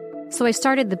Washington. So I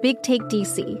started The Big Take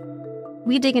DC.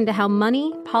 We dig into how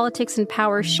money, politics, and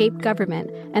power shape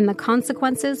government and the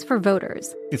consequences for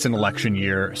voters. It's an election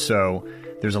year, so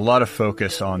there's a lot of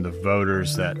focus on the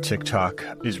voters that TikTok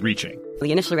is reaching.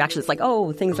 The initial reaction is like,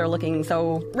 oh, things are looking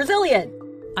so resilient.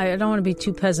 I don't want to be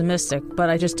too pessimistic, but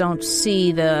I just don't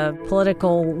see the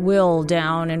political will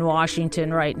down in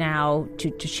Washington right now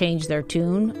to change their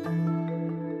tune.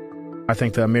 I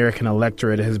think the American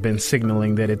electorate has been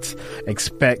signaling that it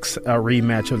expects a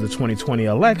rematch of the 2020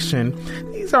 election.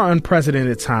 These are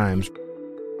unprecedented times.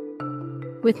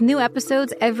 With new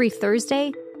episodes every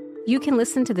Thursday, you can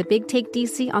listen to The Big Take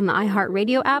DC on the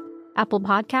iHeartRadio app, Apple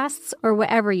Podcasts, or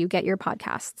wherever you get your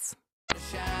podcasts.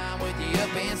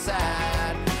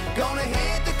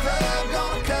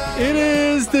 It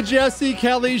is the Jesse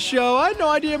Kelly Show. I had no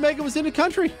idea Megan was in the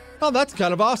country. Oh, that's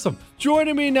kind of awesome.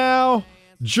 Joining me now,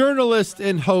 journalist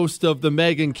and host of the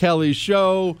Megyn Kelly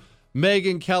Show,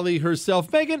 Megyn Kelly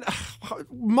herself. Megan,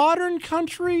 modern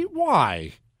country?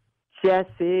 Why?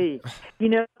 Jesse, you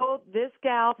know, this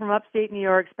gal from upstate New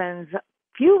York spends a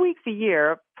few weeks a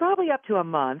year, probably up to a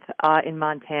month, in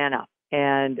Montana.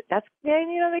 And that's,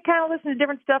 they kind of listen to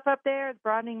different stuff up there. It's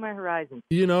broadening my horizon.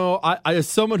 You know, I as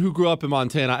someone who grew up in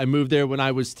Montana, I moved there when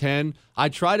I was 10. I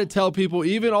try to tell people,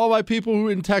 even all my people who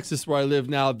are in Texas where I live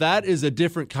now, that is a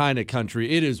different kind of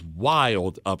country. It is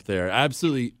wild up there.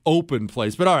 Absolutely open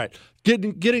place. But all right,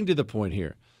 getting to the point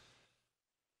here.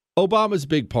 Obama's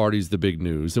big party is the big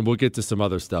news, and we'll get to some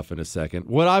other stuff in a second.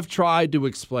 What I've tried to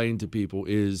explain to people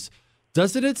is,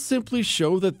 doesn't it simply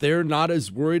show that they're not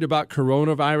as worried about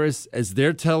coronavirus as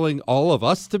they're telling all of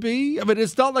us to be? I mean,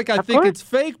 it's not like I think it's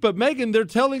fake, but Megan, they're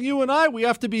telling you and I we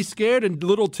have to be scared and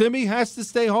little Timmy has to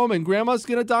stay home and grandma's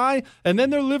going to die, and then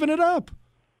they're living it up.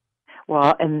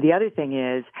 Well, and the other thing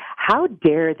is, how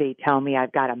dare they tell me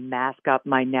I've got to mask up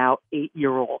my now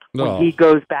 8-year-old when he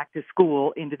goes back to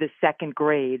school into the second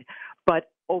grade. But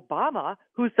Obama,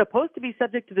 who's supposed to be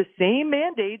subject to the same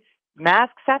mandates,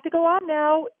 masks have to go on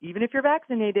now, even if you're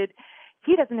vaccinated.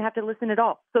 He doesn't have to listen at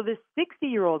all. So this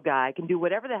 60-year-old guy can do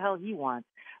whatever the hell he wants,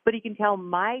 but he can tell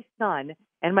my son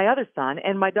and my other son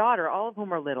and my daughter, all of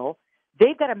whom are little,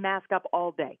 they've got to mask up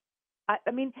all day.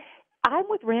 I mean, I'm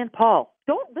with Rand Paul.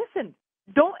 Don't listen.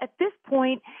 Don't, at this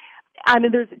point, I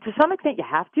mean, there's to some extent you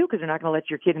have to because they're not going to let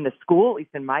your kid into school, at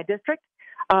least in my district.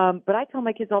 But I tell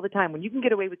my kids all the time, when you can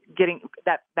get away with getting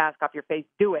that mask off your face,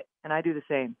 do it. And I do the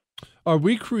same. Are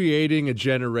we creating a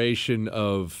generation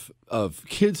of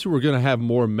kids who are going to have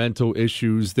more mental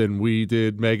issues than we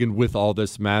did, Megan, with all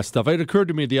this mask stuff? It occurred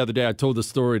to me the other day, I told the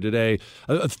story today,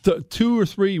 2 or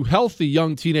 3 healthy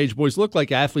young teenage boys look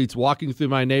like athletes walking through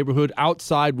my neighborhood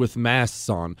outside with masks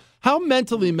on. How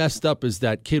mentally messed up is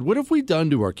that kid? What have we done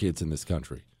to our kids in this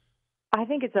country? I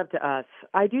think it's up to us.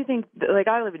 I do think, like,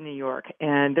 I live in New York,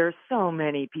 and there's so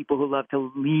many people who love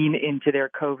to lean into their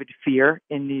COVID fear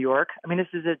in New York. I mean, this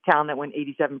is a town that went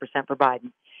 87% for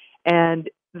Biden, and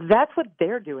that's what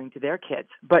they're doing to their kids.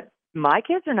 But my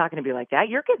kids are not going to be like that.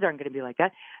 Your kids aren't going to be like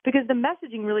that because the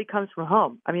messaging really comes from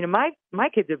home. I mean, my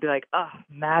kids would be like, oh,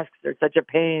 masks are such a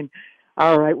pain.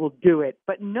 All right, we'll do it.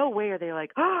 But no way are they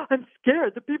like, oh, I'm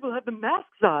scared. The people have the masks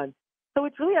on. So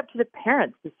it's really up to the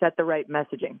parents to set the right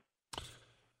messaging.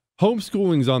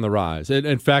 Homeschooling's on the rise.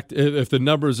 In fact, if the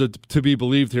numbers are to be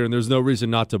believed here, and there's no reason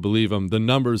not to believe them, the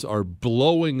numbers are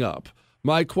blowing up.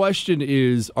 My question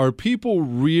is, are people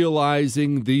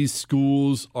realizing these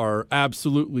schools are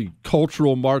absolutely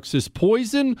cultural Marxist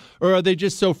poison, or are they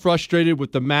just so frustrated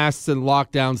with the masks and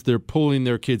lockdowns they're pulling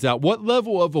their kids out? What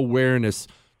level of awareness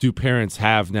do parents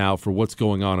have now for what's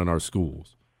going on in our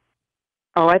schools?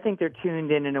 Oh, I think they're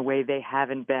tuned in a way they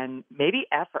haven't been maybe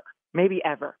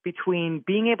ever, between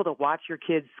being able to watch your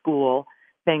kids' school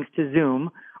thanks to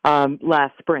Zoom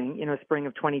last spring, spring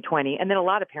of 2020, and then a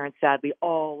lot of parents, sadly,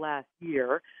 all last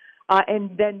year.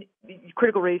 And then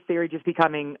critical race theory just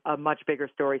becoming a much bigger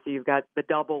story. So you've got the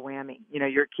double whammy.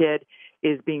 Your kid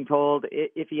is being told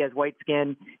if he has white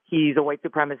skin, he's a white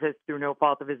supremacist through no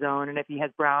fault of his own. And if he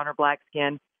has brown or black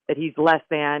skin, that he's less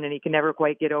than, and he can never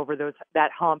quite get over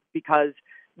that hump because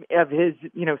of his,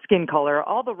 skin color,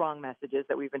 all the wrong messages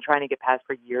that we've been trying to get past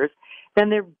for years. Then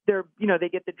they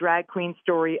get the drag queen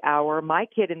story hour. My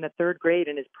kid in the 3rd grade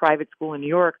in his private school in New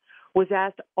York was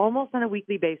asked almost on a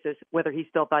weekly basis whether he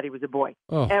still thought he was a boy.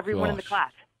 Oh, everyone in the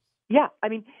class. Yeah. I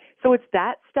mean, so it's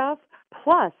that stuff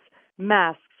plus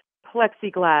masks,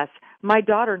 plexiglass. My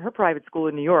daughter in her private school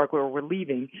in New York, where we're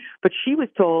leaving, but she was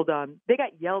told they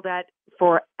got yelled at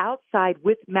for outside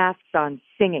with masks on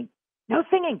singing. No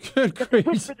singing. Good Just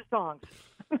whisper the songs.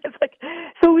 It's like,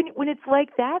 so when it's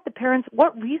like that, the parents,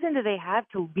 what reason do they have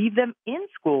to leave them in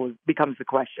school becomes the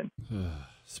question.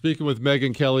 Speaking with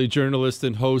Megyn Kelly, journalist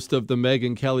and host of The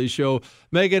Megyn Kelly Show.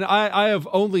 Megyn, I have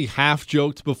only half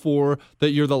joked before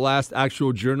that you're the last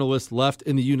actual journalist left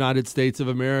in the United States of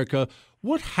America.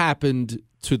 What happened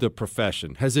to the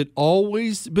profession? Has it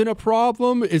always been a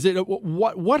problem? Is it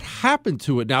what happened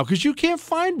to it now? Because you can't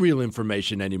find real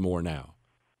information anymore now.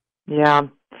 Yeah.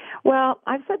 Well,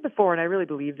 I've said before, and I really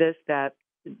believe this, that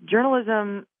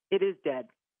journalism, it is dead.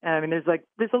 I mean, there's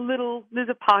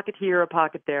a pocket here, a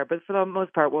pocket there, but for the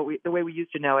most part, the way we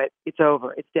used to know it, it's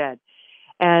over, it's dead.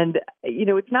 And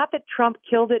it's not that Trump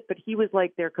killed it, but he was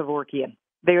like their Kevorkian.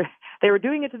 They were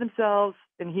doing it to themselves,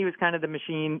 and he was kind of the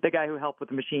machine, the guy who helped with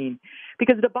the machine,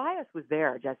 because the bias was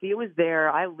there, Jesse. It was there.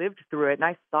 I lived through it, and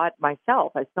I saw it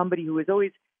myself as somebody who was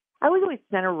always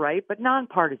center right, but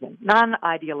nonpartisan,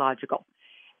 non-ideological.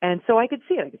 And so I could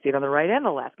see it. I could see it on the right and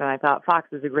the left. And I thought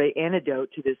Fox was a great antidote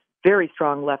to this very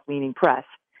strong left-leaning press.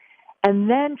 And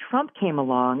then Trump came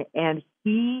along, and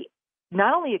he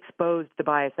not only exposed the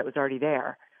bias that was already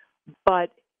there,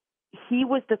 but he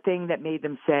was the thing that made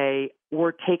them say,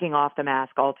 we're taking off the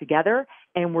mask altogether,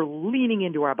 and we're leaning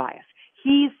into our bias.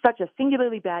 He's such a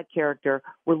singularly bad character.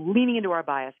 We're leaning into our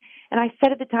bias. And I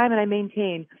said at the time, and I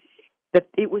maintain, that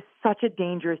it was such a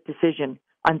dangerous decision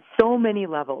on so many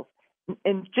levels.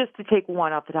 And just to take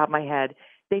one off the top of my head,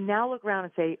 they now look around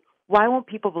and say, why won't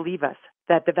people believe us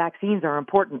that the vaccines are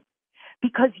important?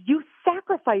 Because you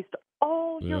sacrificed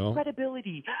all your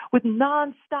credibility with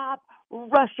nonstop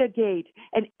Russiagate,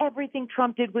 and everything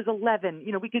Trump did was 11.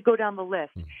 We could go down the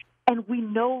list. And we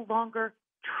no longer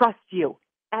trust you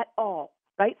at all,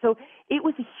 right? So it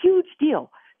was a huge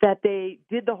deal that they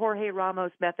did the Jorge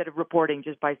Ramos method of reporting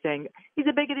just by saying, he's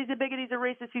a bigot, he's a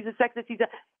racist, he's a sexist,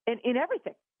 and in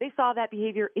everything. They saw that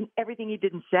behavior in everything he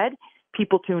did and said.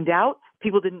 People tuned out.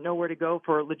 People didn't know where to go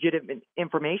for legitimate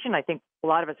information. I think a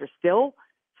lot of us are still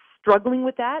struggling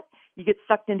with that. You get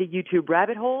sucked into YouTube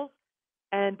rabbit holes.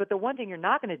 But the one thing you're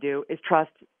not going to do is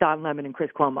trust Don Lemon and Chris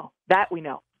Cuomo. That we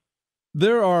know.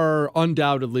 There are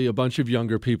undoubtedly a bunch of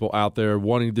younger people out there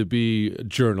wanting to be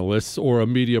journalists or a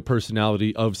media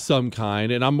personality of some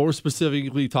kind, and I'm more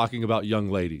specifically talking about young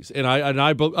ladies. And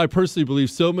I personally believe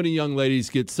so many young ladies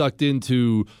get sucked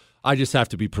into, I just have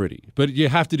to be pretty. But you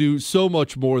have to do so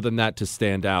much more than that to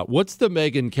stand out. What's the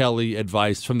Megyn Kelly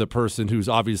advice from the person who's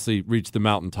obviously reached the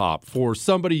mountaintop for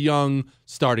somebody young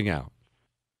starting out?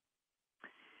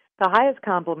 The highest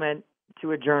compliment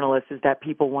to a journalist is that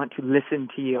people want to listen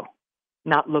to you,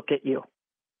 not look at you.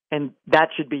 And that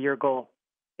should be your goal.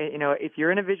 If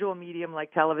you're in a visual medium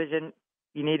like television,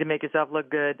 you need to make yourself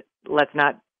look good. Let's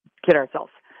not kid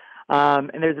ourselves.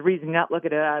 And there's a reason not look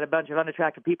at a bunch of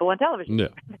unattractive people on television. No.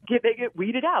 They get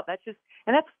weeded out.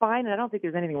 And that's fine. And I don't think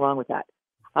there's anything wrong with that.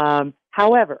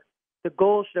 However, the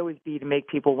goal should always be to make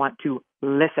people want to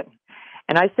listen.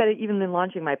 And I said it even in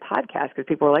launching my podcast, because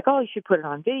people were like, oh, you should put it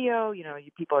on video.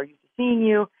 People are used to seeing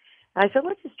you. And I said,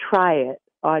 let's just try it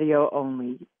audio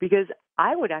only, because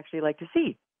I would actually like to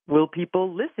see, will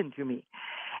people listen to me?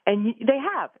 And they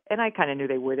have. And I kind of knew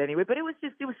they would anyway, but it was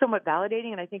somewhat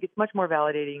validating. And I think it's much more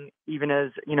validating even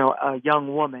as, a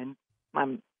young woman.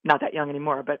 I'm not that young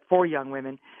anymore, but for young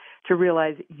women to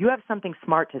realize you have something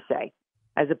smart to say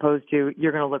as opposed to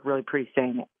you're going to look really pretty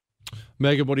saying it.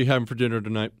 Megyn, what are you having for dinner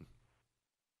tonight?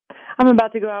 I'm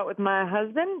about to go out with my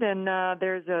husband, and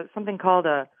there's something called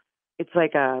it's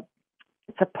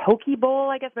a poke bowl,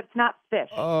 I guess, but it's not fish.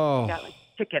 Oh. It's got like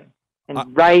chicken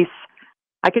and rice.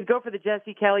 I could go for the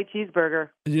Jesse Kelly cheeseburger.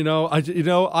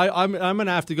 I'm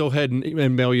gonna have to go ahead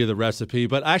and mail you the recipe.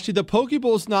 But actually, the poke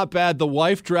bowl's not bad. The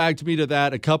wife dragged me to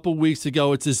that a couple weeks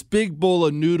ago. It's this big bowl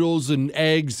of noodles and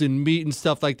eggs and meat and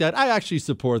stuff like that. I actually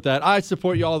support that. I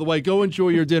support you all the way. Go enjoy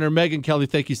your dinner, Megyn Kelly.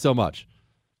 Thank you so much.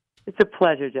 It's a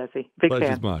pleasure, Jesse. Big Pleasure's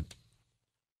fan. Mine.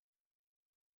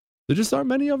 There just aren't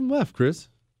many of them left, Chris.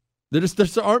 There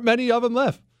just aren't many of them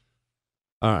left.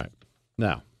 All right.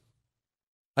 Now,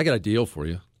 I got a deal for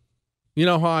you. You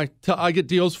know how I get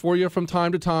deals for you from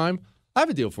time to time? I have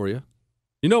a deal for you.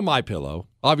 You know MyPillow.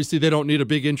 Obviously, they don't need a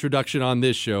big introduction on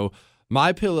this show.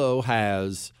 MyPillow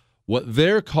has what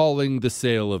they're calling the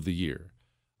sale of the year.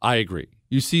 I agree.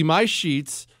 You see, my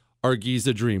sheets are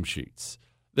Giza Dream Sheets.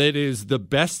 That is the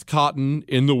best cotton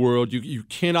in the world. You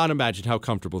cannot imagine how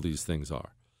comfortable these things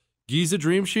are. Giza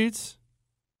Dream Sheets,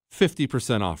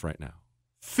 50% off right now.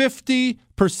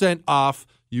 50% off.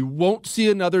 You won't see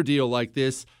another deal like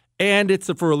this, and it's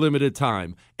for a limited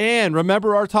time. And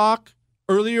remember our talk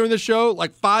earlier in the show,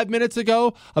 like 5 minutes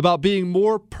ago, about being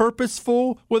more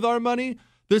purposeful with our money.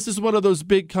 This is one of those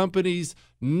big companies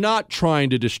not trying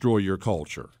to destroy your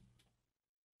culture.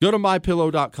 Go to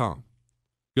MyPillow.com.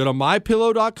 Go to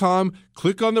MyPillow.com,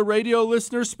 click on the radio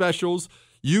listener specials.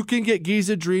 You can get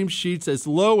Giza Dream Sheets as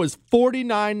low as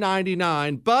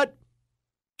 $49.99, but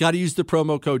got to use the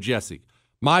promo code Jesse.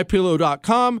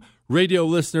 MyPillow.com, radio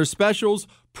listener specials,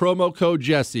 promo code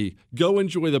Jesse. Go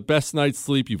enjoy the best night's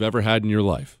sleep you've ever had in your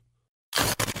life.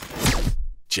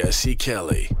 Jesse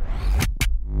Kelly.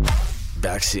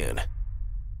 Back soon.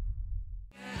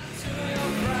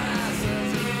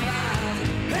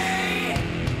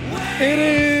 It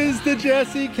is the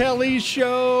Jesse Kelly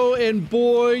Show, and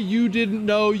boy, you didn't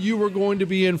know you were going to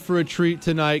be in for a treat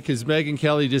tonight because Megyn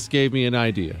Kelly just gave me an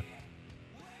idea.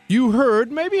 You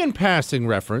heard, maybe in passing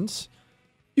reference,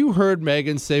 you heard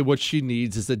Megyn say what she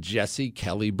needs is a Jesse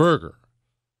Kelly burger.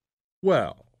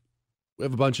 Well, we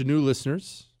have a bunch of new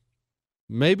listeners.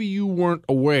 Maybe you weren't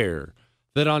aware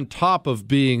that on top of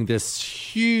being this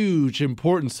huge,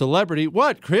 important celebrity,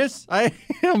 what, Chris? I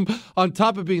am. On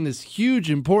top of being this huge,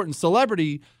 important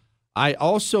celebrity, I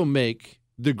also make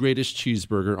the greatest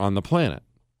cheeseburger on the planet.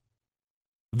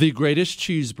 The greatest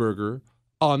cheeseburger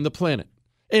on the planet.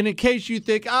 And in case you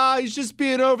think, he's just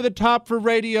being over the top for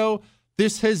radio,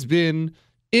 this has been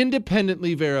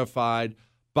independently verified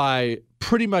by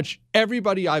pretty much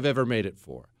everybody I've ever made it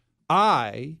for.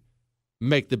 I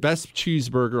make the best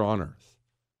cheeseburger on earth.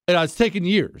 And it's taken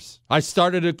years. I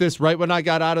started at this right when I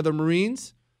got out of the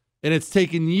Marines, and it's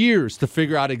taken years to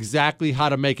figure out exactly how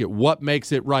to make it, what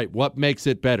makes it right, what makes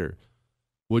it better.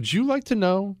 Would you like to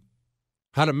know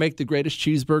how to make the greatest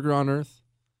cheeseburger on earth?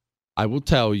 I will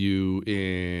tell you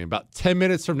in about 10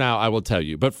 minutes from now, I will tell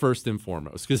you. But first and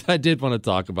foremost, because I did want to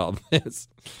talk about this.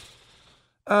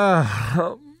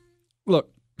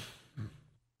 Look,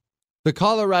 the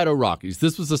Colorado Rockies,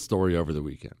 this was a story over the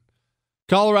weekend.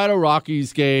 Colorado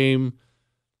Rockies game,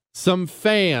 some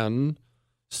fan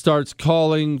starts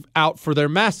calling out for their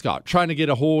mascot, trying to get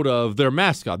a hold of their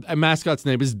mascot. A mascot's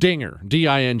name is Dinger,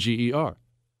 D-I-N-G-E-R.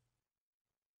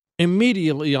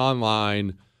 Immediately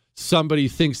online, somebody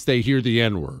thinks they hear the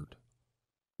N-word.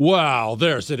 Wow,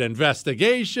 there's an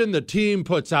investigation. The team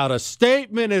puts out a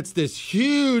statement. It's this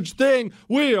huge thing.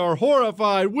 We are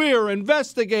horrified. We're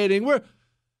investigating.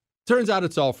 Turns out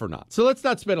it's all for naught. So let's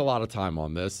not spend a lot of time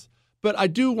on this. But I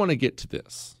do want to get to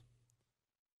this.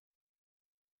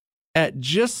 At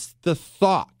just the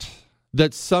thought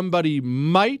that somebody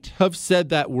might have said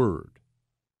that word,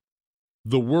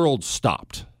 the world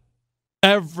stopped.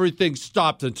 Everything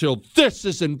stopped until this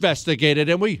is investigated,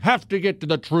 and we have to get to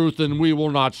the truth, and we will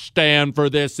not stand for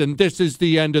this, and this is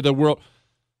the end of the world.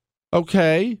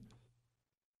 Okay.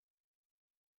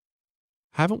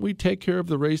 Haven't we taken care of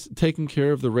the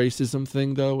racism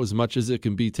thing, though, as much as it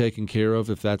can be taken care of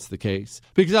if that's the case?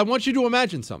 Because I want you to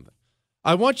imagine something.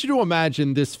 I want you to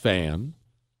imagine this fan.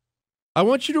 I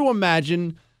want you to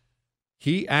imagine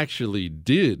he actually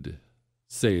did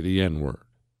say the N-word.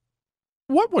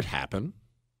 What would happen?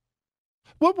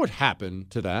 What would happen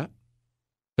to that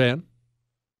fan?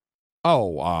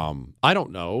 I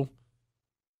don't know.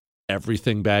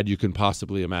 Everything bad you can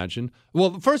possibly imagine.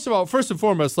 Well, first and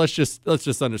foremost, let's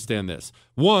just understand this.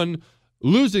 One,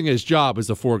 losing his job is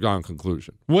a foregone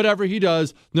conclusion. Whatever he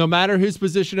does, no matter his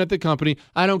position at the company,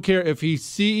 I don't care if he's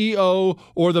CEO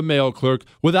or the mail clerk,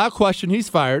 without question, he's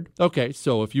fired. Okay,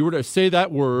 so if you were to say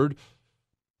that word,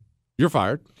 you're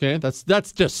fired. Okay, that's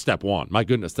just step one. My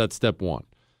goodness, that's step one.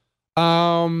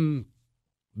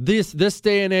 This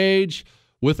day and age,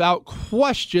 without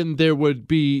question, there would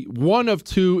be one of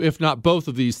two, if not both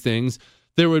of these things.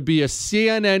 There would be a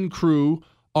CNN crew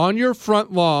on your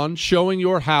front lawn showing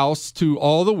your house to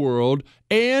all the world,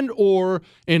 and or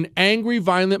an angry,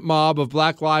 violent mob of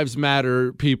Black Lives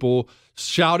Matter people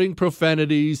shouting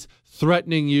profanities,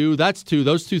 threatening you. That's two.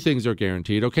 Those two things are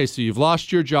guaranteed. Okay, so you've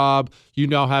lost your job. You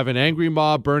now have an angry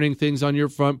mob burning things on your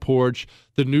front porch.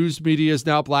 The news media is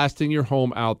now blasting your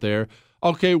home out there.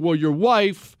 Okay, well, your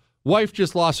wife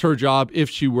just lost her job if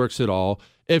she works at all.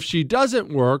 If she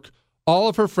doesn't work, all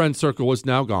of her friend circle is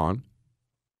now gone.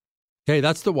 Okay,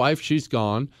 that's the wife. She's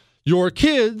gone. Your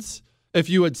kids, if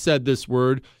you had said this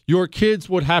word, your kids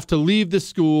would have to leave the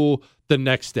school the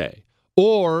next day.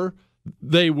 Or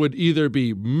they would either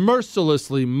be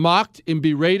mercilessly mocked and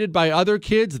berated by other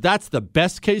kids. That's the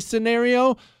best case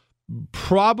scenario.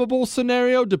 Probable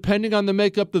scenario, depending on the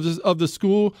makeup of the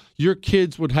school, your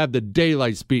kids would have the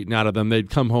daylights beaten out of them. They'd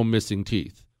come home missing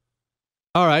teeth.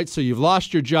 All right, so you've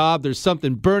lost your job. There's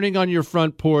something burning on your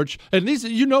front porch. And these,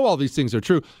 you know, all these things are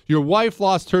true. Your wife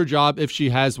lost her job, if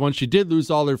she has one. She did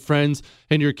lose all her friends,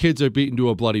 and your kids are beaten to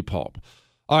a bloody pulp.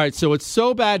 All right, so it's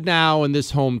so bad now in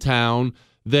this hometown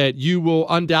that you will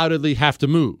undoubtedly have to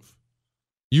move.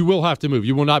 You will have to move.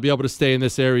 You will not be able to stay in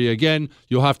this area again.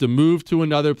 You'll have to move to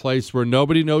another place where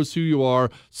nobody knows who you are.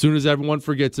 As soon as everyone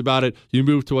forgets about it, you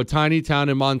move to a tiny town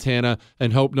in Montana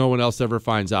and hope no one else ever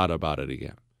finds out about it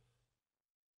again.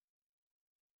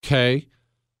 Okay.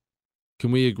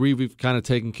 Can we agree we've kind of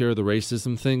taken care of the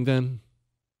racism thing then?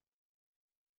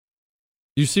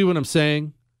 You see what I'm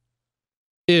saying?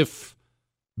 If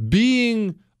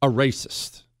being a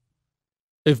racist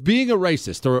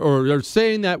or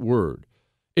saying that word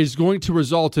is going to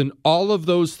result in all of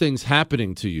those things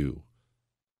happening to you,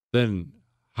 then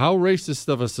how racist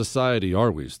of a society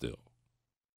are we still?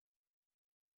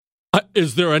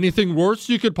 Is there anything worse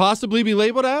you could possibly be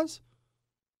labeled as?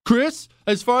 Chris,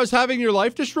 as far as having your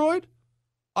life destroyed?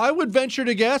 I would venture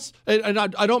to guess, and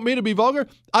I don't mean to be vulgar,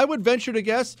 I would venture to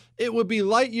guess it would be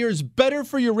light years better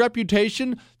for your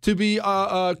reputation to be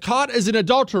caught as an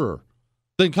adulterer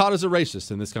than caught as a racist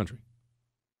in this country.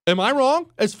 Am I wrong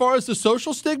as far as the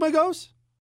social stigma goes?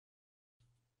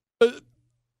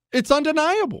 It's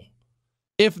undeniable.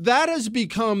 If that has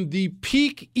become the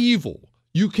peak evil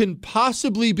you can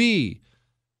possibly be,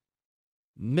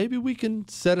 maybe we can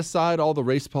set aside all the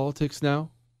race politics now.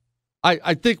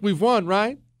 I think we've won,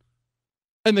 right?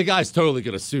 And the guy's totally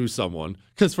going to sue someone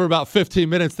because for about 15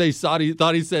 minutes they thought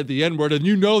he said the N-word, and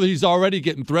you know that he's already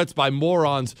getting threats by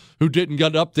morons who didn't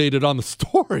get updated on the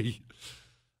story.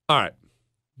 All right.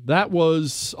 That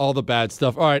was all the bad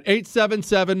stuff. All right,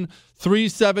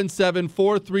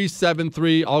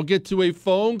 877-377-4373. I'll get to a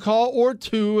phone call or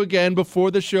two again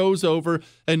before the show's over.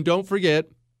 And don't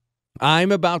forget,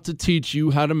 I'm about to teach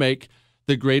you how to make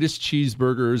the greatest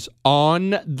cheeseburgers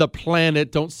on the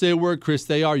planet. Don't say a word, Chris.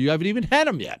 They are. You haven't even had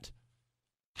them yet.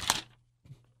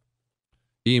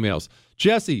 Emails.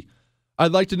 Jesse,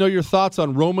 I'd like to know your thoughts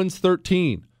on Romans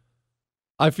 13.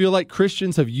 I feel like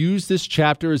Christians have used this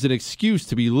chapter as an excuse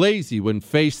to be lazy when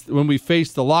we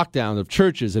face the lockdown of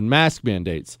churches and mask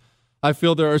mandates. I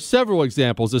feel there are several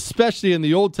examples, especially in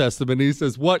the Old Testament. He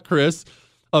says, what, Chris?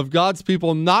 Of God's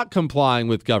people not complying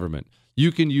with government.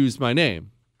 You can use my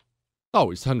name. Oh,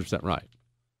 he's 100% right.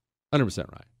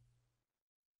 100% right.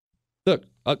 Look,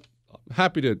 I'm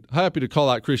happy to call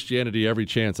out Christianity every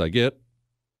chance I get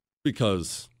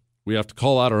because we have to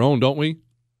call out our own, don't we?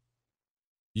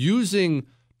 Using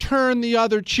turn the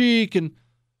other cheek and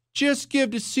just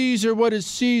give to Caesar what is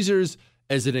Caesar's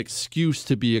as an excuse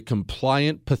to be a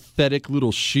compliant, pathetic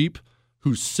little sheep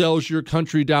who sells your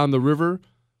country down the river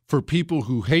for people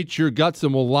who hate your guts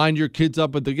and will line your kids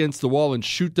up against the wall and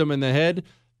shoot them in the head,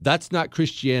 that's not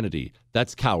Christianity.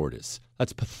 That's cowardice.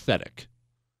 That's pathetic.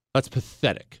 That's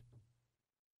pathetic.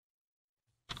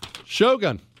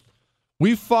 Shogun,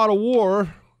 we fought a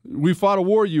war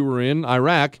you were in,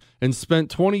 Iraq, and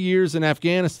spent 20 years in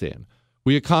Afghanistan.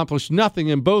 We accomplished nothing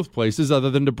in both places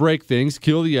other than to break things,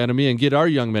 kill the enemy, and get our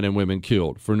young men and women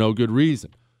killed for no good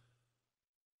reason.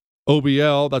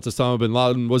 OBL, that's Osama bin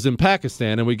Laden, was in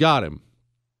Pakistan, and we got him.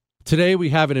 Today, we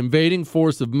have an invading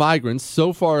force of migrants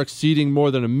so far exceeding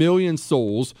more than 1 million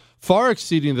souls, far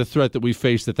exceeding the threat that we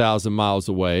faced 1,000 miles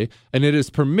away, and it is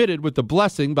permitted with the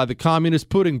blessing by the communist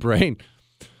pudding brain.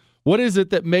 What is it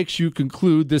that makes you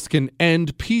conclude this can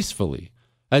end peacefully?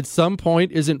 At some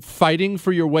point, isn't fighting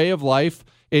for your way of life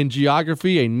in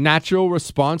geography a natural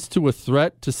response to a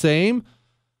threat to same?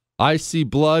 I see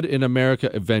blood in America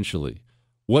eventually.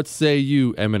 What say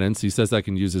you, Eminence? He says I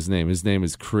can use his name. His name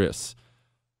is Chris.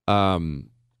 What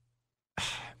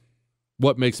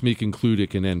makes me conclude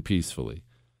it can end peacefully?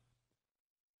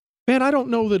 Man, I don't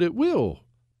know that it will,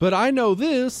 but I know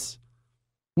this.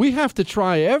 We have to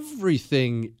try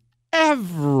everything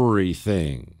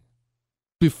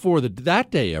before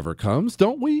that day ever comes,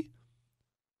 don't we?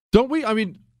 Don't we? I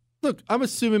mean, look, I'm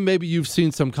assuming maybe you've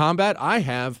seen some combat. I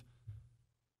have.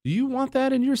 Do you want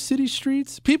that in your city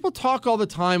streets? People talk all the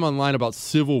time online about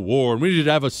civil war, and we need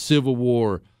to have a civil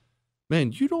war.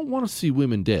 Man, you don't want to see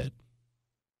women dead.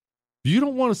 You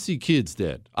don't want to see kids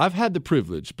dead. I've had the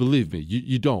privilege, believe me,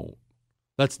 you don't.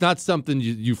 That's not something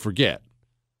you forget.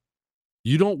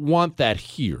 You don't want that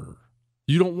here.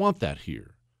 You don't want that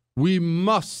here. We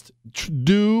must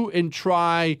do and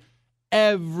try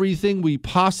everything we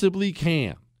possibly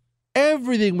can.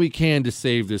 Everything we can to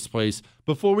save this place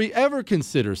before we ever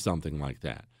consider something like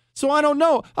that. So I don't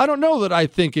know. I don't know that I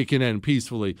think it can end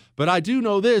peacefully, but I do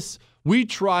know this. We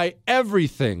try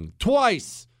everything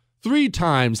twice, 3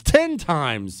 times, 10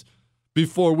 times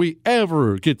before we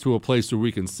ever get to a place where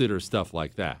we consider stuff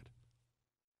like that.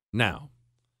 Now,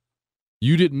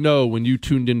 you didn't know when you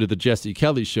tuned into the Jesse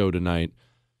Kelly show tonight,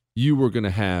 you were going to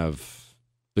have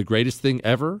the greatest thing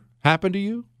ever happen to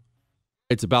you.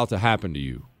 It's about to happen to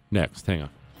you next. Hang on.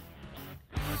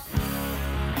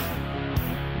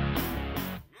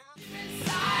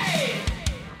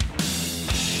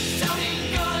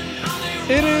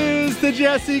 It is the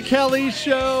Jesse Kelly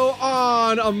Show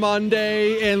on a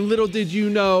Monday, and little did you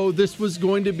know this was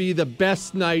going to be the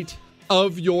best night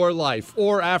of your life,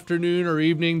 or afternoon or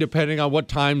evening, depending on what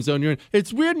time zone you're in.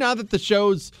 It's weird now that the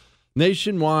show's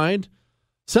nationwide.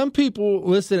 Some people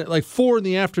listen at like 4 in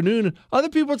the afternoon. Other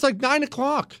people, it's like 9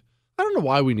 o'clock. I don't know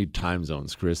why we need time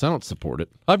zones, Chris. I don't support it.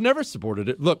 I've never supported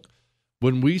it. Look,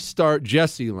 when we start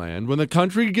Jesse Land, when the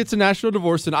country gets a national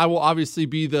divorce, and I will obviously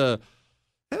be the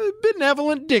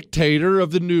benevolent dictator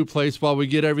of the new place while we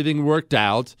get everything worked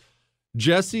out.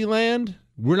 Jesse Land,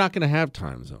 we're not going to have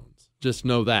time zones. Just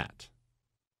know that.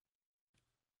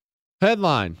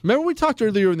 Headline. Remember we talked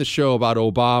earlier in the show about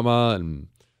Obama and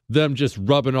them just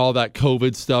rubbing all that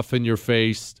COVID stuff in your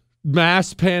face.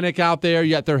 Mass panic out there,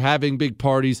 yet they're having big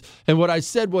parties. And what I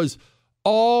said was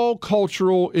all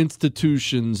cultural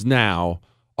institutions now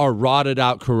are rotted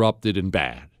out, corrupted, and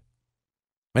bad.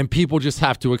 And people just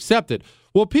have to accept it.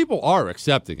 Well, people are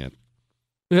accepting it.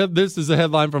 This is a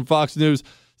headline from Fox News.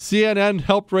 CNN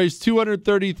helped raise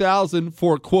 $230,000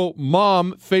 for, quote,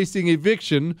 mom facing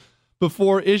eviction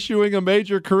before issuing a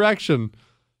major correction.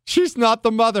 She's not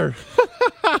the mother.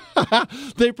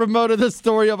 They promoted the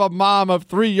story of a mom of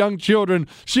 3 young children.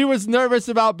 She was nervous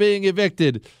about being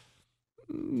evicted.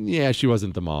 Yeah, she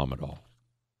wasn't the mom at all.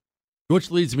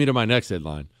 Which leads me to my next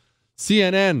headline.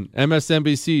 CNN,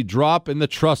 MSNBC drop in the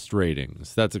trust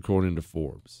ratings. That's according to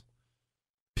Forbes.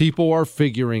 People are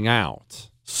figuring out,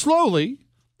 slowly,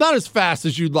 not as fast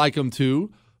as you'd like them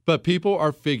to, but people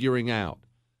are figuring out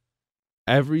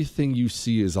everything you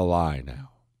see is a lie now.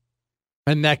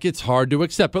 And that gets hard to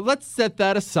accept. But let's set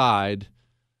that aside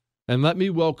and let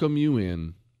me welcome you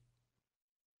in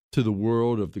to the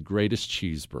world of the greatest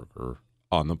cheeseburger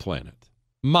on the planet.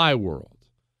 My world.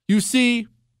 You see,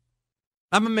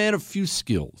 I'm a man of few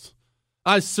skills.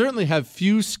 I certainly have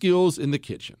few skills in the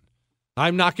kitchen.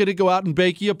 I'm not going to go out and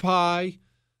bake you a pie.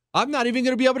 I'm not even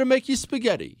going to be able to make you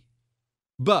spaghetti.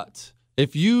 But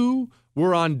if you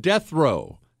were on death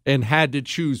row and had to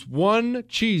choose one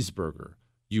cheeseburger,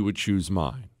 you would choose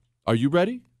mine. Are you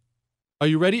ready? Are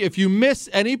you ready? If you miss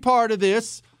any part of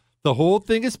this, the whole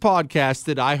thing is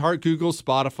podcasted, iHeart, Google,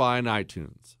 Spotify, and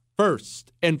iTunes.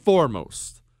 First and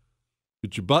foremost,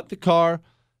 get your butt in the car,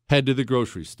 head to the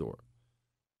grocery store.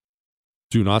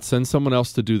 Do not send someone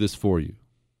else to do this for you.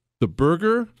 The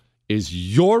burger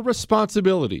is your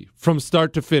responsibility from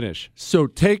start to finish, so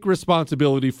take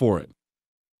responsibility for it.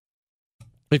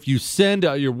 If you send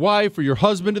your wife or your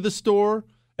husband to the store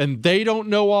and they don't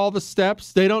know all the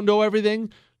steps, they don't know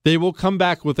everything, they will come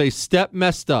back with a step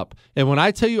messed up. And when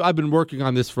I tell you I've been working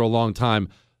on this for a long time,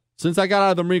 since I got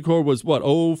out of the Marine Corps was,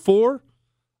 04?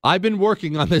 I've been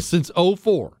working on this since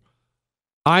 04.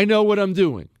 I know what I'm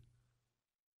doing.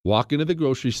 Walk into the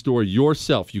grocery store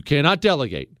yourself. You cannot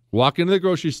delegate. Walk into the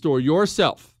grocery store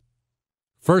yourself.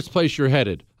 First place you're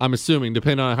headed, I'm assuming,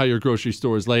 depending on how your grocery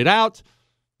store is laid out,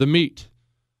 the meat.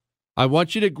 I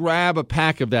want you to grab a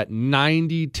pack of that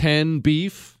 90-10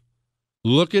 beef,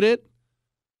 look at it,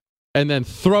 and then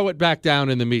throw it back down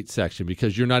in the meat section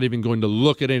because you're not even going to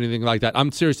look at anything like that.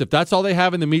 I'm serious. If that's all they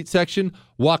have in the meat section,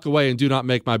 walk away and do not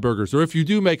make my burgers. Or if you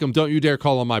do make them, don't you dare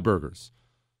call them my burgers.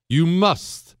 You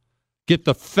must get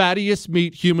the fattiest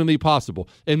meat humanly possible.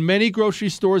 In many grocery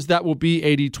stores, that will be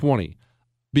 80-20.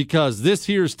 Because this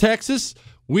here's Texas,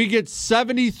 we get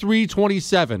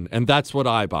 73-27, and that's what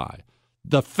I buy.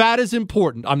 The fat is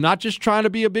important. I'm not just trying to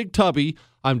be a big tubby.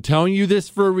 I'm telling you this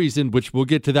for a reason, which we'll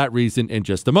get to that reason in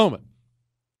just a moment.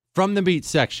 From the meat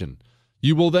section,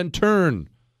 you will then turn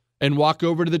and walk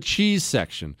over to the cheese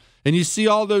section. And you see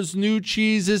all those new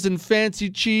cheeses and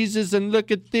fancy cheeses and look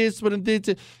at this one and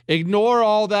this. Ignore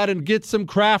all that and get some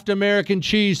Kraft American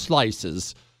cheese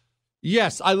slices.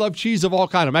 Yes, I love cheese of all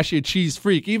kinds. I'm actually a cheese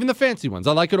freak, even the fancy ones.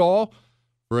 I like it all.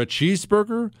 For a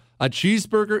cheeseburger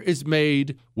is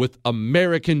made with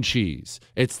American cheese.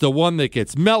 It's the one that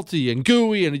gets melty and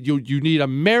gooey, and you need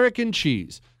American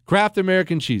cheese. Kraft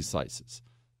American cheese slices.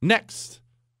 Next,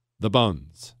 the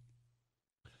buns.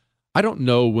 I don't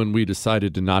know when we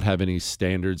decided to not have any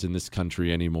standards in this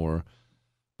country anymore,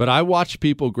 but I watch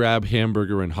people grab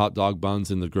hamburger and hot dog buns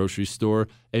in the grocery store,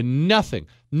 and nothing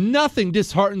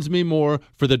disheartens me more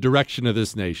for the direction of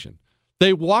this nation.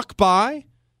 They walk by,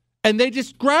 And they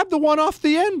just grab the one off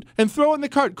the end and throw it in the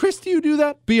cart. Chris, do you do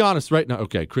that? Be honest right now.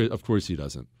 Okay, Chris, of course he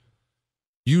doesn't.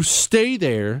 You stay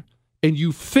there and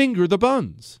you finger the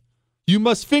buns. You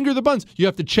must finger the buns. You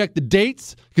have to check the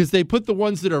dates because they put the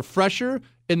ones that are fresher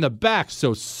in the back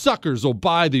so suckers will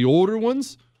buy the older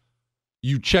ones.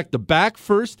 You check the back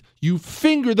first. You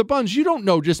finger the buns. You don't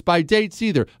know just by dates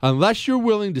either. Unless you're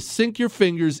willing to sink your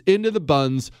fingers into the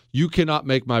buns, you cannot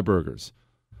make my burgers.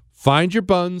 Find your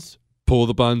buns. Pull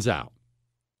the buns out.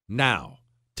 Now,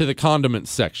 to the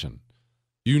condiments section.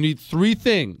 You need 3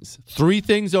 things. 3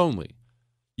 things only.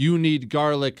 You need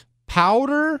garlic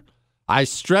powder. I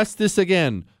stress this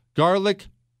again. Garlic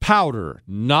powder,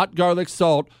 not garlic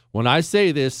salt. When I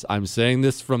say this, I'm saying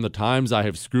this from the times I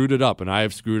have screwed it up, and I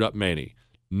have screwed up many.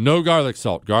 No garlic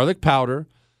salt. Garlic powder.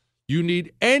 You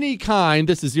need any kind,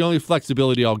 this is the only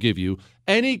flexibility I'll give you,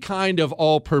 any kind of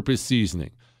all-purpose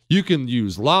seasoning. You can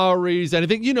use Lowry's,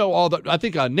 anything. You know, all the. I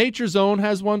think Nature's Own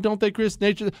has one, don't they, Chris?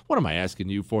 What am I asking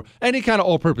you for? Any kind of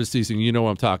all-purpose seasoning, you know what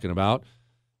I'm talking about.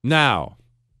 Now,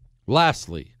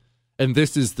 lastly, and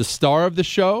this is the star of the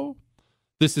show.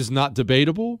 This is not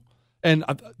debatable. And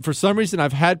for some reason,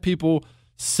 I've had people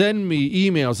send me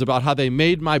emails about how they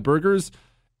made my burgers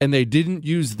and they didn't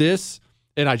use this,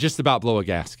 and I just about blow a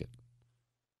gasket.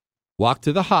 Walk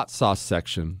to the hot sauce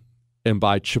section and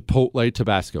buy Chipotle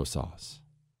Tabasco sauce.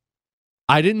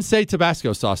 I didn't say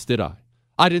Tabasco sauce, did I?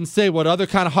 I didn't say what other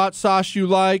kind of hot sauce you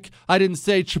like. I didn't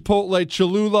say Chipotle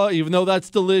Cholula, even though that's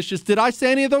delicious. Did I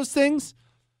say any of those things?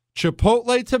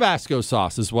 Chipotle Tabasco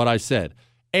sauce is what I said.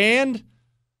 And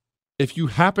if you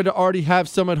happen to already have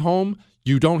some at home,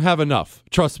 you don't have enough.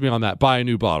 Trust me on that. Buy a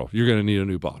new bottle. You're going to need a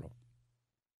new bottle.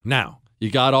 Now, you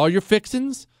got all your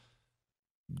fixins.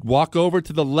 Walk over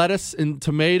to the lettuce and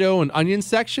tomato and onion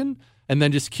section, and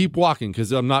then just keep walking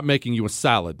because I'm not making you a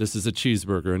salad. This is a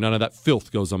cheeseburger, and none of that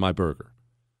filth goes on my burger.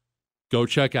 Go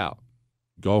check out.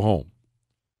 Go home.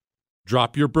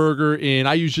 Drop your burger in.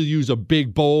 I usually use a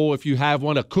big bowl. If you have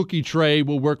one, a cookie tray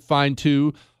will work fine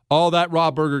too. All that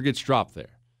raw burger gets dropped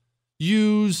there.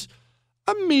 Use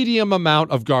a medium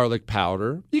amount of garlic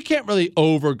powder. You can't really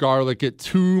over garlic it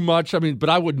too much. But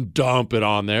I wouldn't dump it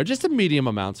on there. Just a medium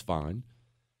amount's fine.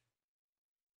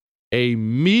 A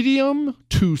medium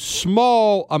to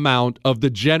small amount of the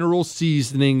general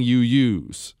seasoning you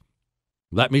use.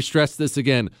 Let me stress this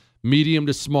again. Medium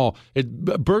to small.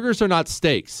 Burgers are not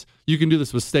steaks. You can do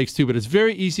this with steaks too, but it's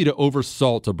very easy to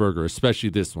over-salt a burger, especially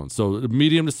this one. So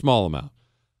medium to small amount.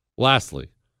 Lastly,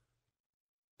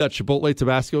 that Chipotle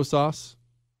Tabasco sauce,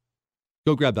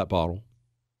 go grab that bottle,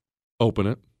 open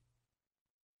it,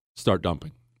 start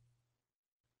dumping.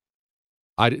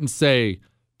 I didn't say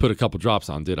put a couple drops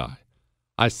on, did I?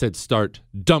 I said start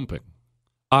dumping.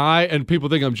 And people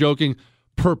think I'm joking,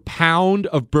 per pound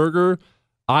of burger,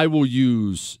 I will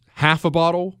use half a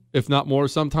bottle, if not more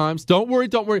sometimes. Don't worry.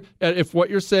 If what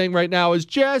you're saying right now is,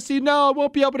 Jesse, no, I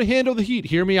won't be able to handle the heat.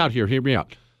 Hear me out here.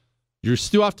 You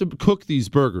still have to cook these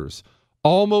burgers.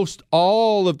 Almost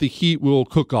all of the heat will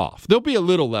cook off. There'll be a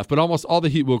little left, but almost all the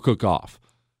heat will cook off.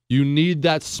 You need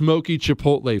that smoky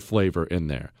Chipotle flavor in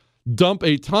there. Dump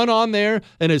a ton on there,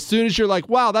 and as soon as you're like,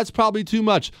 wow, that's probably too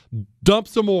much, dump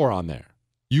some more on there.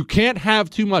 You can't have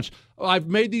too much. I've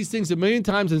made these things a million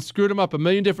times and screwed them up a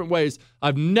million different ways.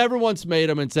 I've never once made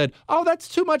them and said, oh, that's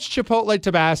too much Chipotle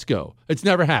Tabasco. It's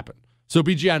never happened. So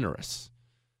be generous.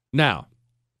 Now,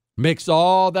 mix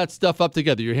all that stuff up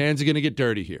together. Your hands are going to get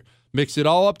dirty here. Mix it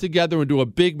all up together and do a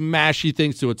big mashy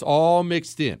thing so it's all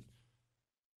mixed in.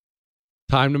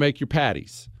 Time to make your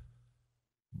patties.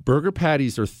 Burger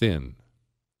patties are thin.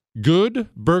 Good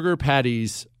burger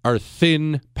patties are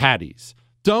thin patties.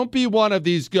 Don't be one of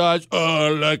these guys, oh, I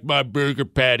like my burger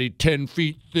patty 10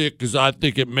 feet thick because I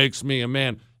think it makes me a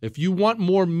man. If you want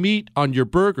more meat on your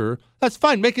burger, that's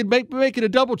fine. Make it a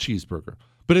double cheeseburger.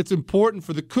 But it's important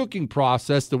for the cooking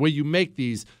process, the way you make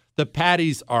these, the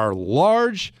patties are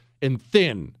large and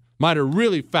thin. Mine are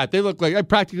really fat. I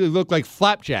practically look like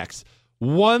flapjacks.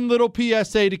 One little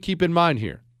PSA to keep in mind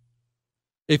here.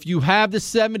 If you have the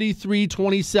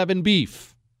 7327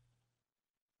 beef,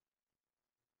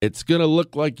 it's going to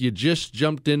look like you just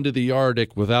jumped into the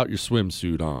Arctic without your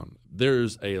swimsuit on.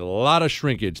 There's a lot of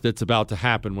shrinkage that's about to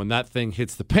happen when that thing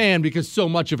hits the pan because so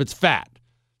much of it's fat.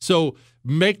 So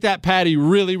make that patty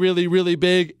really, really, really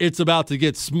big. It's about to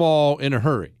get small in a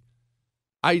hurry.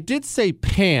 I did say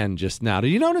pan just now. Did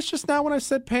you notice just now when I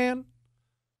said pan?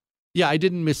 Yeah, I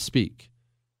didn't misspeak.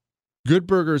 Good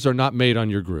burgers are not made on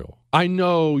your grill. I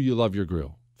know you love your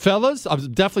grill. Fellas,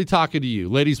 I'm definitely talking to you.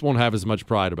 Ladies won't have as much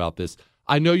pride about this.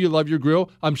 I know you love your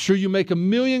grill. I'm sure you make a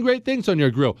million great things on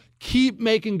your grill. Keep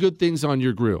making good things on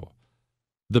your grill.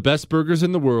 The best burgers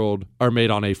in the world are made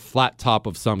on a flat top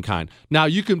of some kind. Now,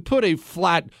 you can put a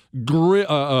flat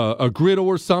a griddle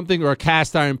or something or a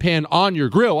cast iron pan on your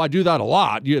grill. I do that a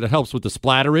lot. It helps with the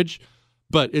splatterage.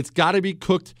 But it's got to be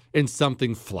cooked in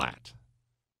something flat.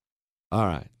 All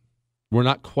right. We're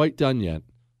not quite done yet.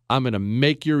 I'm going to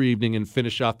make your evening and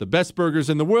finish off the best burgers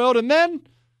in the world. And then,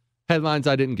 headlines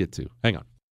I didn't get to. Hang on.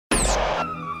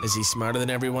 Is he smarter than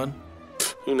everyone?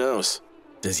 Who knows?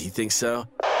 Does he think so?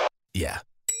 Yeah.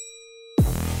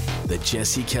 The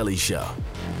Jesse Kelly Show.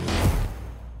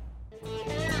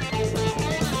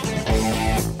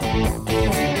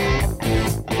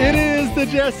 It is the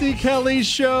Jesse Kelly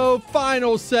Show,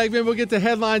 final segment. We'll get to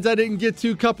headlines I didn't get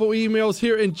to. Couple emails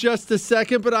here in just a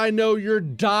second, but I know you're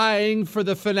dying for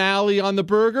the finale on the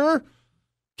burger. In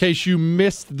case you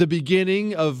missed the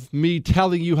beginning of me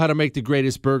telling you how to make the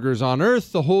greatest burgers on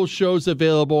earth, the whole show's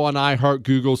available on iHeart,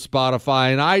 Google,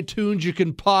 Spotify, and iTunes. You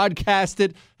can podcast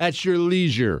it at your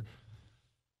leisure.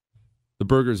 The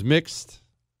burger's mixed.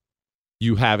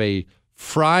 You have a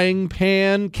frying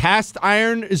pan. Cast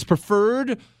iron is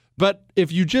preferred, but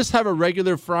if you just have a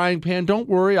regular frying pan, don't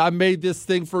worry. I made this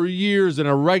thing for years in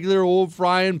a regular old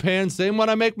frying pan, same one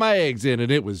I make my eggs in,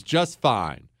 and it was just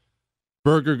fine.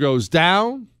 Burger goes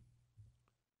down.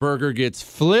 Burger gets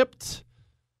flipped.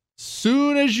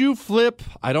 Soon as you flip,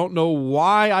 I don't know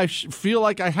why I feel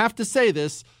like I have to say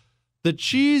this, the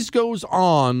cheese goes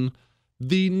on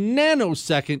the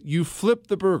nanosecond you flip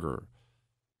the burger.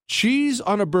 Cheese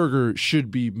on a burger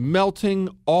should be melting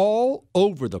all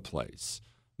over the place.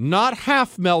 Not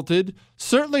half melted,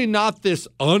 certainly not this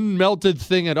unmelted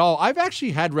thing at all. I've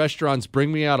actually had restaurants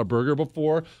bring me out a burger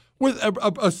before with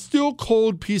a still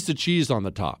cold piece of cheese on the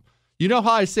top. You know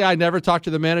how I say I never talk to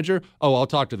the manager? Oh, I'll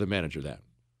talk to the manager then.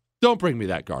 Don't bring me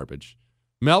that garbage.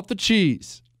 Melt the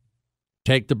cheese.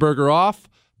 Take the burger off.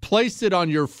 Place it on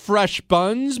your fresh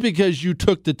buns because you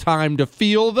took the time to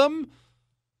feel them.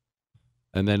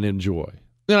 And then enjoy.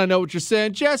 Then I know what you're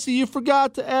saying. Jesse, you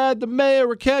forgot to add the mayo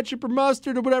or ketchup or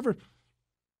mustard or whatever.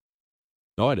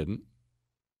 No, I didn't.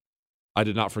 I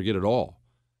did not forget at all.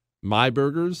 My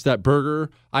burgers, that burger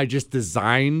I just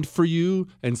designed for you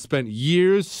and spent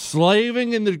years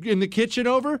slaving in the kitchen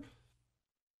over,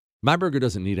 my burger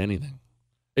doesn't need anything.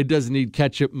 It doesn't need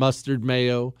ketchup, mustard,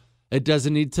 mayo. It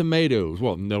doesn't need tomatoes.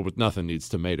 Well, no, nothing needs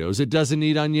tomatoes. It doesn't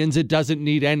need onions. It doesn't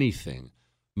need anything.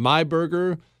 My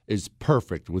burger is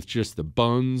perfect with just the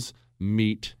buns,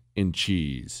 meat, and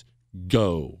cheese.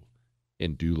 Go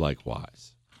and do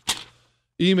likewise.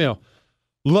 Email.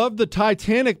 Love the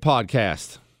Titanic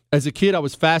podcast. As a kid, I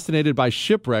was fascinated by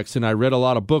shipwrecks, and I read a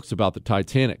lot of books about the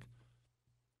Titanic.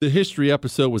 The history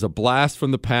episode was a blast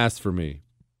from the past for me.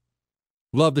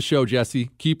 Love the show, Jesse.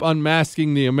 Keep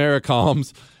unmasking the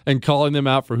Americoms and calling them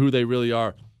out for who they really are.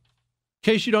 In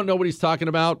case you don't know what he's talking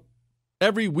about,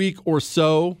 every week or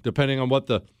so, depending on what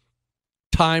the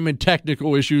time and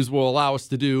technical issues will allow us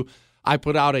to do, I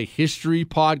put out a history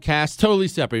podcast, totally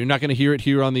separate. You're not going to hear it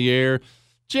here on the air.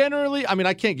 Generally,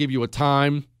 I can't give you a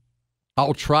time.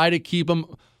 I'll try to keep them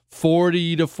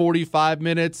 40 to 45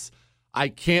 minutes. I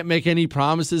can't make any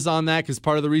promises on that because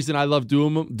part of the reason I love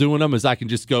doing them is I can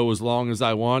just go as long as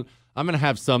I want. I'm going to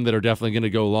have some that are definitely going to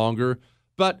go longer.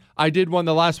 But I did one.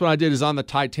 The last one I did is on the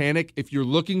Titanic. If you're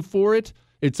looking for it,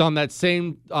 it's on that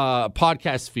same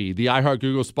podcast feed, the iHeart,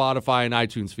 Google, Spotify, and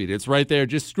iTunes feed. It's right there.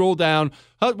 Just scroll down.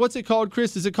 What's it called,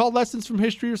 Chris? Is it called Lessons from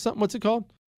History or something? What's it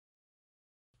called?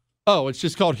 Oh, it's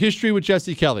just called History with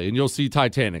Jesse Kelly, and you'll see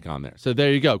Titanic on there. So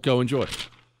there you go. Go enjoy it.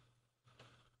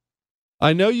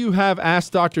 I know you have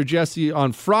Ask Dr. Jesse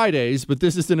on Fridays, but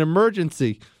this is an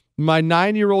emergency. My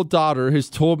 9-year-old daughter has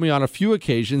told me on a few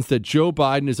occasions that Joe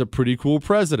Biden is a pretty cool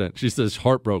president. She says,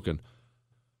 heartbroken.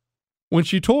 When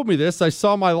she told me this, I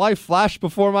saw my life flash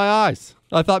before my eyes.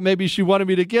 I thought maybe she wanted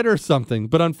me to get her something,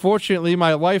 but unfortunately,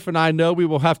 my wife and I know we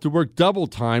will have to work double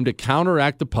time to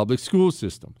counteract the public school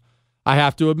system. I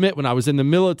have to admit, when I was in the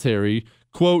military,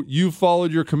 quote, you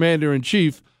followed your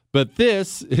commander-in-chief, but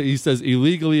this, he says,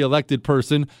 illegally elected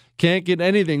person can't get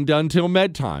anything done till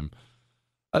med time.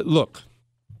 Look,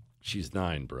 she's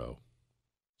 9, bro.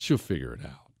 She'll figure it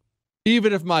out.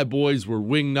 Even if my boys were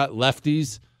wingnut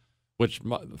lefties, which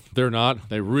they're not,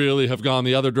 they really have gone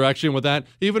the other direction with that.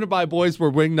 Even if my boys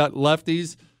were wingnut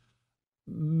lefties,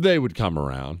 they would come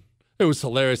around. It was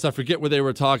hilarious. I forget what they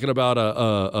were talking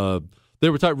about. They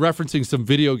were referencing some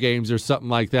video games or something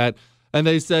like that. And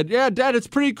they said, yeah, Dad, it's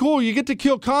pretty cool. You get to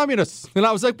kill communists. And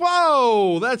I was like,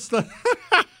 whoa, that's the...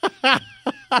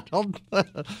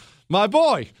 My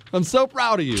boy, I'm so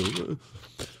proud of you.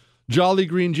 Jolly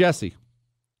Green Jesse.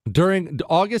 During the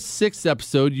August 6th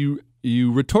episode,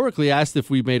 you rhetorically asked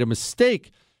if we made a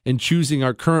mistake in choosing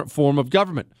our current form of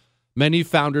government. Many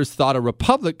founders thought a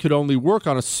republic could only work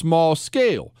on a small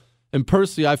scale. And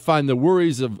personally, I find the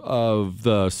worries of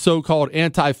the so-called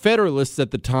anti-federalists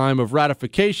at the time of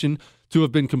ratification to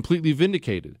have been completely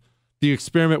vindicated. The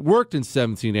experiment worked in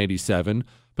 1787,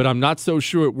 but I'm not so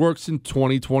sure it works in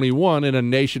 2021 in a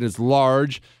nation as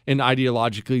large and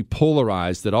ideologically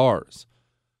polarized as ours.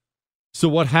 So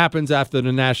what happens after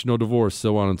the national divorce,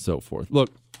 so on and so forth?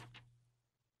 Look,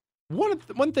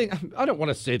 one thing, I don't want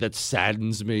to say that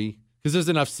saddens me, because there's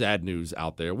enough sad news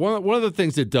out there. One of the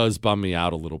things that does bum me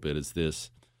out a little bit is this.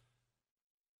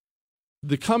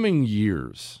 The coming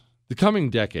years, the coming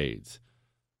decades,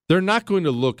 they're not going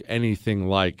to look anything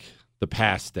like the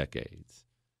past decades.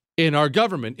 In our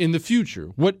government, in the future,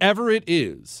 whatever it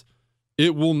is,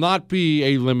 it will not be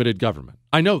a limited government.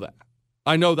 I know that.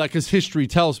 I know that because history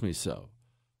tells me so.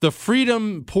 The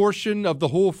freedom portion of the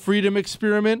whole freedom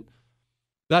experiment,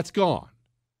 that's gone.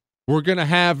 We're going to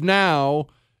have now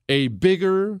a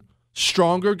bigger,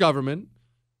 stronger government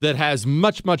that has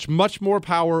much, much, much more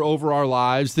power over our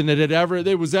lives than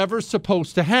it was ever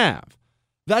supposed to have.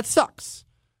 That sucks.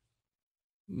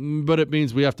 But it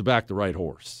means we have to back the right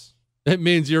horse. It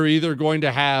means you're either going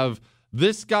to have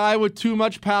this guy with too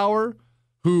much power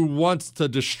who wants to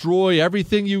destroy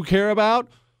everything you care about,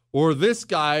 or this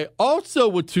guy also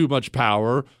with too much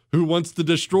power who wants to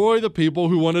destroy the people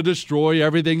who want to destroy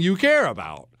everything you care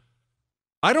about.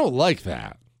 I don't like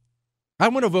that. I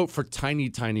want to vote for tiny,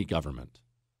 tiny government.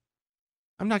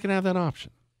 I'm not going to have that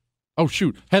option. Oh,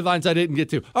 shoot. Headlines I didn't get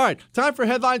to. All right, time for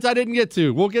headlines I didn't get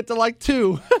to. We'll get to like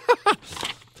 2.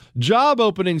 Job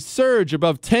openings surge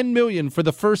above 10 million for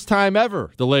the first time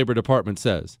ever, the Labor Department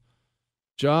says.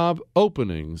 Job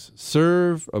openings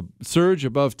surge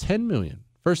above 10 million.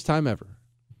 First time ever.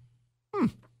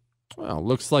 Well,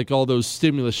 looks like all those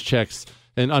stimulus checks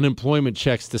and unemployment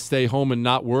checks to stay home and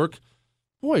not work.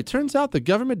 Boy, it turns out the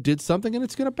government did something and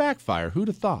it's going to backfire. Who'd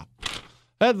have thought?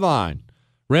 Headline.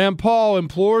 Rand Paul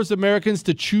implores Americans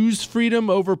to choose freedom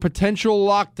over potential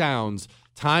lockdowns.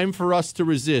 Time for us to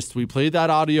resist. We played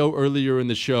that audio earlier in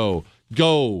the show.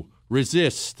 Go,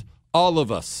 resist, all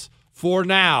of us. For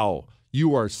now,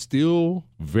 you are still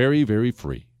very, very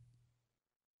free.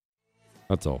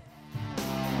 That's all.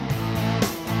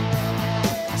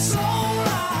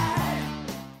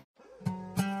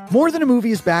 More Than a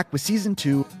Movie is back with Season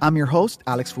 2. I'm your host,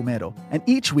 Alex Fumero. And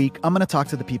each week, I'm going to talk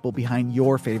to the people behind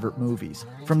your favorite movies.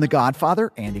 From The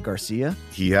Godfather, Andy Garcia.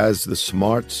 He has the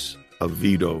smarts of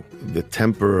Vito, the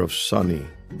temper of Sonny,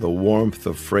 the warmth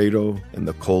of Fredo, and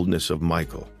the coldness of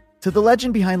Michael. To the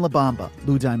legend behind La Bamba,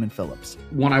 Lou Diamond Phillips.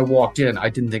 When I walked in, I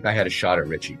didn't think I had a shot at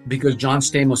Richie because John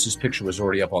Stamos' picture was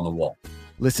already up on the wall.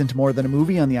 Listen to More Than a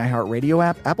Movie on the iHeartRadio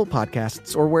app, Apple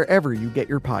Podcasts, or wherever you get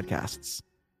your podcasts.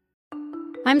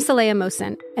 I'm Saleha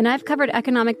Mohsin, and I've covered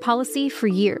economic policy for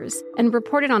years and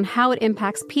reported on how it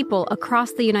impacts people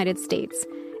across the United States.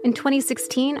 In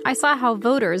 2016, I saw how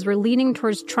voters were leaning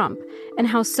towards Trump and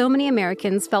how so many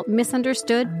Americans felt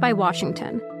misunderstood by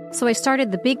Washington. So I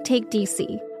started The Big Take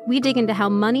DC. We dig into how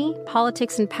money,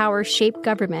 politics, and power shape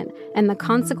government and the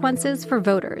consequences for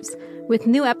voters. With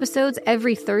new episodes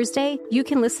every Thursday, you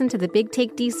can listen to The Big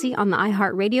Take DC on the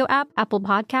iHeartRadio app, Apple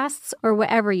Podcasts, or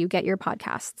wherever you get your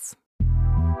podcasts.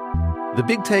 The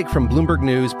Big Take from Bloomberg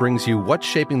News brings you what's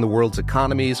shaping the world's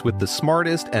economies with the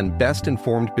smartest and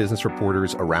best-informed business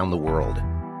reporters around the world.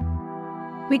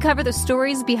 We cover the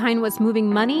stories behind what's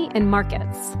moving money and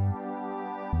markets.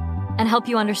 And help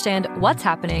you understand what's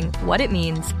happening, what it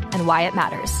means, and why it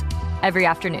matters. Every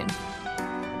afternoon.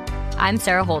 I'm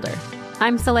Sarah Holder.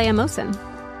 I'm Saleha Mohsin.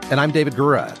 And I'm David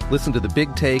Gura. Listen to The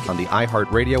Big Take on the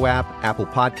iHeartRadio app, Apple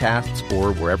Podcasts,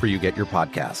 or wherever you get your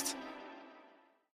podcasts.